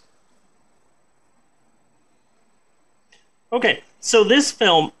this. Okay, so this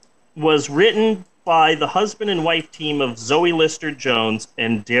film was written by the husband and wife team of Zoe Lister-Jones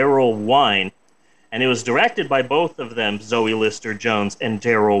and Daryl Wine, and it was directed by both of them, Zoe Lister-Jones and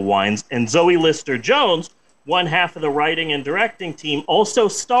Daryl Wines. And Zoe Lister-Jones, one half of the writing and directing team, also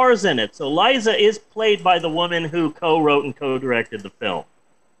stars in it. So Liza is played by the woman who co-wrote and co-directed the film.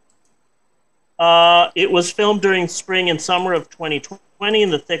 It was filmed during spring and summer of 2020 in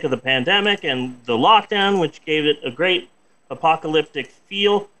the thick of the pandemic and the lockdown, which gave it a great apocalyptic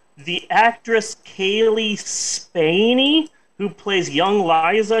feel. The actress Kaylee Spaney, who plays young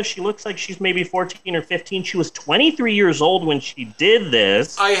Liza, she looks like she's maybe 14 or 15. She was 23 years old when she did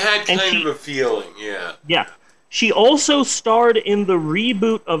this. I had kind of a feeling, yeah. Yeah. She also starred in the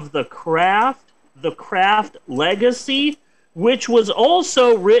reboot of The Craft Legacy, which was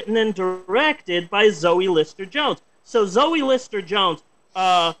also written and directed by Zoe Lister-Jones. So Zoe Lister-Jones,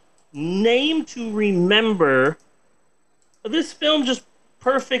 name to remember, this film just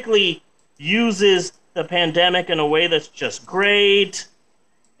perfectly uses the pandemic in a way that's just great.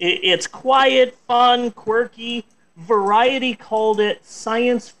 It's quiet, fun, quirky. Variety called it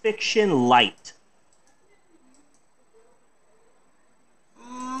science fiction light.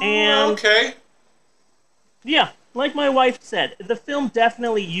 And okay. Yeah, like my wife said, the film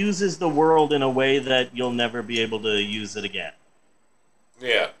definitely uses the world in a way that you'll never be able to use it again.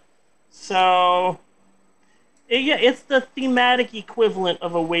 Yeah. So, yeah, it's the thematic equivalent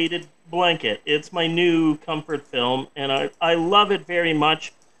of a weighted blanket. It's my new comfort film, and I love it very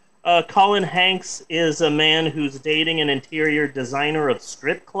much. Colin Hanks is a man who's dating an interior designer of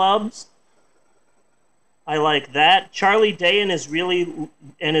strip clubs. I like that. Charlie Day and his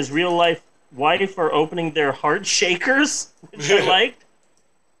real life wife are opening their heart shakers, which I liked.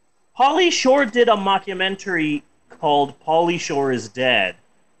 Pauly Shore did a mockumentary called Pauly Shore is Dead.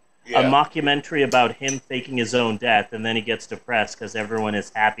 Yeah. A mockumentary about him faking his own death, and then he gets depressed because everyone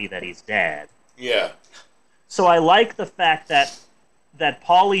is happy that he's dead. Yeah. So I like the fact that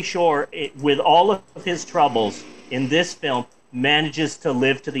Pauly Shore, with all of his troubles in this film, manages to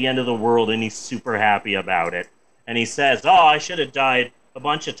live to the end of the world, and he's super happy about it. And he says, "Oh, I should have died a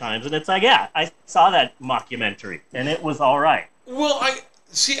bunch of times." And it's like, yeah, I saw that mockumentary, and it was all right. Well,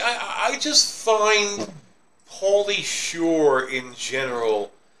 I just find Pauly Shore in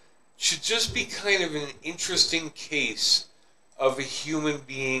general should just be kind of an interesting case of a human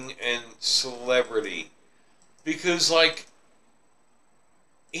being and celebrity. Because, like,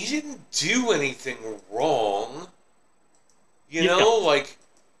 he didn't do anything wrong. You know, like,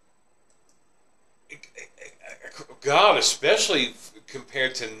 God, especially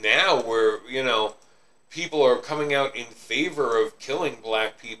compared to now where, you know, people are coming out in favor of killing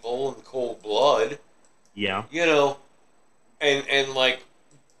black people in cold blood. Yeah. You know, and like,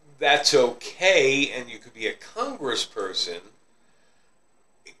 that's okay, and you could be a congressperson.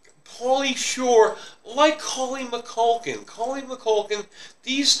 Pauly Shore, like Colleen McCulkin,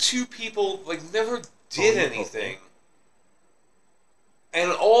 these two people, like, never did anything.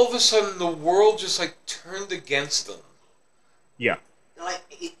 And all of a sudden, the world just, like, turned against them. Yeah. They're like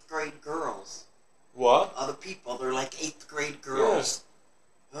 8th grade girls. What? Other people, they're like 8th grade girls.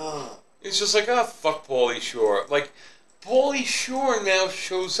 Yeah. It's just like, fuck Pauly Shore. Like, Pauly Shore now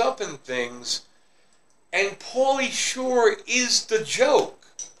shows up in things, and Pauly Shore is the joke.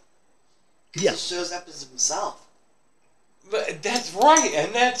 He just shows up as himself. But that's right,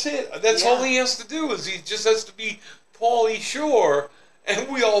 and that's it. That's all he has to do, is he just has to be Pauly Shore,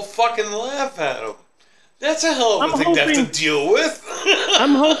 and we all fucking laugh at him. That's a hell of a thing to have to deal with.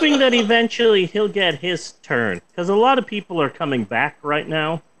 I'm hoping that eventually he'll get his turn, because a lot of people are coming back right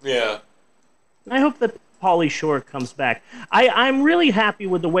now. Yeah. I hope that Pauly Shore comes back. I'm really happy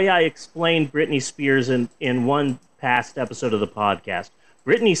with the way I explained Britney Spears in one past episode of the podcast.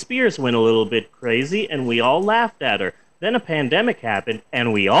 Britney Spears went a little bit crazy, and we all laughed at her. Then a pandemic happened,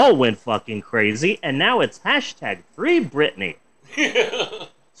 and we all went fucking crazy, and now it's #Free Britney.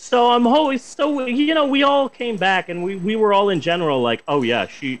 So I'm always we all came back, and we were all in general like, oh yeah,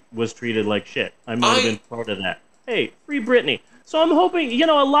 she was treated like shit. I might have been part of that. Hey, free Britney. So I'm hoping,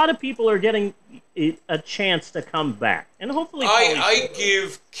 a lot of people are getting a chance to come back, and hopefully. I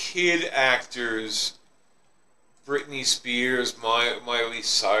give kid actors, Britney Spears, Miley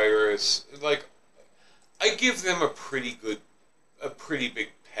Cyrus, like, I give them a pretty big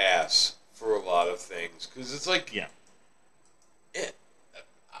pass for a lot of things, because it's like,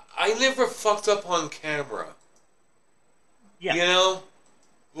 I never fucked up on camera. Yeah. You know?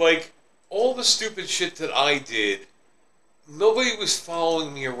 Like, all the stupid shit that I did, nobody was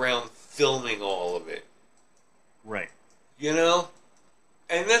following me around filming all of it. Right. You know?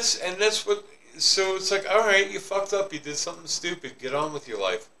 And that's what, so it's like, alright, you fucked up, you did something stupid, get on with your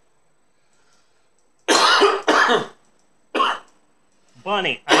life.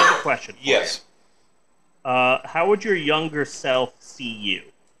 Bunny, I have a question for Yes. you. How would your younger self see you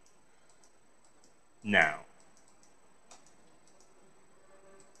now?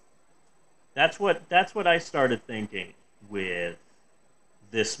 That's what I started thinking with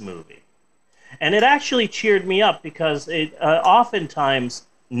this movie. And it actually cheered me up because it oftentimes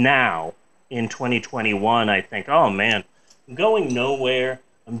now in 2021, I think, oh man, I'm going nowhere.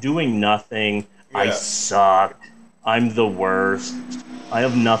 I'm doing nothing. I suck. I'm the worst. I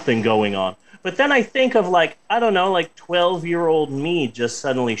have nothing going on. But then I think of like, I don't know, like 12-year-old me just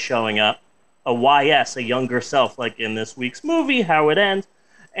suddenly showing up, a YS, a younger self, like in this week's movie, How It Ends,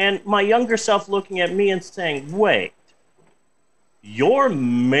 and my younger self looking at me and saying, wait, you're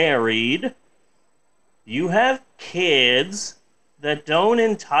married, you have kids that don't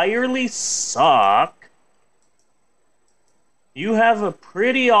entirely suck, you have a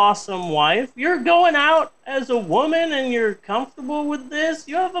pretty awesome wife, you're going out as a woman and you're comfortable with this,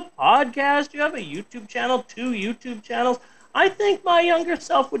 you have a podcast, you have a YouTube channel, 2 YouTube channels. I think my younger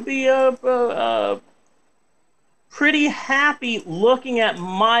self would be pretty happy looking at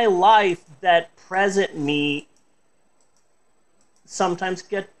my life that present me sometimes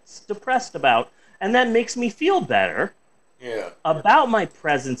gets depressed about. And that makes me feel better about my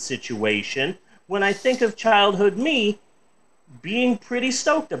present situation when I think of childhood me being pretty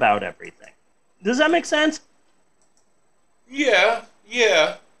stoked about everything. Does that make sense? Yeah.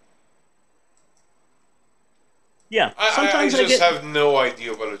 Yeah. Sometimes I just have no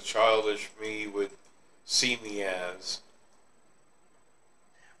idea what a childish me would see me as.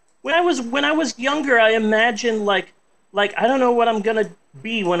 When I was younger, I imagined like I don't know what I'm gonna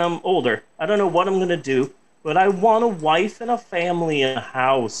be when I'm older. I don't know what I'm gonna do, but I want a wife and a family and a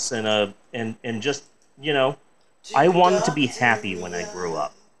house and just, you know, I wanted to be happy when I grew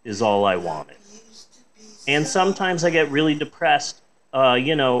up is all I wanted. And sometimes I get really depressed,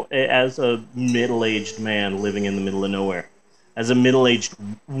 you know, as a middle-aged man living in the middle of nowhere, as a middle-aged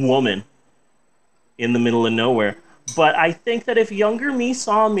woman in the middle of nowhere. But I think that if younger me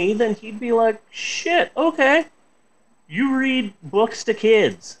saw me, then he'd be like, shit, okay. You read books to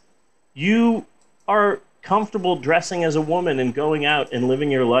kids. You are comfortable dressing as a woman and going out and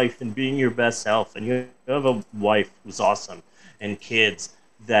living your life and being your best self. And you have a wife who's awesome and kids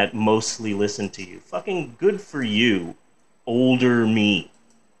that mostly listen to you. Fucking good for you, older me.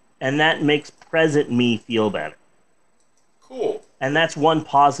 And that makes present me feel better. Cool. And that's one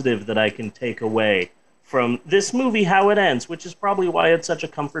positive that I can take away from this movie, How It Ends, which is probably why it's such a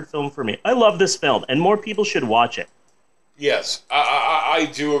comfort film for me. I love this film, and more people should watch it. Yes, I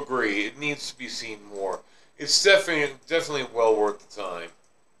do agree. It needs to be seen more. It's definitely well worth the time.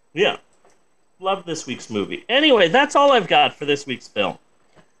 Yeah. Love this week's movie. Anyway, that's all I've got for this week's film.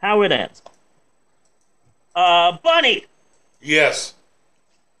 How It Ends. Bunny! Yes.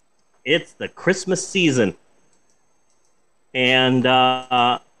 It's the Christmas season. And,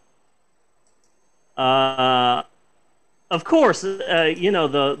 of course, you know,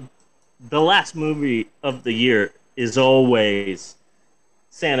 the last movie of the year is always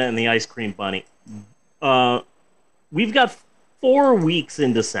Santa and the Ice Cream Bunny. We've got 4 weeks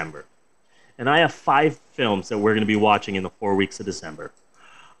in December, and I have 5 films that we're going to be watching in the 4 weeks of December.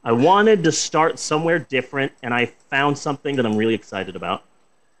 I wanted to start somewhere different, and I found something that I'm really excited about,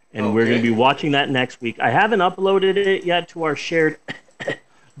 and we're going to be watching that next week. I haven't uploaded it yet to our shared,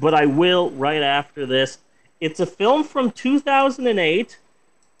 but I will right after this. It's a film from 2008.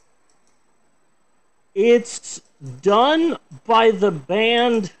 It's done by the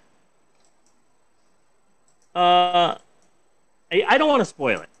band. I don't want to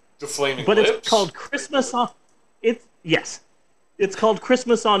spoil it. The Flaming but Lips? It's called Christmas on. It's called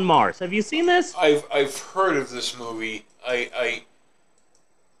Christmas on Mars. Have you seen this? I've heard of this movie.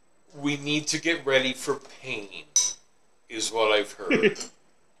 We need to get ready for pain, is what I've heard.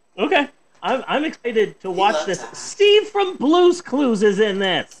 Okay, I'm excited to watch this. Steve from Blue's Clues is in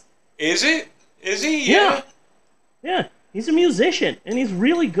this. Is it? Is he? Yeah. Yeah, he's a musician, and he's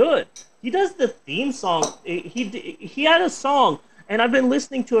really good. He does the theme song. He had a song, and I've been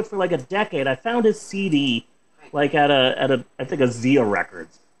listening to it for like a decade. I found his CD, like at a I think a Zia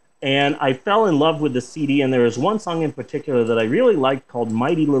Records, and I fell in love with the CD. And there was one song in particular that I really liked called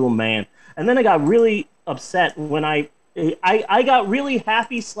 "Mighty Little Man." And then I got really upset when I got really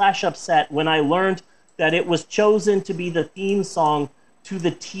happy / upset when I learned that it was chosen to be the theme song to the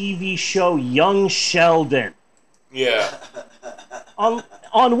TV show Young Sheldon. Yeah.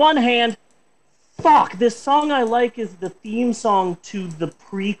 On one hand, fuck, this song I like is the theme song to the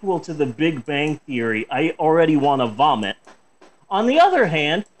prequel to The Big Bang Theory. I already want to vomit. On the other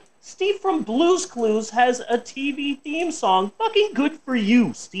hand, Steve from Blue's Clues has a TV theme song. Fucking good for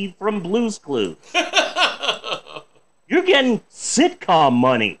you, Steve from Blue's Clues. You're getting sitcom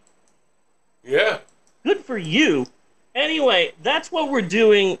money. Yeah. Good for you. Anyway, that's what we're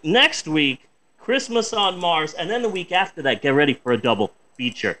doing next week. Christmas on Mars, and then the week after that, get ready for a double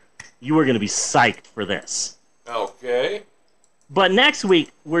feature. You are going to be psyched for this. Okay. But next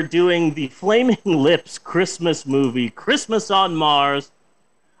week, we're doing the Flaming Lips Christmas movie, Christmas on Mars.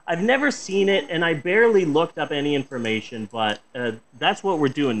 I've never seen it, and I barely looked up any information, but that's what we're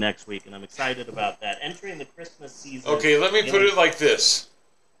doing next week, and I'm excited about that. Entering the Christmas season. Okay, let me put it like this.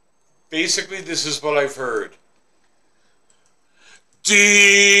 Basically, this is what I've heard.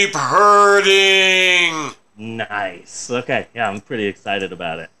 Deep hurting! Nice. Okay, yeah, I'm pretty excited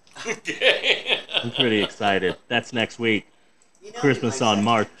about it. I'm pretty excited. That's next week. Christmas on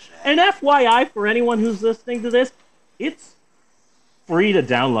Mars. And FYI, for anyone who's listening to this, it's free to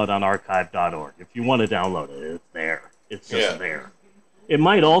download on archive.org. If you want to download it, it's there. It's just there. It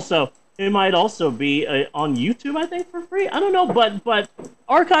might also be on YouTube, I think, for free. I don't know, but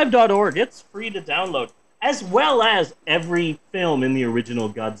archive.org, it's free to download, as well as every film in the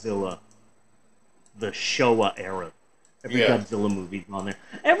original Godzilla, the Showa era. Every Godzilla movie's on there.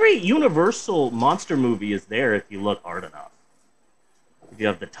 Every Universal monster movie is there if you look hard enough. If you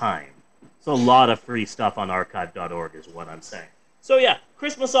have the time. So a lot of free stuff on archive.org is what I'm saying. So yeah,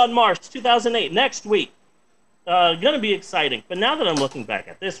 Christmas on Mars 2008, next week. Gonna be exciting. But now that I'm looking back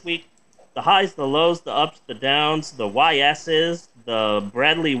at this week, the highs, the lows, the ups, the downs, the YS's, the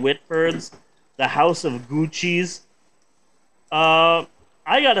Bradley Whitfords, the House of Gucci's, I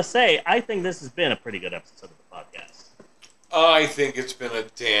gotta say, I think this has been a pretty good episode of the podcast. I think it's been a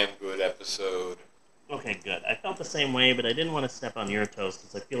damn good episode. Okay, good. I felt the same way, but I didn't want to step on your toes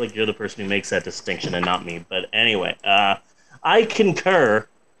because I feel like you're the person who makes that distinction and not me. But anyway, I concur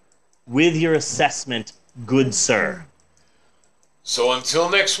with your assessment, good sir. So until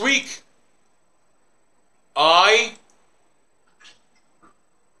next week, I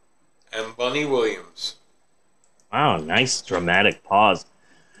am Bunny Williams. Wow, nice dramatic pause.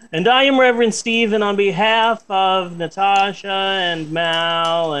 And I am Reverend Steve, and on behalf of Natasha and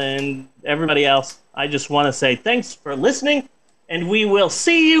Mal and everybody else, I just want to say thanks for listening, and we will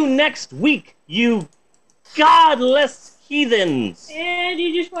see you next week, you godless heathens. And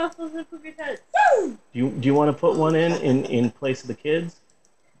you just waffle and poop your toes. Do you want to put one in place of the kids?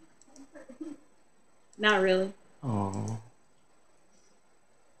 Not really. Oh.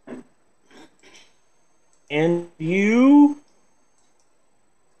 And you?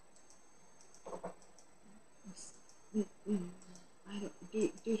 I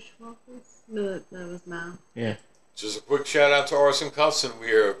don't do waffles. No, that was Mal. Yeah. Just a quick shout out to Orson Cuffson.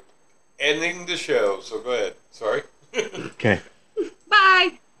 We are ending the show, so go ahead. Sorry. Okay.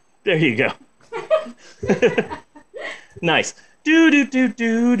 Bye. There you go. Nice. Do do do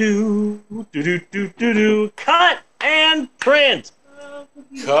do do do do do do do. Cut and print.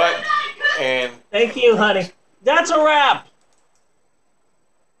 Cut and. Thank you, honey. That's a wrap.